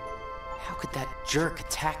 How could that jerk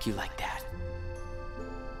attack you like that?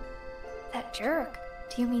 That jerk?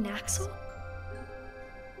 Do you mean Axel?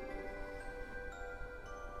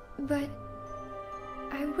 But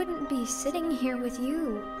I wouldn't be sitting here with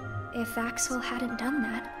you if Axel hadn't done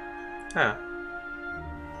that. Huh.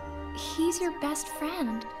 He's your best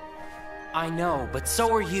friend. I know, but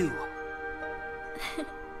so are you.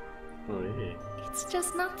 It's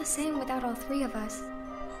just not the same without all three of us.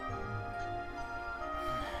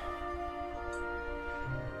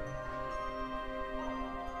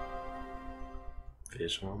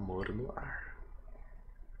 Veja um amor no ar.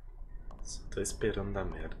 Só tô esperando dar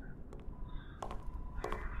merda.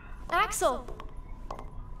 Axel!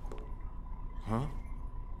 Huh?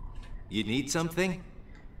 You need something?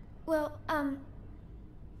 Well,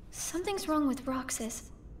 something's wrong with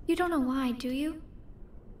Roxas. You don't know why, do you?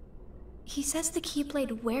 He says the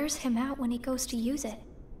Keyblade wears him out when he goes to use it.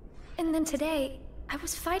 And then today, I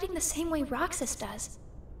was fighting the same way Roxas does.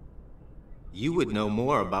 You would know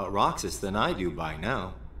more about Roxas than I do by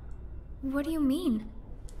now. What do you mean?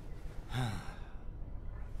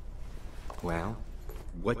 Well,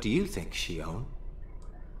 what do you think, Shion?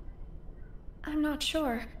 I'm not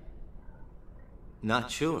sure. Not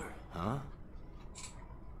sure, huh?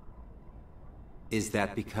 Is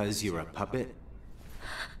that because you're a puppet?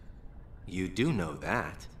 You do know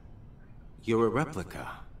that. You're a replica,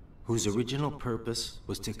 whose original purpose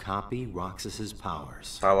was to copy Roxas's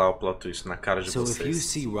powers. Tá lá o plot twist na cara de So vocês. if you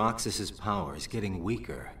see Roxas's powers getting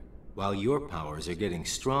weaker, while your powers are getting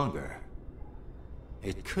stronger,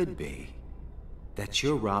 it could be that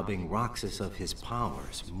you're robbing Roxas of his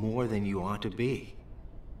powers more than you ought to be.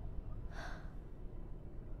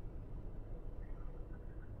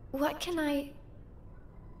 What can I...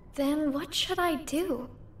 Then what should I do?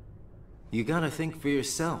 You gotta think for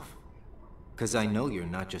yourself. 'Cause I know you're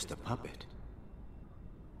not just a puppet.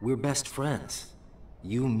 We're best friends.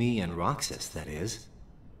 You, me, and Roxas, that is.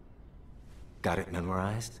 Got it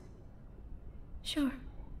memorized? Sure.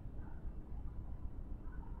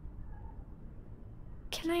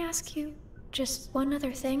 Can I ask you just one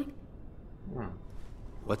other thing?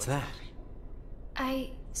 What's that?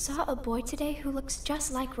 I saw a boy today who looks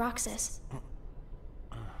just like Roxas.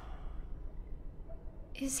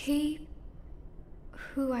 Is he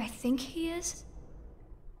who I think he is?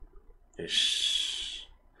 Ixi.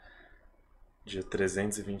 Dia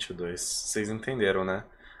 322. Vocês entenderam, né?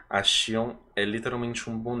 A Shion é literalmente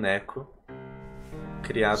um boneco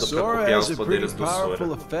criado para copiar os poderes do Sora.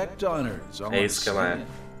 É isso que ela é.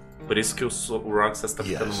 Por isso que o Roxas tá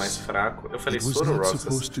ficando mais fraco. Eu falei Sora ou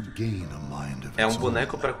Roxas? É um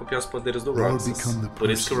boneco para copiar os poderes do Roxas. Por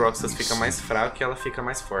isso que o Roxas fica mais fraco e ela fica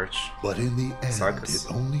mais forte. Sacas?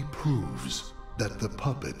 That the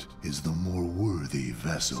puppet is the more worthy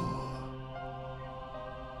vessel.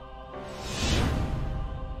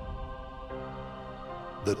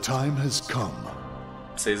 The time has come.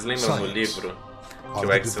 Vocês lembram no livro que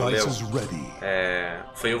o Axel leu?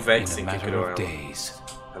 Foi o Vexen que criou ela.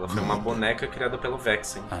 Ela foi uma boneca criada pelo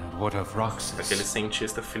Vexen, aquele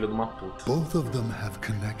cientista filho de uma puta. Both of them have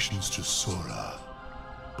connections to Sora,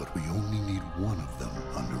 but we only need one of them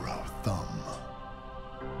under our thumb.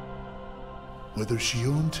 Whether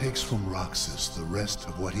Shion takes from Roxas the rest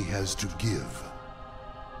of what he has to give,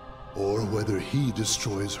 or whether he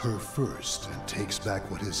destroys her first and takes back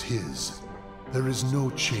what is his, there is no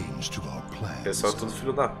change to our plans. Pessoal, tudo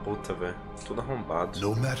filho da puta, velho. Tudo arrombado.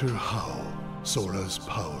 No matter how, Sora's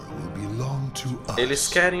power will belong to us. Eles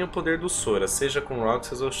querem o poder do Sora, seja com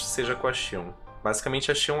Roxas ou seja com a Shion. Basicamente,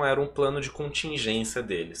 a Shion era um plano de contingência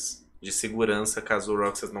deles, de segurança caso o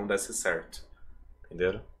Roxas não desse certo.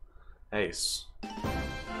 Entenderam? É isso.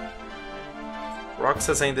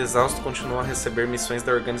 Roxas, ainda exausto, continuou a receber missões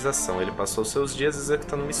da organização. Ele passou seus dias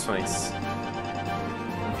executando missões.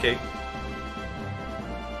 Ok.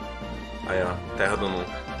 Aí, ó. Terra do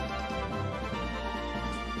Nunca.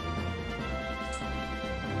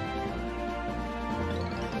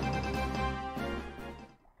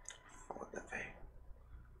 Foda, velho.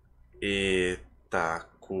 Eita,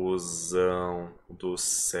 cuzão do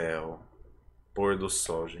céu. Pôr do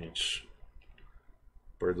sol, gente.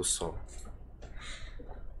 Pôr do sol.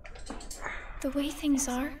 The way things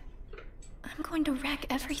are, I'm going to wreck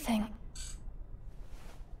everything.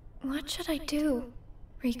 What should I do,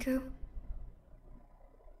 Riku?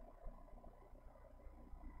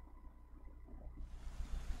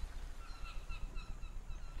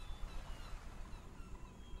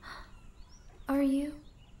 Are you?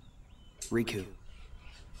 Riku.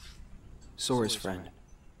 Sora's friend.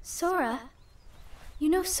 Sora? You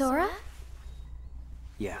know Sora?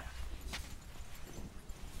 Yeah.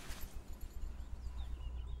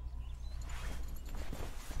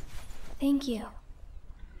 Thank you.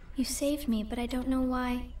 You saved me, but I don't know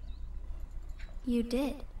why you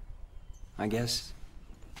did. I guess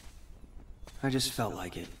I just felt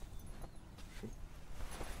like it.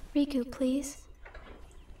 Riku, please.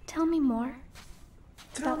 Tell me more.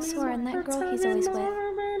 About Sora and that girl he's always with.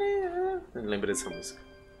 Lembrei dessa música.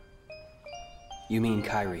 You mean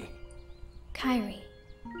Kairi? Kairi.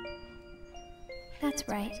 That's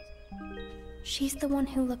right. She's the one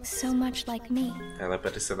who looks so much like me. Ela é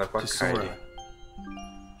parecida com a Kairi.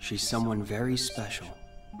 She's someone very special.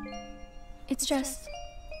 It's just...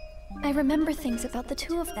 I remember things about the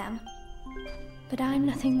two of them. But I'm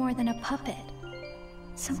nothing more than a puppet.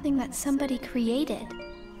 Something that somebody created.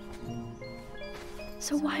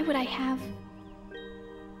 So why would I have...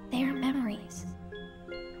 their memories?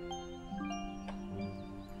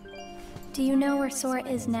 Do you know where Sora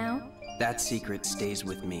is now? That secret stays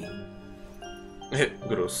with me.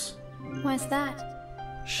 Grosso. Why's that?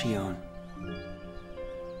 Shion.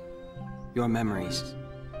 Your memories,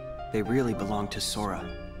 they really belong to Sora.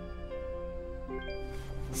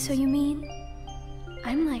 So you mean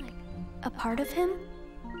I'm like a part of him?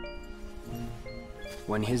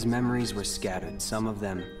 When his memories were scattered, some of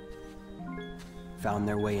them found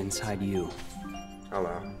their way inside you. Olha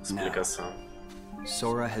lá, explicação. Now,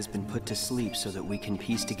 Sora has been put to sleep so that we can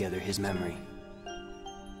piece together his memory.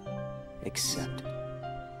 Except...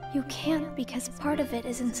 You can't because part of it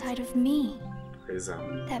is inside of me.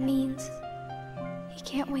 Exato. That means he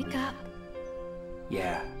can't wake up.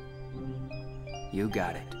 Yeah. You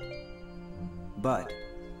got it. But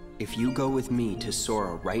if you go with me to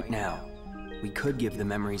Sora right now, we could give the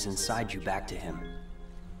memories inside you back to him.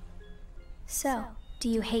 So, do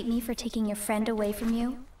you hate me for taking your friend away from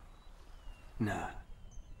you? Nah.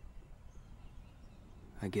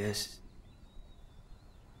 I guess...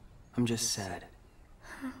 I'm just sad.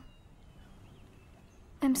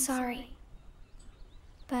 I'm sorry.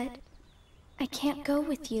 But I can't go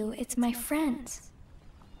with you. It's my friends.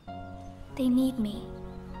 They need me.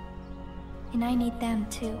 And I need them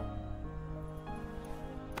too.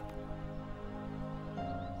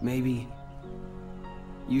 Maybe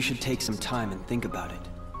you should take some time and think about it.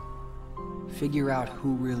 Figure out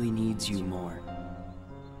who really needs you more.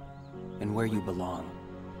 And where you belong.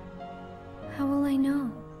 How will I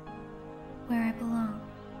know where I belong?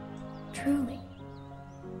 Truly.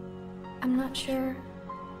 I'm not sure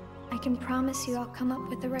I can promise you I'll come up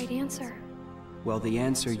with the right answer. Well, the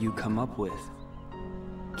answer you come up with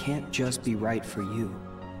can't just be right for you.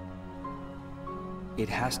 It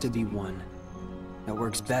has to be one that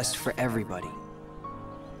works best for everybody.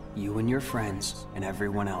 You and your friends and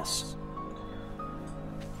everyone else.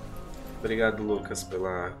 Obrigado, Lucas,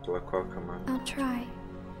 pela coca, mano. I'll try.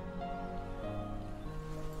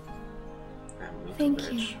 Muito Thank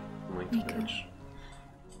bad. you, Muito Nico. bad.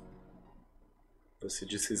 Você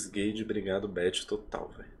disse esguei de obrigado, Beth,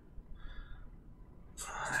 total, velho.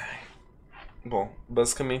 Bom,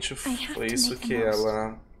 basicamente foi isso que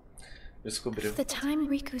ela descobriu. The time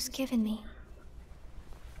Riku's given me.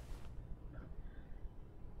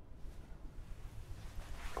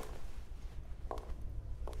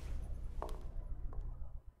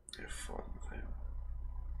 É foda, velho.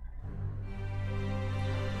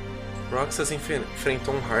 Roxas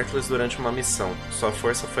enfrentou um Heartless durante uma missão. Sua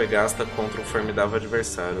força foi gasta contra um formidável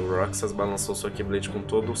adversário. Roxas balançou sua Keyblade com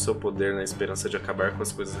todo o seu poder na esperança de acabar com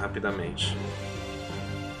as coisas rapidamente.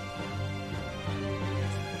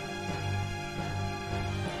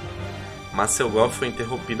 Mas seu golpe foi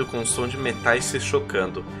interrompido com um som de metais se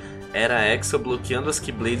chocando. Era Axel bloqueando as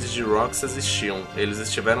Keyblades de Roxas e Shion. Eles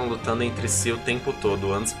estiveram lutando entre si o tempo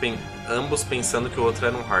todo, ambos pensando que o outro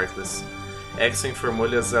era um Heartless. Axel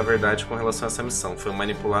informou-lhes a verdade com relação a essa missão. Foi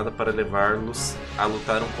manipulada para levá-los a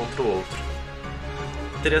lutar um contra o outro.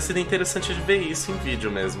 Teria sido interessante de ver isso em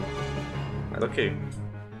vídeo mesmo. Mas ok.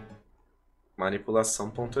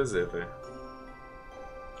 Manipulação.exe, velho.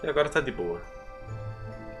 E agora tá de boa.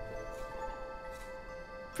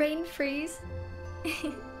 Brain freeze.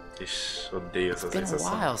 Ixi, odeio essa It's been a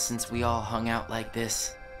sensação. while since we all hung out like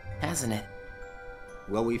this, hasn't it?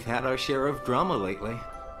 Well, we've had our share of drama lately.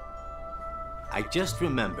 I just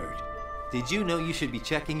remembered. Did you know you should be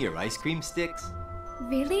checking your ice cream sticks?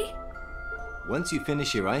 Really? Once you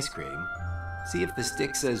finish your ice cream, see if the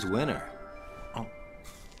stick says winner. Oh.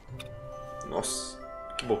 Nossa,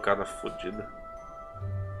 que bocada fodida.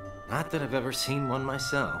 Not that I've ever seen one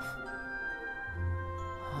myself.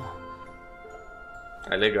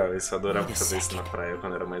 É legal, isso, eu adorava fazer isso na praia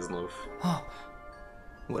quando era mais novo. Oh.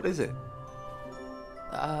 What is it?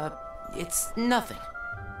 It's nothing.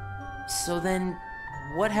 So then,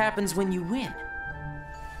 what happens when you win?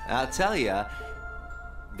 I'll tell ya.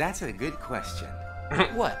 That's a good question.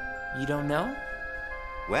 What? You don't know?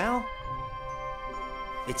 Well,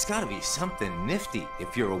 it's gotta be something nifty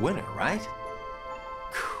if you're a winner, right?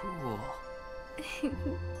 Cool.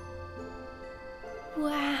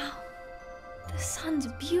 Wow. The sun's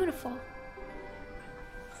beautiful.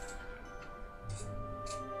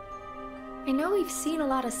 I know we've seen a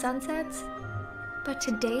lot of sunsets, but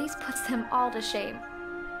today's puts them all to shame.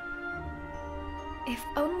 If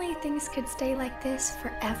only things could stay like this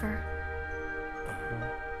forever.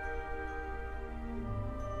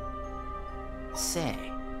 Say,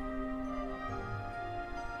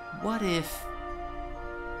 what if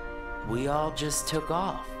we all just took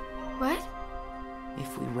off? What?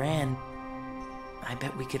 If we ran, I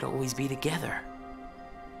bet we could always be together.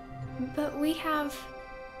 But we have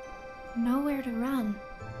nowhere to run.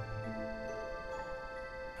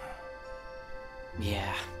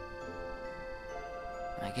 Yeah.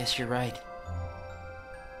 I guess you're right.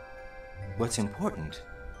 What's important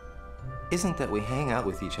isn't that we hang out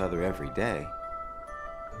with each other every day.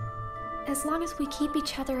 As long as we keep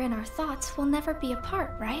each other in our thoughts, we'll never be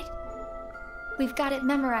apart, right? We've got it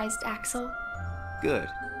memorized, Axel. Good.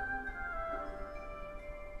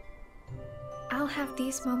 I'll have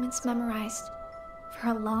these moments memorized for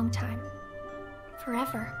a long time.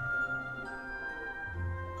 Forever.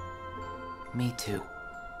 Me too.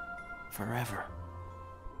 Forever.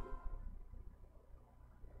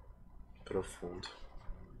 Profundo.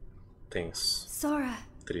 Tenso. Sora.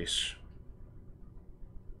 Triste.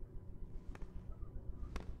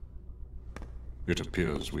 It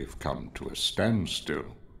appears we've come to a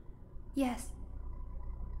standstill. Yes.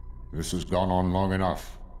 This has gone on long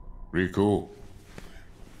enough. Riku,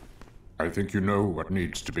 I think you know what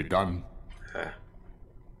needs to be done.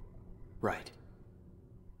 Right.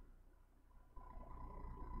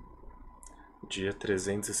 Dia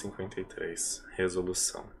 353.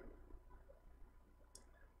 Resolução.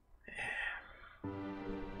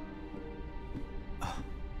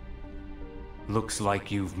 Looks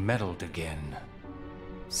like you've meddled again.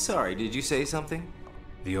 Sorry, did you say something?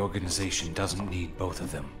 The organization doesn't need both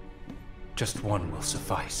of them. Just one will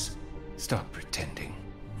suffice. Stop pretending.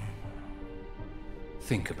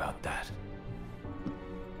 Think about that.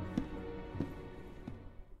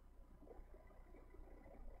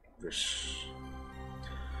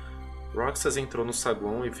 Roxas entrou no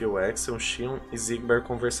saguão e viu Axel, Xion e Zigbar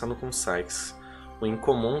conversando com Sykes. O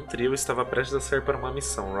incomum trio estava prestes a sair para uma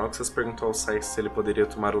missão. Roxas perguntou ao Sykes se ele poderia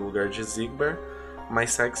tomar o lugar de Zigbar,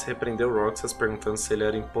 mas Sykes repreendeu Roxas perguntando se ele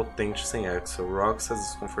era impotente sem Axel. Roxas,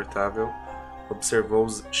 desconfortável, observou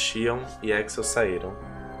Xion e Axel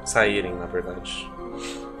saírem, na verdade.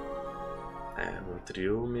 É, um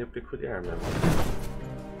trio meio peculiar mesmo.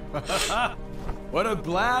 What a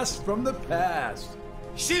blast from the past!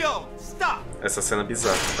 Xion, stop! Essa cena é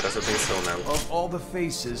bizarra, presta atenção nela. Of all the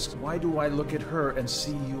faces, why do I look at her and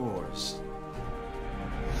see yours?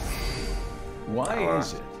 Why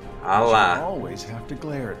is it? Ah lá. You always have to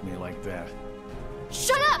glare at me like that.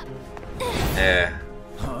 Shut up! É.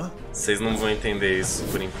 Vocês não vão entender isso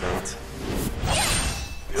por enquanto.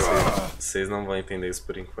 Vocês não vão entender isso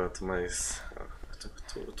por enquanto, mas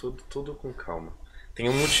tudo com calma. Tem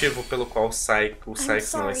um motivo pelo qual o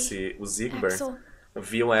Sykes não, o Zigbar, Axel.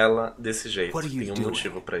 Viu ela desse jeito. What are you Tem um doing?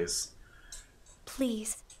 motivo pra isso.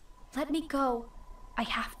 Please, let me go. I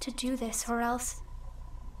have to do this or else...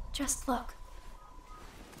 Just look.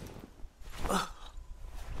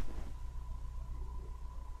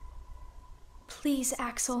 Please,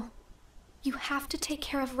 Axel. You have to take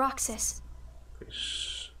care of Roxas.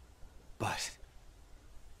 But...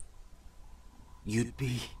 you'd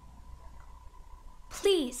be...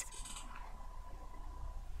 Please.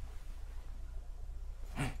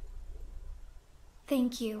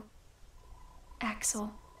 Thank you,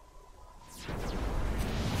 Axel.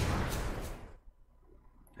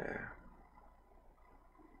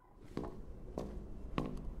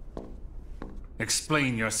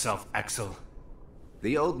 Explain yourself, Axel.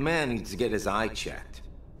 The old man needs to get his eye checked.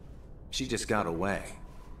 She just got away.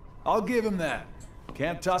 I'll give him that.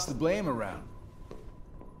 Can't toss the blame around.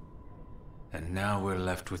 And now we're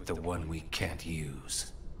left with the one we can't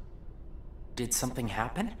use. Did something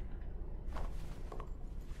happen?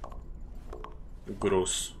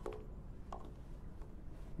 Grosso.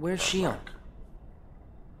 Where's Xion?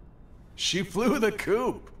 She flew the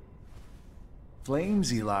coop.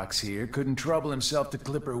 Flamesy Locks here couldn't trouble himself to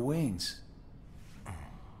clip her wings.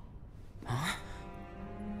 Huh?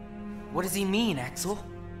 What does he mean, Axel?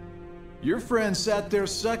 Your friend sat there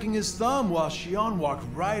sucking his thumb while Xion walked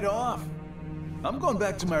right off. I'm going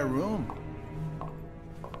back to my room.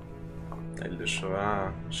 Ele deixou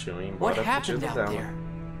a Xion ir What embora a happened pedido out dela. there?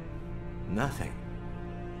 Nothing.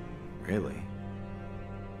 Really?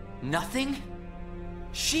 Nothing?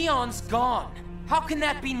 Xion's gone. How can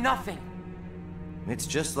that be nothing? It's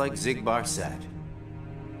just like Zigbar said.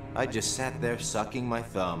 I just sat there sucking my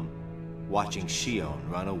thumb, watching Xion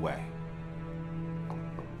run away.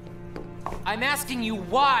 I'm asking you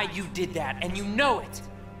why you did that, and you know it.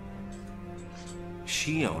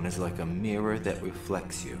 Xion is like a mirror that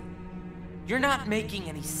reflects you. You're not making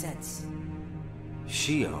any sense.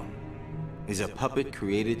 Xion is a puppet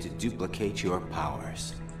created to duplicate your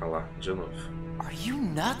powers. Olha lá, de novo. Are you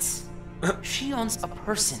nuts? Xion's a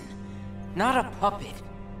person, not a puppet.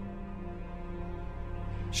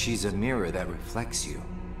 She's a mirror that reflects you.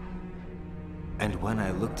 And when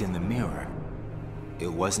I looked in the mirror,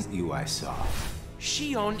 it wasn't you I saw.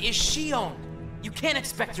 Xion is Xion. You can't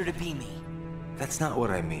expect her to be me. That's not what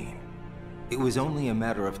I mean. It was only a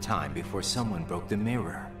matter of time before someone broke the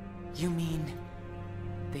mirror. You mean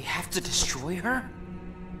they have to destroy her?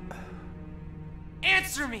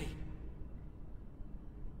 Answer me!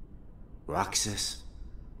 Roxas,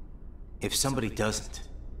 if somebody doesn't,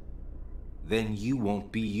 then you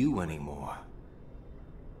won't be you anymore.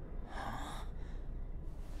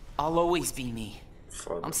 I'll always be me.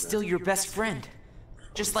 I'm still your best friend.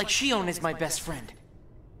 Just like Shion is my best friend.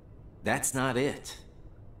 That's not it.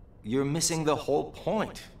 You're missing the whole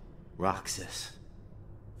point, Roxas.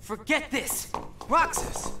 Forget this!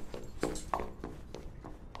 Roxas!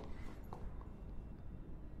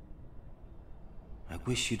 I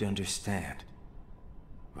wish you'd understand,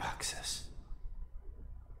 Roxas.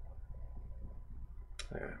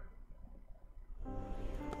 É.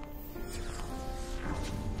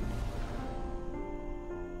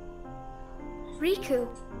 Riku.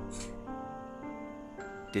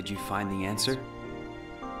 Did you find the answer?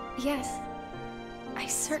 Yes, I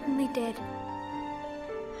certainly did.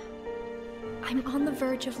 I'm on the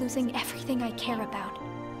verge of losing everything I care about.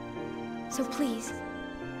 So please,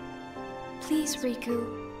 please,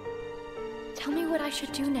 Riku, tell me what I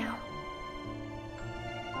should do now.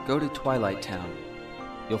 Go to Twilight Town.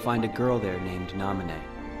 You'll find a girl there named Namine.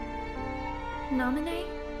 Namine?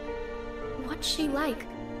 What's she like?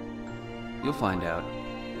 You'll find out.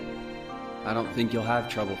 I don't think you'll have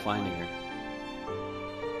trouble finding her.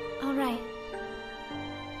 All right.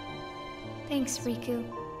 Thanks, Riku.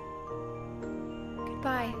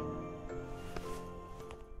 Goodbye.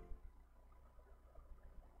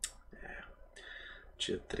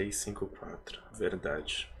 Dia 354.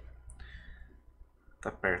 Verdade.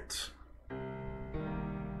 Tá perto.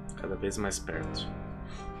 Cada vez mais perto.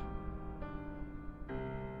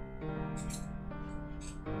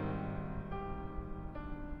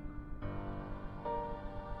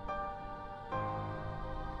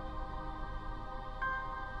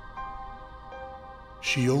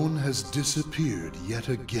 Shion has disappeared yet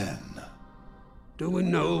again. Do we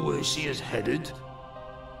know where she is headed?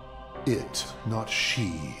 It, not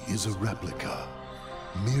she, is a replica.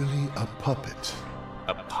 Merely a puppet.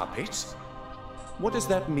 A puppet? What does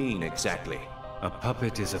that mean exactly? A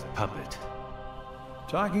puppet is a puppet.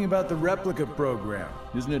 Talking about the replica program,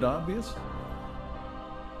 isn't it obvious?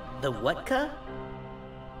 The what-ka?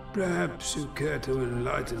 Perhaps you care to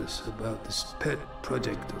enlighten us about this pet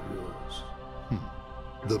project of yours.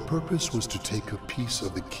 The purpose was to take a piece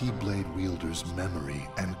of the Keyblade wielder's memory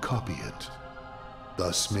and copy it,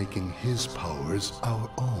 thus making his powers our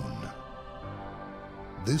own.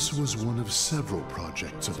 This was one of several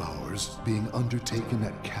projects of ours being undertaken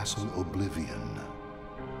at Castle Oblivion.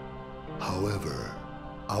 However,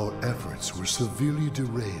 our efforts were severely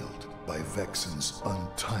derailed by Vexen's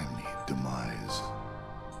untimely demise.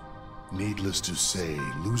 Needless to say,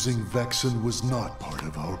 losing Vexen was not part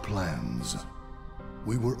of our plans.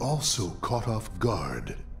 We were also caught off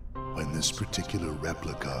guard when this particular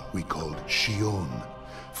replica we called Shion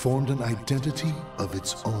formed an identity of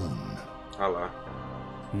its own. Olá.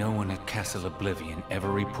 No one at Castle Oblivion ever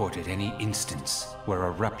reported any instance where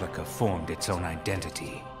a replica formed its own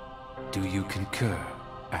identity. Do you concur,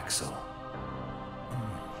 Axel?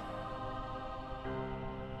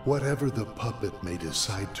 Whatever the puppet may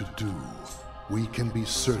decide to do, we can be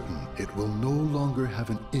certain it will no longer have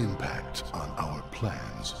an impact on our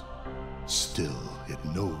plans. Still, it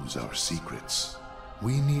knows our secrets.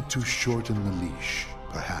 We need to shorten the leash,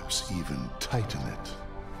 perhaps even tighten it.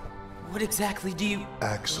 What exactly do you...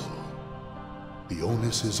 Axel, the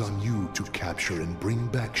onus is on you to capture and bring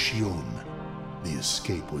back Shion. The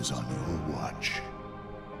escape was on your watch.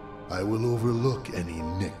 I will overlook any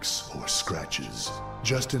nicks or scratches.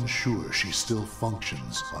 Just ensure she still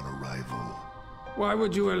functions on arrival. Why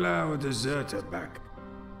would you allow a deserter back?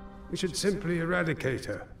 We should simply eradicate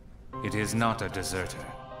her. It is not a deserter.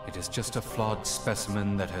 It is just a flawed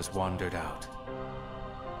specimen that has wandered out.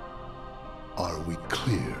 Are we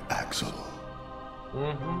clear, Axel?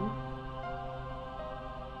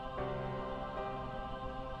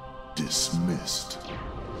 Dismissed.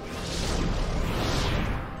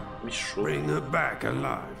 Bring her back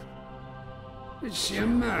alive. Is she a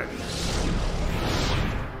madness?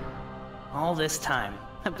 All this time,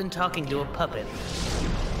 I've been talking to a puppet.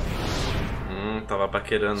 Tava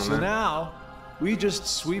paquerando, So né? now, we just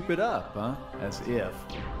sweep it up, huh? As if.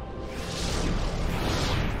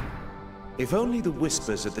 If only the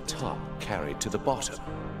whispers at the top carried to the bottom.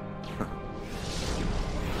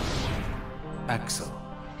 Axel,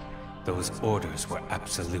 those orders were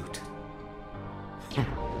absolute.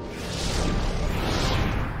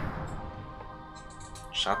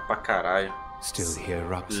 Chato pra caralho. Still here,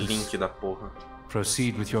 Roxas. Link da porra.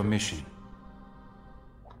 Proceed with your mission.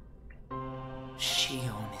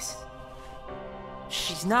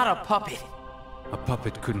 She's not a puppet. A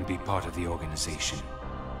puppet couldn't be part of the organization.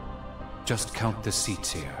 Just count the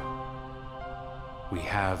seats here. We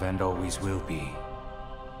have and always will be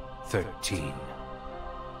 13.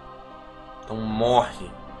 Então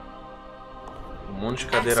morre. Um monte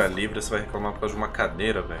de cadeira livre, você vai reclamar por causa de uma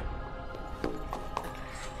cadeira, velho.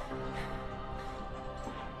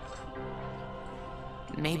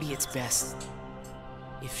 Maybe it's best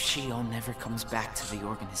if Shion never comes back to the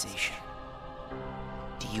organization.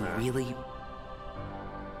 Do you really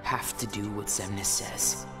have to do what Xemnas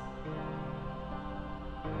says?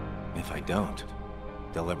 If I don't,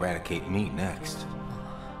 they'll eradicate me next.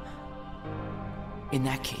 In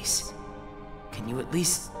that case, can you at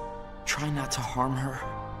least try not to harm her?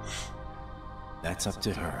 That's up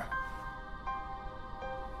to her.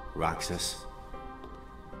 Roxas,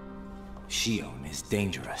 Shion is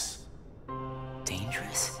dangerous.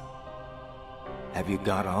 Dangerous? Have you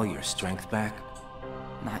got all your strength back?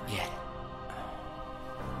 Not yet.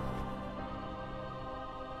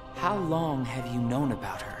 How long have you known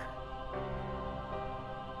about her?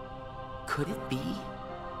 Could it be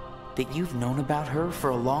that you've known about her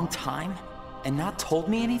for a long time and not told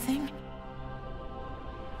me anything?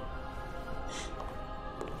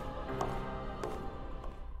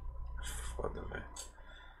 Foda, velho.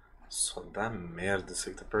 Só dá merda. Isso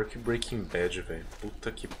aqui tá pior que Breaking Bad, velho.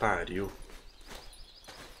 Puta que pariu.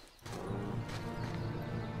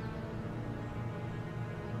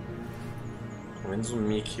 Pelo menos o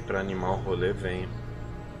Mickey pra animar o rolê vem.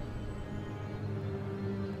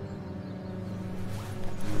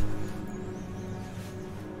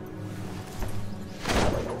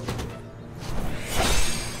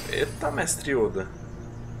 Eita, mestre Yoda.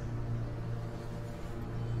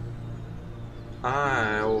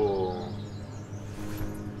 Ah, é o...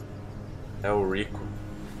 É o Rico.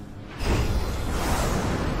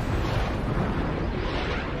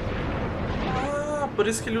 Ah, por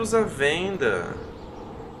isso que ele usa venda.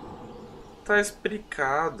 Tá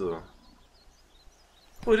explicado.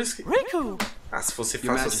 Por isso que... Riku! Ah, se fosse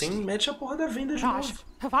fácil assim, mete a porra da venda de Gosh, novo.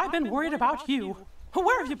 have I been worried about you?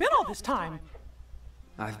 Where have you been all this time?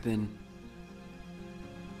 I've been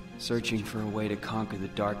searching for a way to conquer the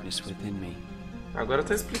darkness within me. Agora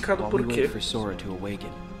tá explicado While por we quê. wait for Sora to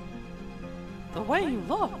awaken. The way you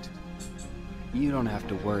looked. You don't have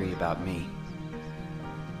to worry about me.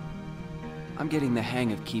 I'm getting the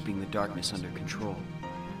hang of keeping the darkness under control.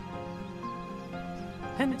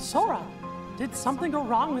 And Sora, did something go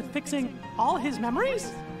wrong with fixing all his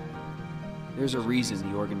memories? There's a reason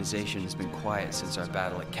the organization has been quiet since our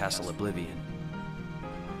battle at Castle Oblivion.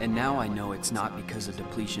 And now I know it's not because a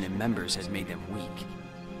depletion in members has made them weak.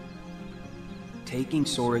 Taking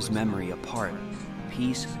Sora's memory apart,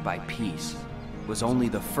 piece by piece, was only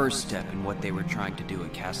the first step in what they were trying to do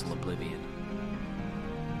at Castle Oblivion.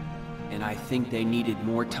 And I think they needed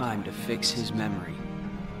more time to fix his memory.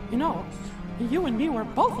 You know, you and me were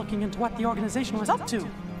both looking into what the organization was up to.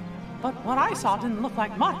 But what I saw didn't look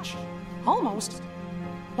like much. Almost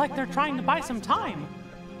like they're trying to buy some time.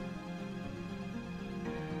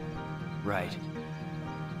 Right.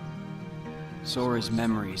 Sora's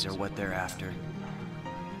memories are what they're after.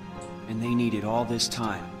 And they needed all this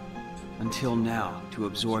time, until now, to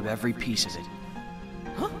absorb every piece of it.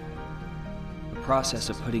 Huh? The process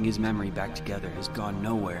of putting his memory back together has gone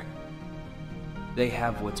nowhere. They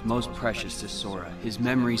have what's most precious to Sora, his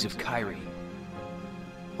memories of Kairi.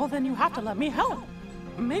 Well, then you have to let me help.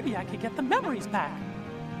 Maybe I could get the memories back.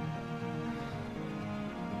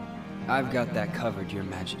 I've got that covered, Your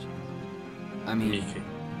Majesty. I mean...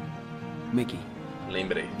 Mickey.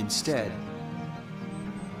 Lembrei. Instead,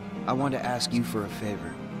 I want to ask you for a favor.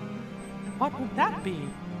 What would that be?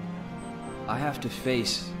 I have to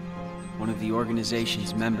face one of the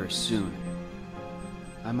organization's members soon.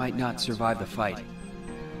 I might not survive the fight.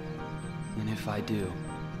 And if I do,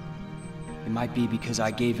 it might be because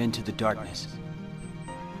I gave in to the darkness.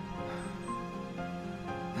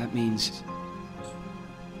 That means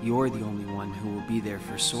you're the only one who will be there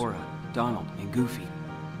for Sora, Donald, and Goofy.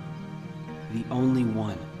 The only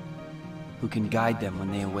one who can guide them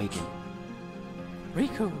when they awaken.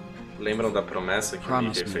 Riku. Lembram da promessa que o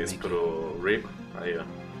Mickey fez pro Rico? Aí, ó.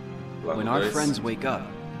 Lá When no our 2. friends wake up,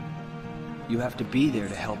 you have to be there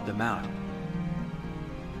to help them out.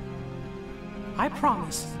 I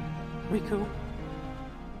promise, Riku.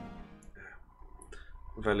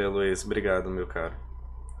 Valeu, Luiz. Obrigado, meu caro.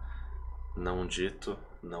 Não dito,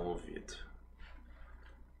 não ouvido.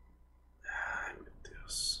 Ai, meu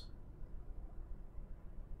Deus.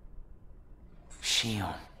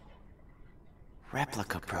 Shion.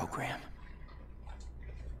 Replica program.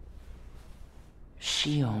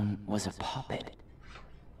 Shion was a puppet.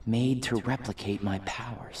 made to replicate my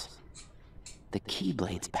powers. The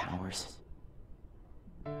Keyblade's powers.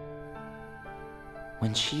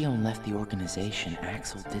 When Shion left the organization,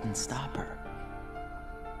 Axel didn't stop her.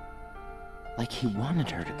 Like he wanted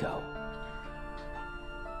her to go.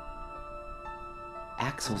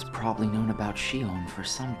 Axel's probably known about Shion for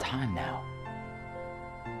some time now,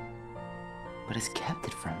 but has kept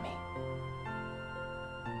it from me.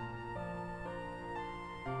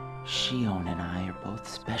 Shion and I are both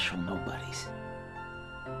special nobodies.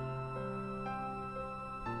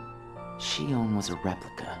 Shion was a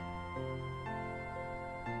replica.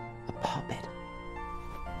 A puppet.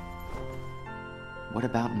 What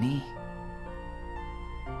about me?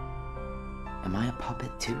 Am I a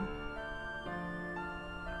puppet too?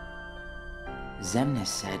 Xemnas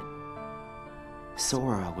said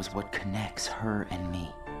Sora was what connects her and me.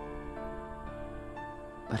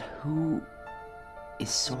 But who is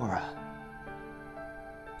Sora?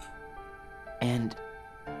 And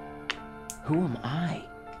who am I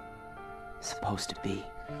supposed to be?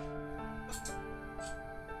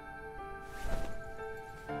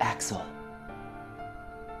 Axel.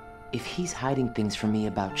 If he's hiding things from me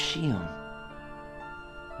about Shion,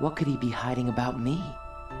 what could he be hiding about me?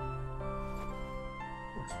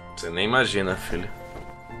 Você nem imagina, filho.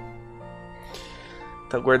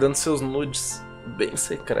 Tá guardando seus nudes bem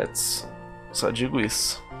secretos. Só digo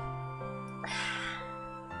isso.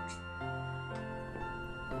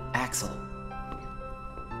 Axel.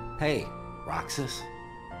 Hey, Roxas.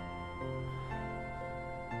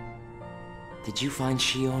 Did you find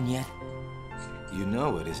Shion yet? You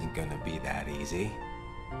know it isn't gonna be that easy.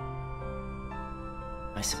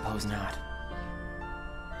 I suppose not.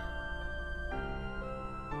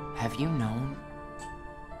 Have you known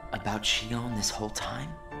about Shion this whole time?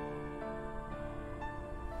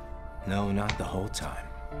 No, not the whole time.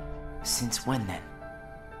 Since when then?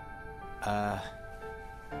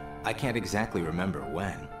 I can't exactly remember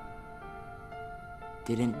when.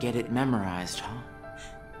 Didn't get it memorized, huh?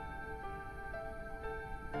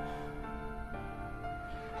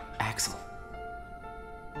 Axel.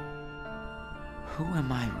 Who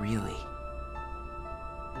am I really?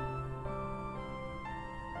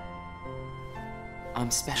 I'm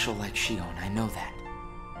special like Shion, I know that.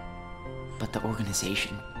 But the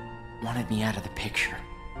organization wanted me out of the picture.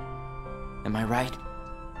 Am I right?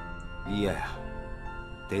 Yeah,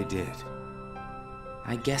 they did.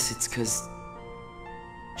 I guess it's 'cause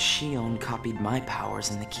Shion copied my powers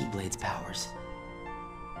and the Keyblade's powers.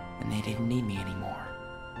 And they didn't need me anymore.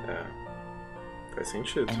 É, faz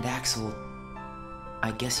sentido. And Axel,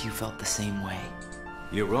 I guess you felt the same way.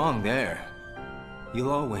 You're wrong there. You'll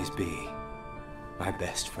always be my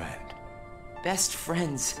best friend. Best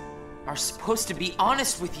friends are supposed to be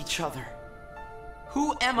honest with each other.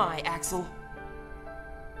 Who am I, Axel?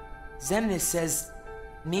 Xemnas says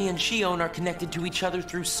me and Shion are connected to each other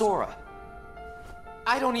through Sora.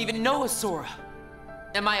 I don't even know a Sora.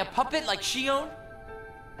 Am I a puppet like Shion?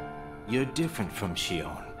 You're different from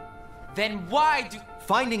Shion. Then why do...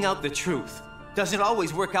 Finding out the truth doesn't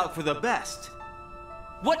always work out for the best.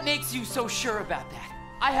 What makes you so sure about that?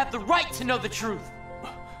 I have the right to know the truth.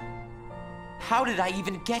 How did I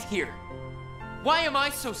even get here? Why am I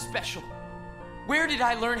so special? Where did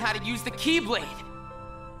I learn how to use the Keyblade?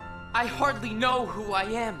 I hardly know who I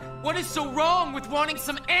am. What is so wrong with wanting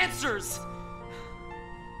some answers?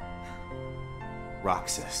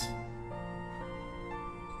 Roxas.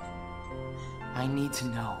 I need to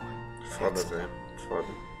know. Foda, velho.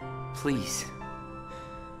 Foda. Please.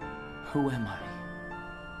 Who am I?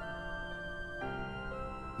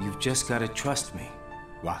 You've just gotta trust me,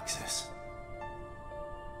 Roxas.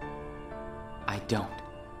 I don't.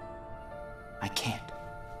 I can't.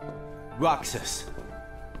 Roxas.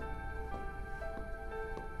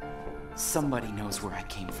 Somebody knows where I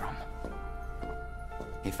came from.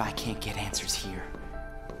 If I can't get answers here,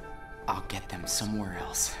 I'll get them somewhere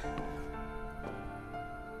else.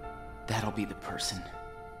 That'll be the person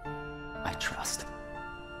I trust.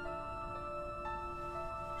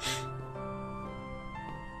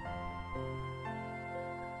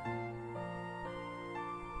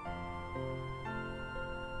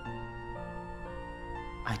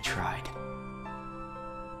 I tried.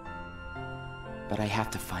 But I have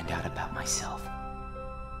to find out about myself.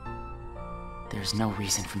 There's no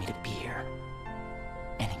reason for me to be here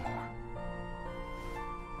anymore.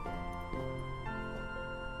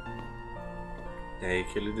 É aí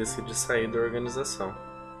que ele decide sair da organização.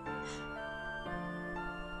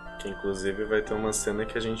 Que inclusive vai ter uma cena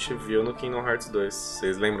que a gente viu no Kingdom Hearts 2.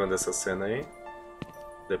 Vocês lembram dessa cena aí?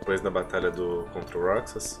 Depois da batalha contra o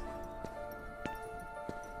Roxas?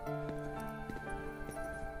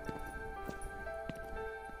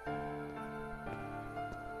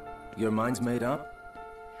 Your mind's made up?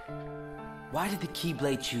 Why did the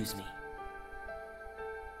Keyblade choose me?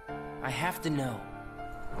 I have to know.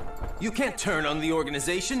 You can't turn on the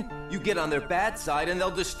organization. You get on their bad side and they'll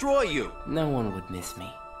destroy you. No one would miss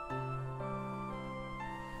me.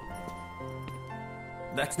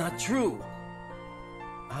 That's not true.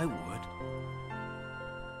 I would.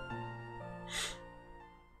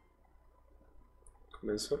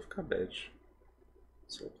 Começou a ficar bad.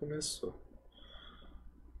 Só começou.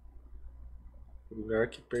 Lugar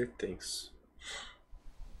que pertence.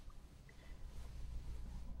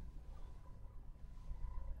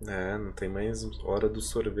 É, não tem mais hora do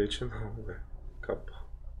sorvete não, velho. Acabou.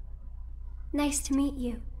 Nice to meet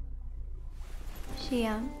you.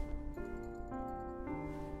 Xian.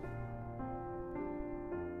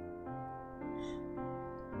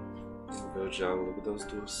 Vamos ver o diálogo das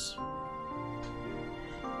duas.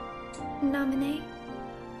 Namine,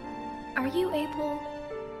 are you able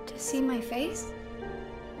to see my face?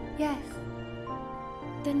 Yes.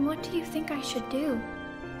 Then what do you think I should do?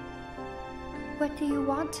 What do you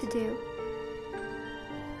want to do?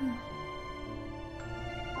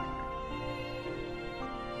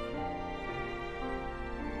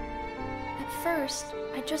 At first,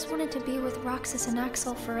 I just wanted to be with Roxas and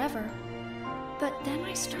Axel forever. But then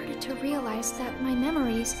I started to realize that my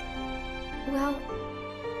memories, well,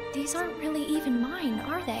 these aren't really even mine,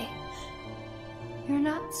 are they? You're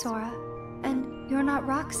not Sora, and you're not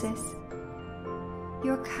Roxas.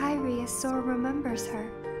 You're Kairi as Sora remembers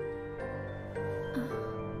her.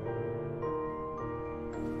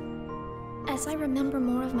 As I remember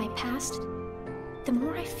more of my past, the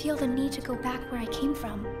more I feel the need to go back where I came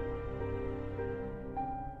from.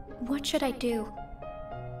 What should I do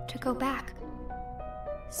to go back?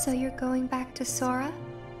 So you're going back to Sora?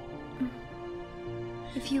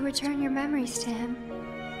 If you return your memories to him,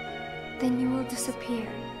 then you will disappear.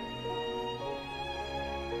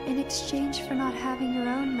 In exchange for not having your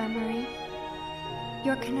own memory,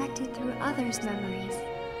 you're connected through others' memories.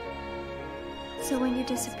 So when you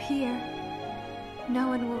disappear, no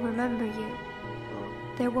one will remember you.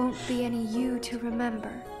 There won't be any you to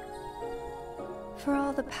remember. For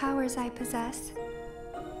all the powers I possess,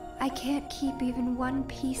 I can't keep even one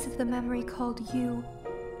piece of the memory called you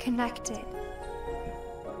connected.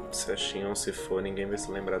 Se a Xion se for, ninguém vai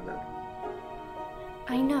se lembrar dela.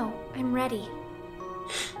 I know, I'm ready.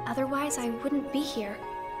 Otherwise, I wouldn't be here.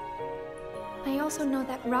 I also know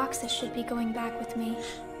that Roxas should be going back with me.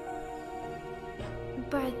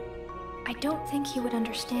 But I don't think he would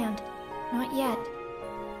understand. Not yet.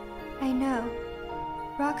 I know.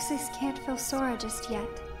 Roxas can't feel Sora just yet.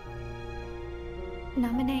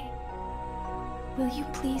 Namine, will you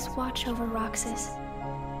please watch over Roxas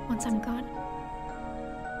once I'm gone?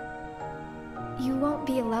 You won't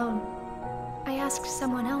be alone. I asked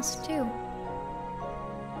someone else too.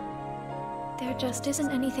 There just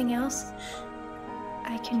isn't anything else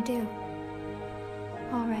I can do.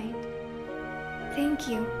 All right. Thank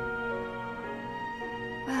you.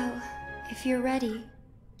 Well, if you're ready,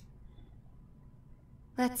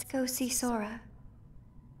 let's go see Sora.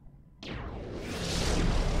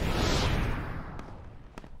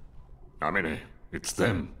 Namine, it's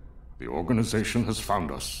them. The organization has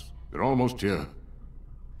found us. They're almost here.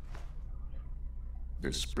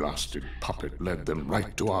 This blasted puppet led them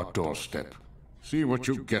right to our doorstep. See what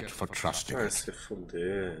you get for trusting it. Se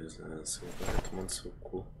fuder, você vai tomando seu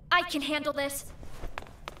cu. I can handle this.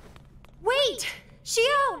 Wait!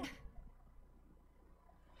 Xion!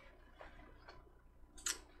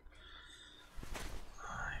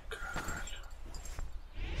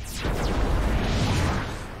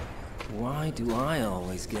 Why do I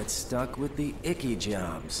always get stuck with the icky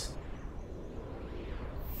jobs?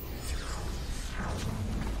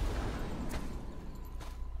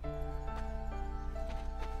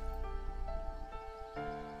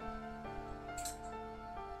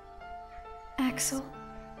 Axel.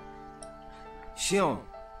 Xion,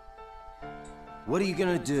 what are you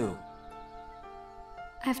gonna do?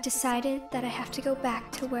 I've decided that I have to go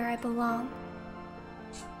back to where I belong.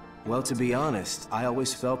 Well, to be honest, I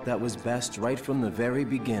always felt that was best right from the very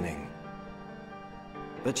beginning.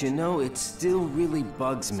 But you know, it still really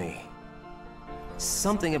bugs me.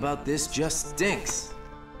 Something about this just stinks.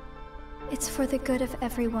 It's for the good of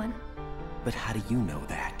everyone. But how do you know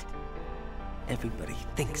that? Everybody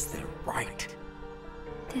thinks they're right.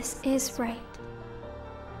 This is right.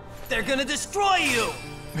 They're gonna destroy you!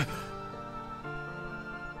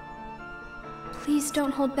 Please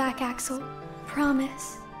don't hold back, Axel.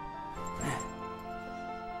 Promise.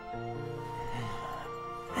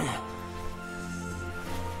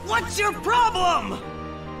 What's your problem?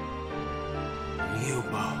 You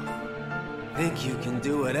both. Think you can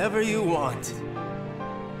do whatever you want.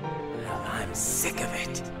 Well, I'm sick of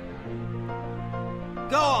it.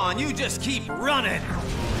 Go on, you just keep running.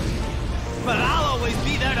 But I'll always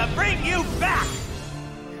be there to bring you back!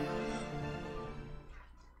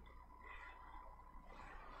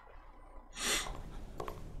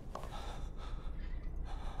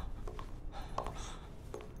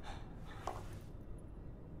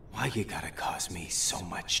 Why you gotta cause me so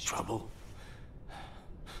much trouble?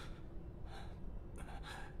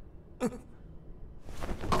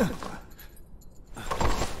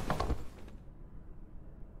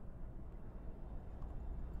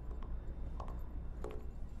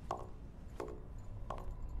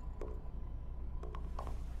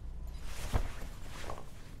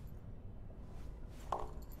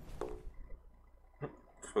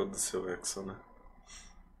 Foda-se o Exo, né?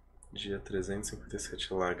 Dia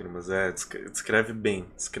 357 lágrimas. É, descreve bem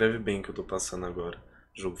o que eu tô passando agora.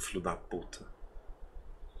 Jogo filho da puta.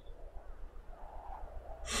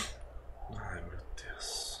 Ai, meu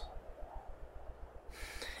Deus.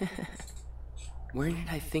 Where did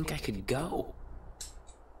I think I could go?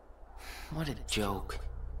 What a joke.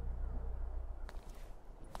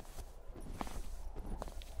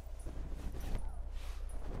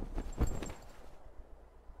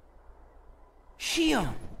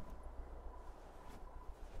 Shion!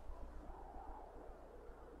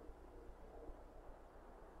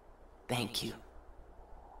 Thank you.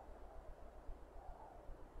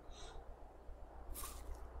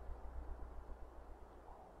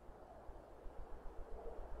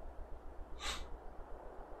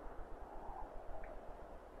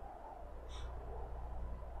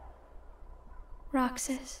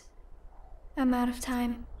 Roxas, I'm out of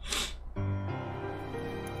time.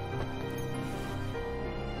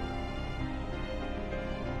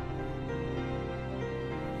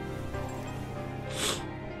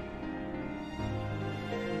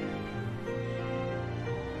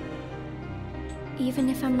 Even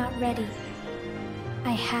if I'm not ready,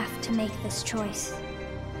 I have to make this choice.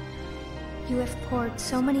 You have poured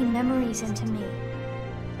so many memories into me,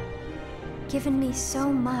 given me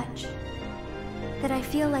so much, that I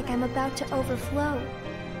feel like I'm about to overflow.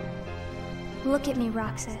 Look at me,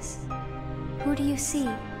 Roxas. Who do you see?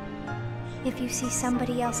 If you see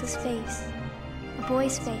somebody else's face, a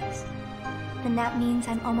boy's face, then that means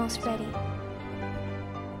I'm almost ready.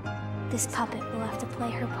 This puppet will have to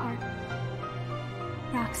play her part.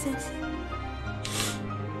 Roxas,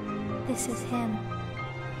 this is him.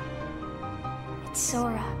 It's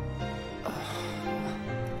Sora.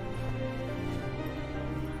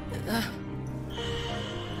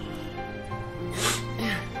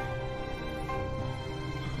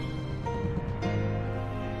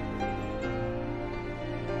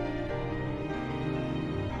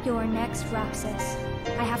 You're next, Roxas.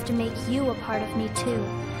 I have to make you a part of me too.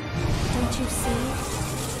 Don't you see?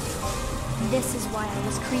 This is why I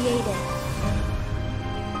was created.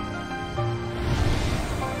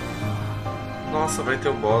 Nossa, vai ter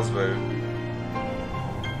o boss, velho.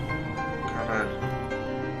 Caralho.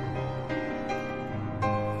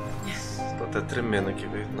 Tô até tremendo aqui,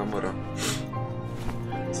 velho. Na moral.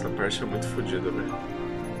 Essa parte é muito fodida, velho.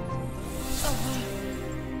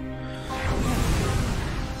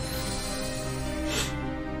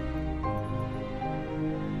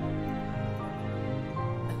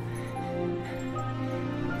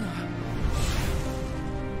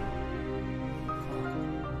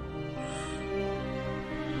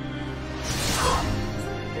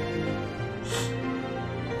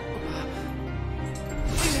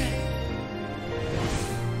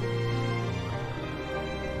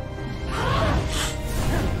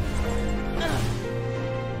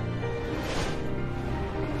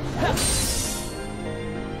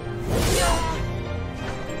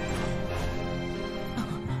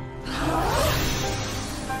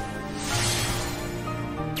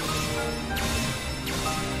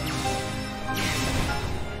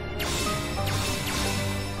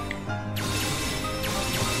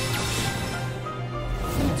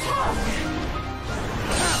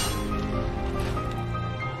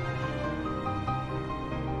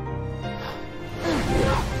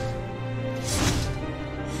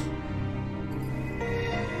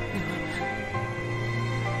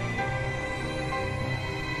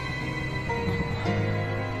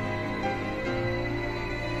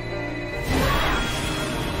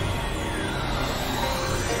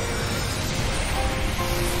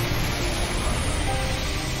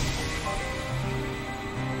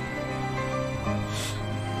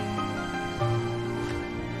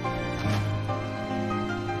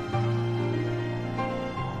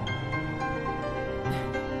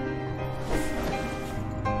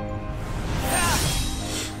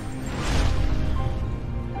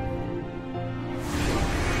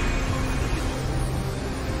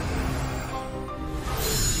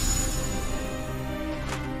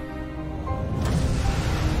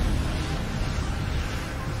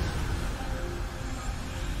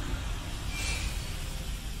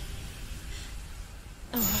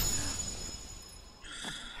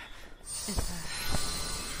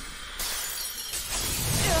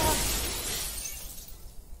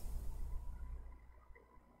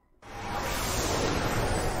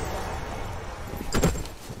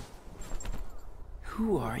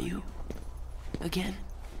 are you? Again?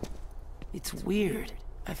 It's weird.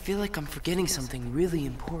 I feel like I'm forgetting something really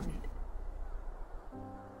important.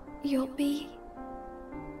 You'll be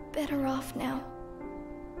better off now,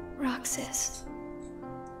 Roxas.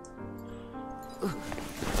 Am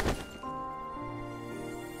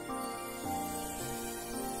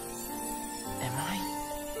I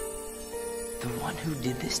the one who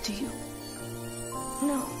did this to you?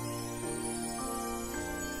 No.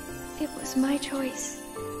 It was my choice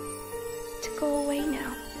to go away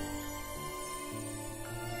now.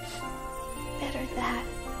 Better that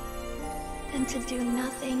than to do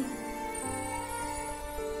nothing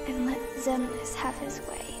and let Xemnas have his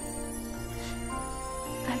way.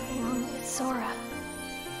 I belong with Sora.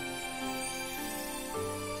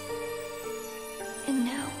 And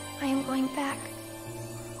now I am going back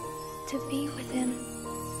to be with him.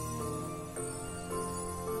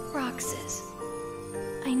 Roxas,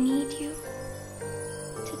 I need you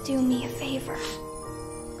to do me a favor.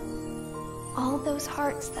 All those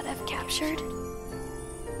hearts that I've captured,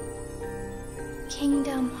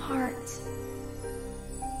 Kingdom Hearts,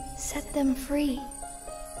 set them free.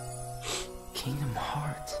 Kingdom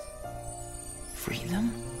Hearts? Free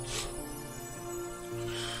them?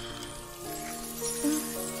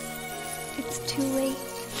 It's too late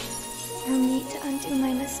for me to undo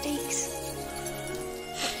my mistakes.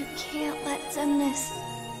 But you can't let Xemnas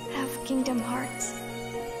have Kingdom Hearts.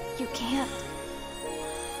 You can't.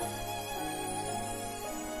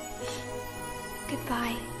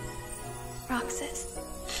 Goodbye, Roxas.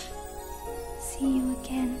 See you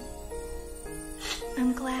again.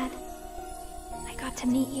 I'm glad I got to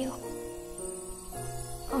meet you.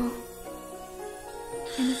 Oh,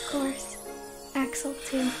 and of course, Axel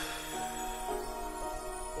too.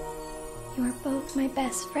 You are both my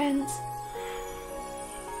best friends.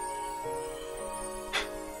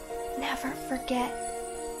 Never forget.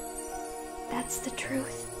 That's the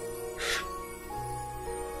truth.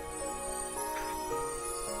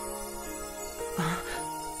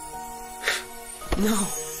 No!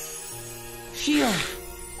 Shion!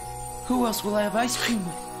 Who else will I have ice cream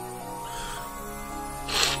with?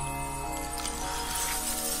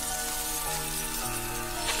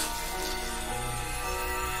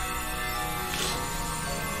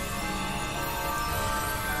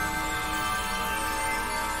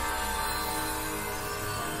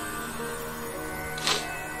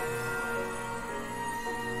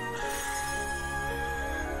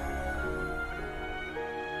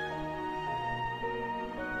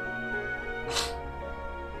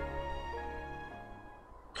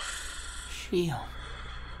 Shion.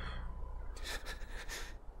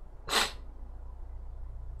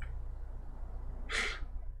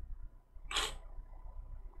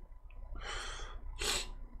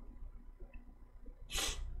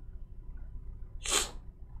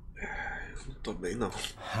 Não tô bem, não.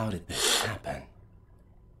 How did this happen?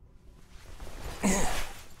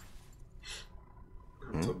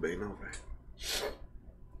 Não tô bem, não, velho.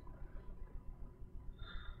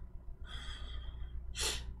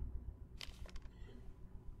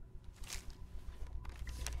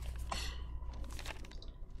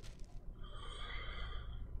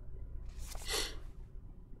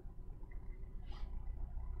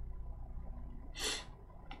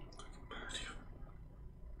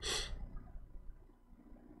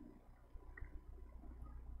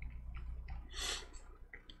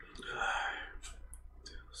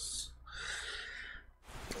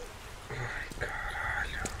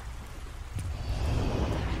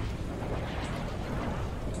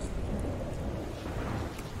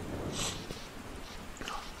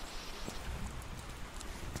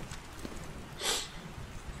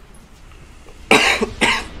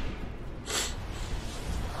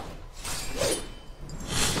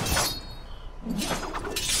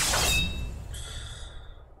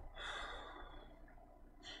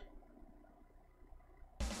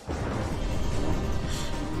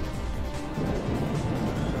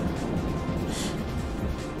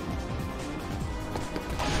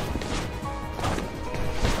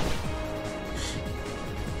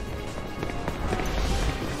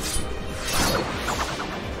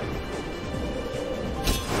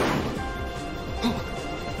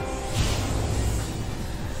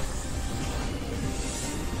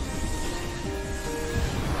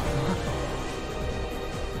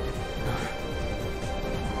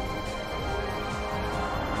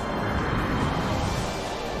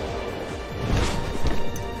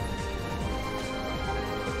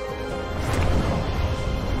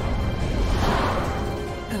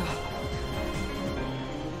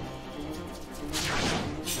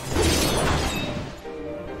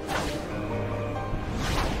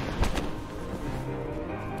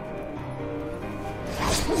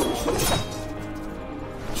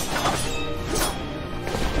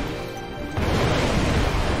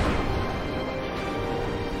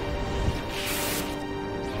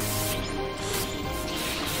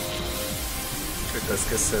 Ele tá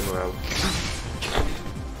esquecendo ela.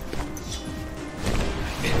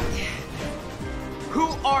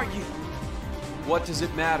 Who are you? What does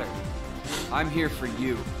it matter? I'm here for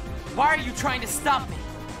you. Why are you trying to stop me?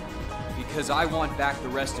 Because I want back the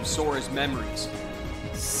rest of Sora's memories.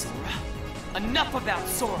 Sora? Enough about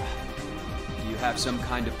Sora! Do you have some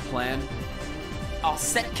kind of plan? I'll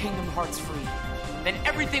set Kingdom Hearts free. Then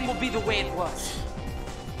everything will be the way it was.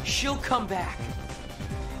 She'll come back.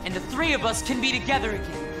 And the three of us can be together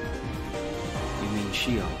again. You mean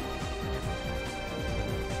Shio?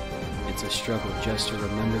 It's a struggle just to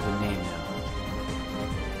remember the name now.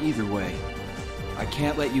 Either way, I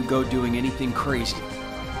can't let you go doing anything crazy.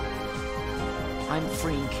 I'm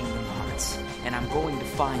freeing Kingdom Hearts, and I'm going to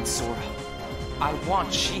find Sora. I want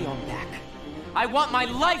Shion back. I want my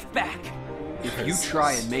life back! If you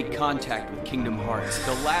try and make contact with Kingdom Hearts,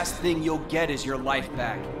 the last thing you'll get is your life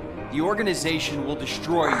back. The organization will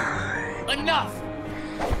destroy you. Enough!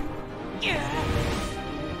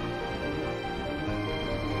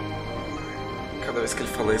 Cada vez que ele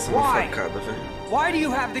fala isso é uma facada, velho. Why do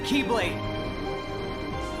you have the Keyblade?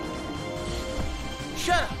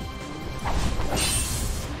 Shut up!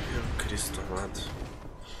 Meu Cristo amado.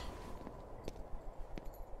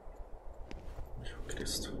 Meu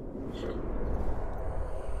Cristo.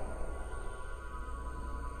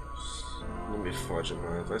 Não me fode,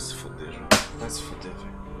 mano. Vai se foder, João. Vai se foder,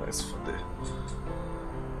 velho. Vai se foder.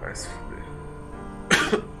 Vai se foder.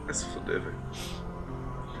 Vai se foder, velho.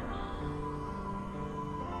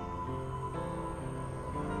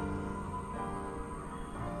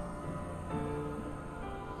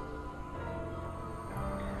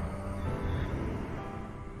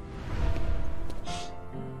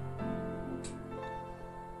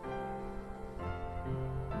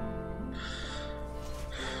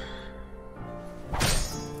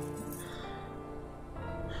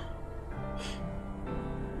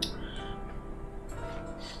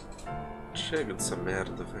 Chega dessa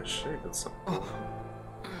merda, velho. Chega dessa porra.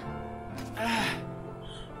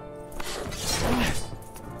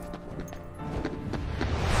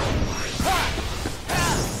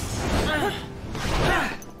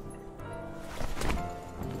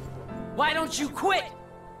 Why don't you quit?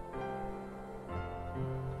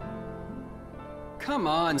 Come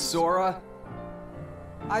on, Sora.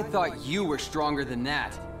 I thought you were stronger than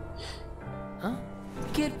that. Huh?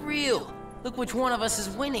 Get real. Look which one of us is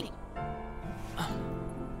winning.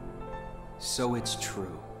 So it's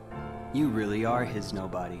true. You really are his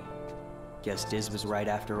nobody. Guess Diz was right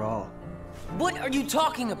after all. What are you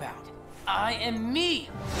talking about? I am me.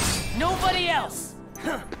 Nobody else.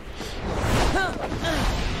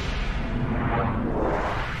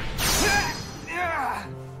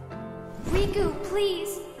 Riku,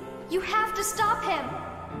 please. You have to stop him.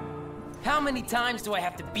 How many times do I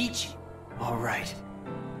have to beat you? All right.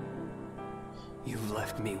 You've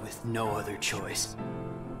left me with no other choice.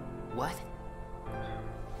 What?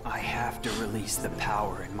 I have to release the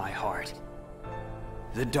power in my heart.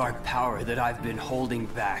 The dark power that I've been holding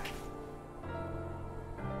back.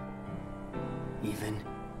 Even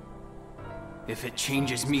if it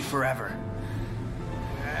changes me forever.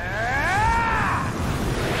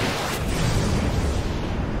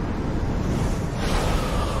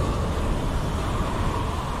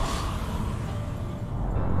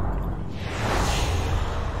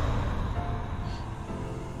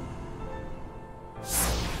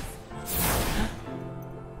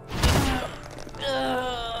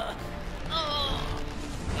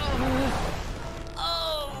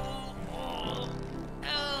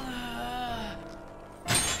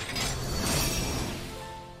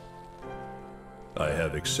 I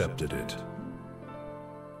have accepted it.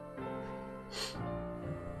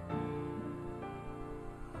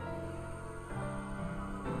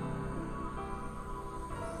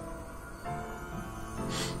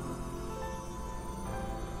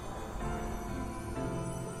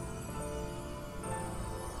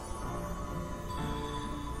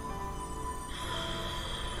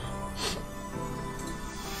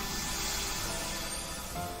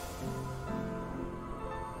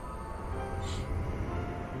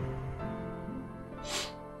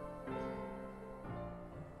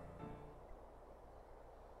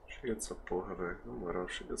 Chega dessa porra, velho. Na moral,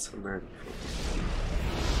 chega dessa merda.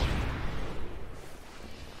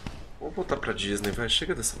 Vamos voltar pra Disney, velho.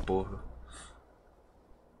 Chega dessa porra.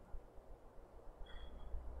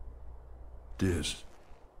 Diz,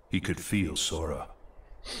 he could feel Sora.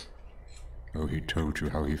 Oh, he told you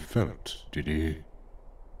how he felt, did he?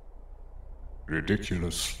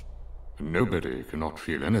 Ridiculous. Nobody cannot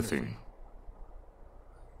feel anything.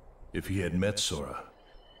 If he had met Sora,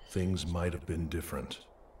 things might have been different.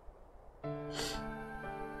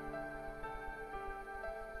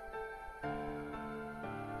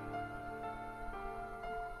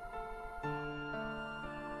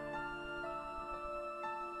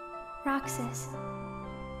 Roxas,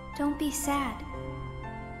 don't be sad.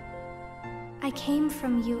 I came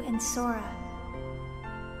from you and Sora.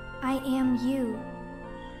 I am you,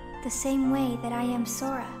 the same way that I am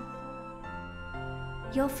Sora.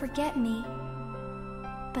 You'll forget me,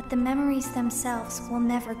 but the memories themselves will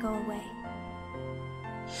never go away.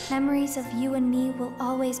 Memories of you and me will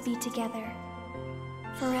always be together,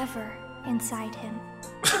 forever inside him.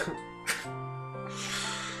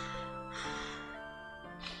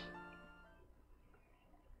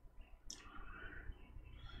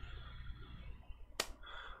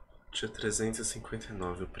 Dia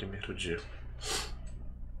 359, o primeiro dia.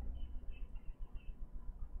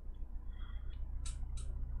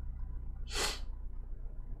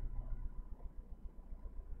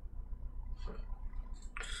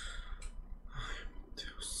 Ai, meu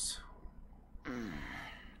Deus.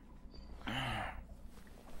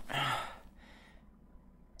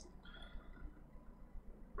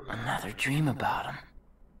 Another dream about him.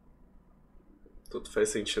 Tudo faz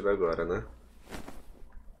sentido agora, né?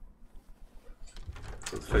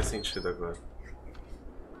 Tudo faz sentido agora.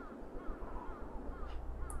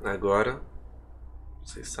 Agora,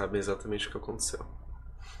 vocês sabem exatamente o que aconteceu.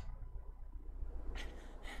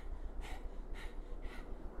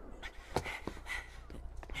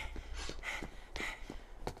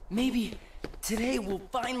 Maybe today we'll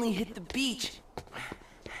finally hit the beach.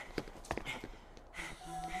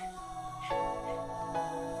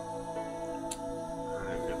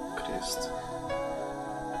 Ai, meu Cristo.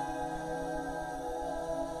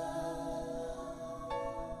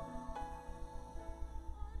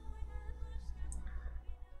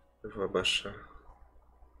 Eu vou abaixar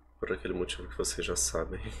por aquele motivo que vocês já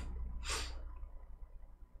sabem.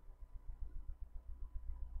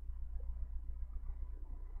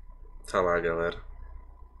 Tá lá, galera.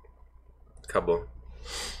 Acabou.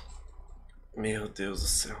 Meu Deus do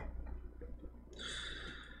céu.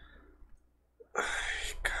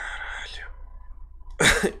 Ai, caralho.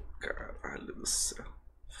 Ai, caralho do céu.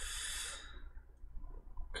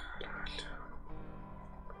 Caralho.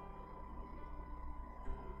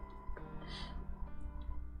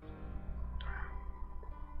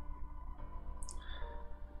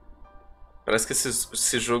 Parece que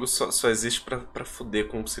esse jogo só existe pra fuder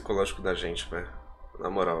com o psicológico da gente, velho. Na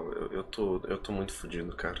moral, eu tô muito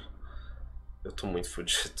fudido, cara. Eu tô muito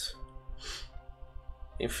fudido.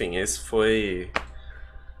 Enfim, esse foi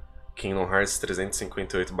Kingdom Hearts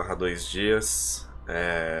 358/2 dias.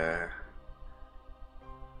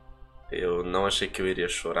 Eu não achei que eu iria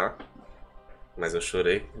chorar, mas eu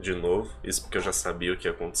chorei de novo. Isso porque eu já sabia o que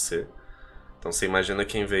ia acontecer. Então você imagina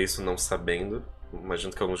quem vê isso não sabendo.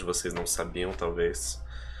 Imagino que alguns de vocês não sabiam, talvez.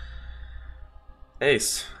 É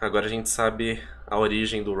isso. Agora a gente sabe a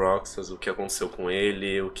origem do Roxas, o que aconteceu com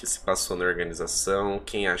ele, o que se passou na organização,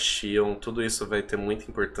 quem a Shion. Tudo isso vai ter muita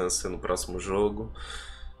importância no próximo jogo.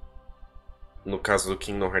 No caso do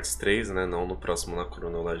Kingdom Hearts 3, né? Não no próximo na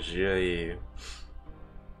cronologia. E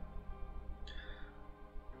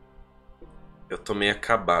eu tô meio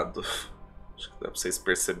acabado. Acho que dá pra vocês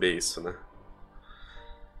perceberem isso, né?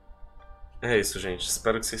 É isso, gente.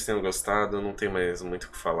 Espero que vocês tenham gostado. Eu não tenho mais muito o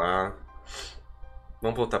que falar.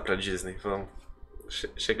 Vamos voltar pra Disney. Vamos.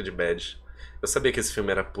 Chega de bad. Eu sabia que esse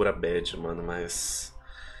filme era pura bad, mano, mas...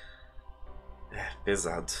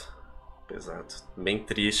 pesado. Pesado. Bem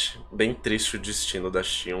triste. Bem triste o destino da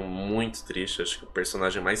Shion. Muito triste. Acho que o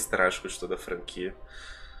personagem mais trágico de toda a franquia.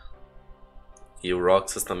 E o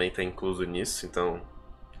Roxas também tá incluso nisso, então...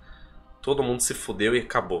 Todo mundo se fudeu e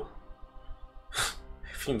acabou.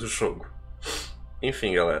 Fim do jogo.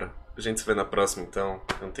 Enfim, galera. A gente se vê na próxima, então.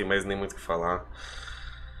 Eu não tenho mais nem muito o que falar.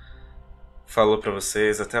 Falou pra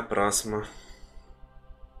vocês. Até a próxima.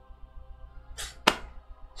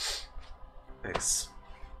 É isso.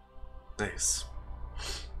 É isso.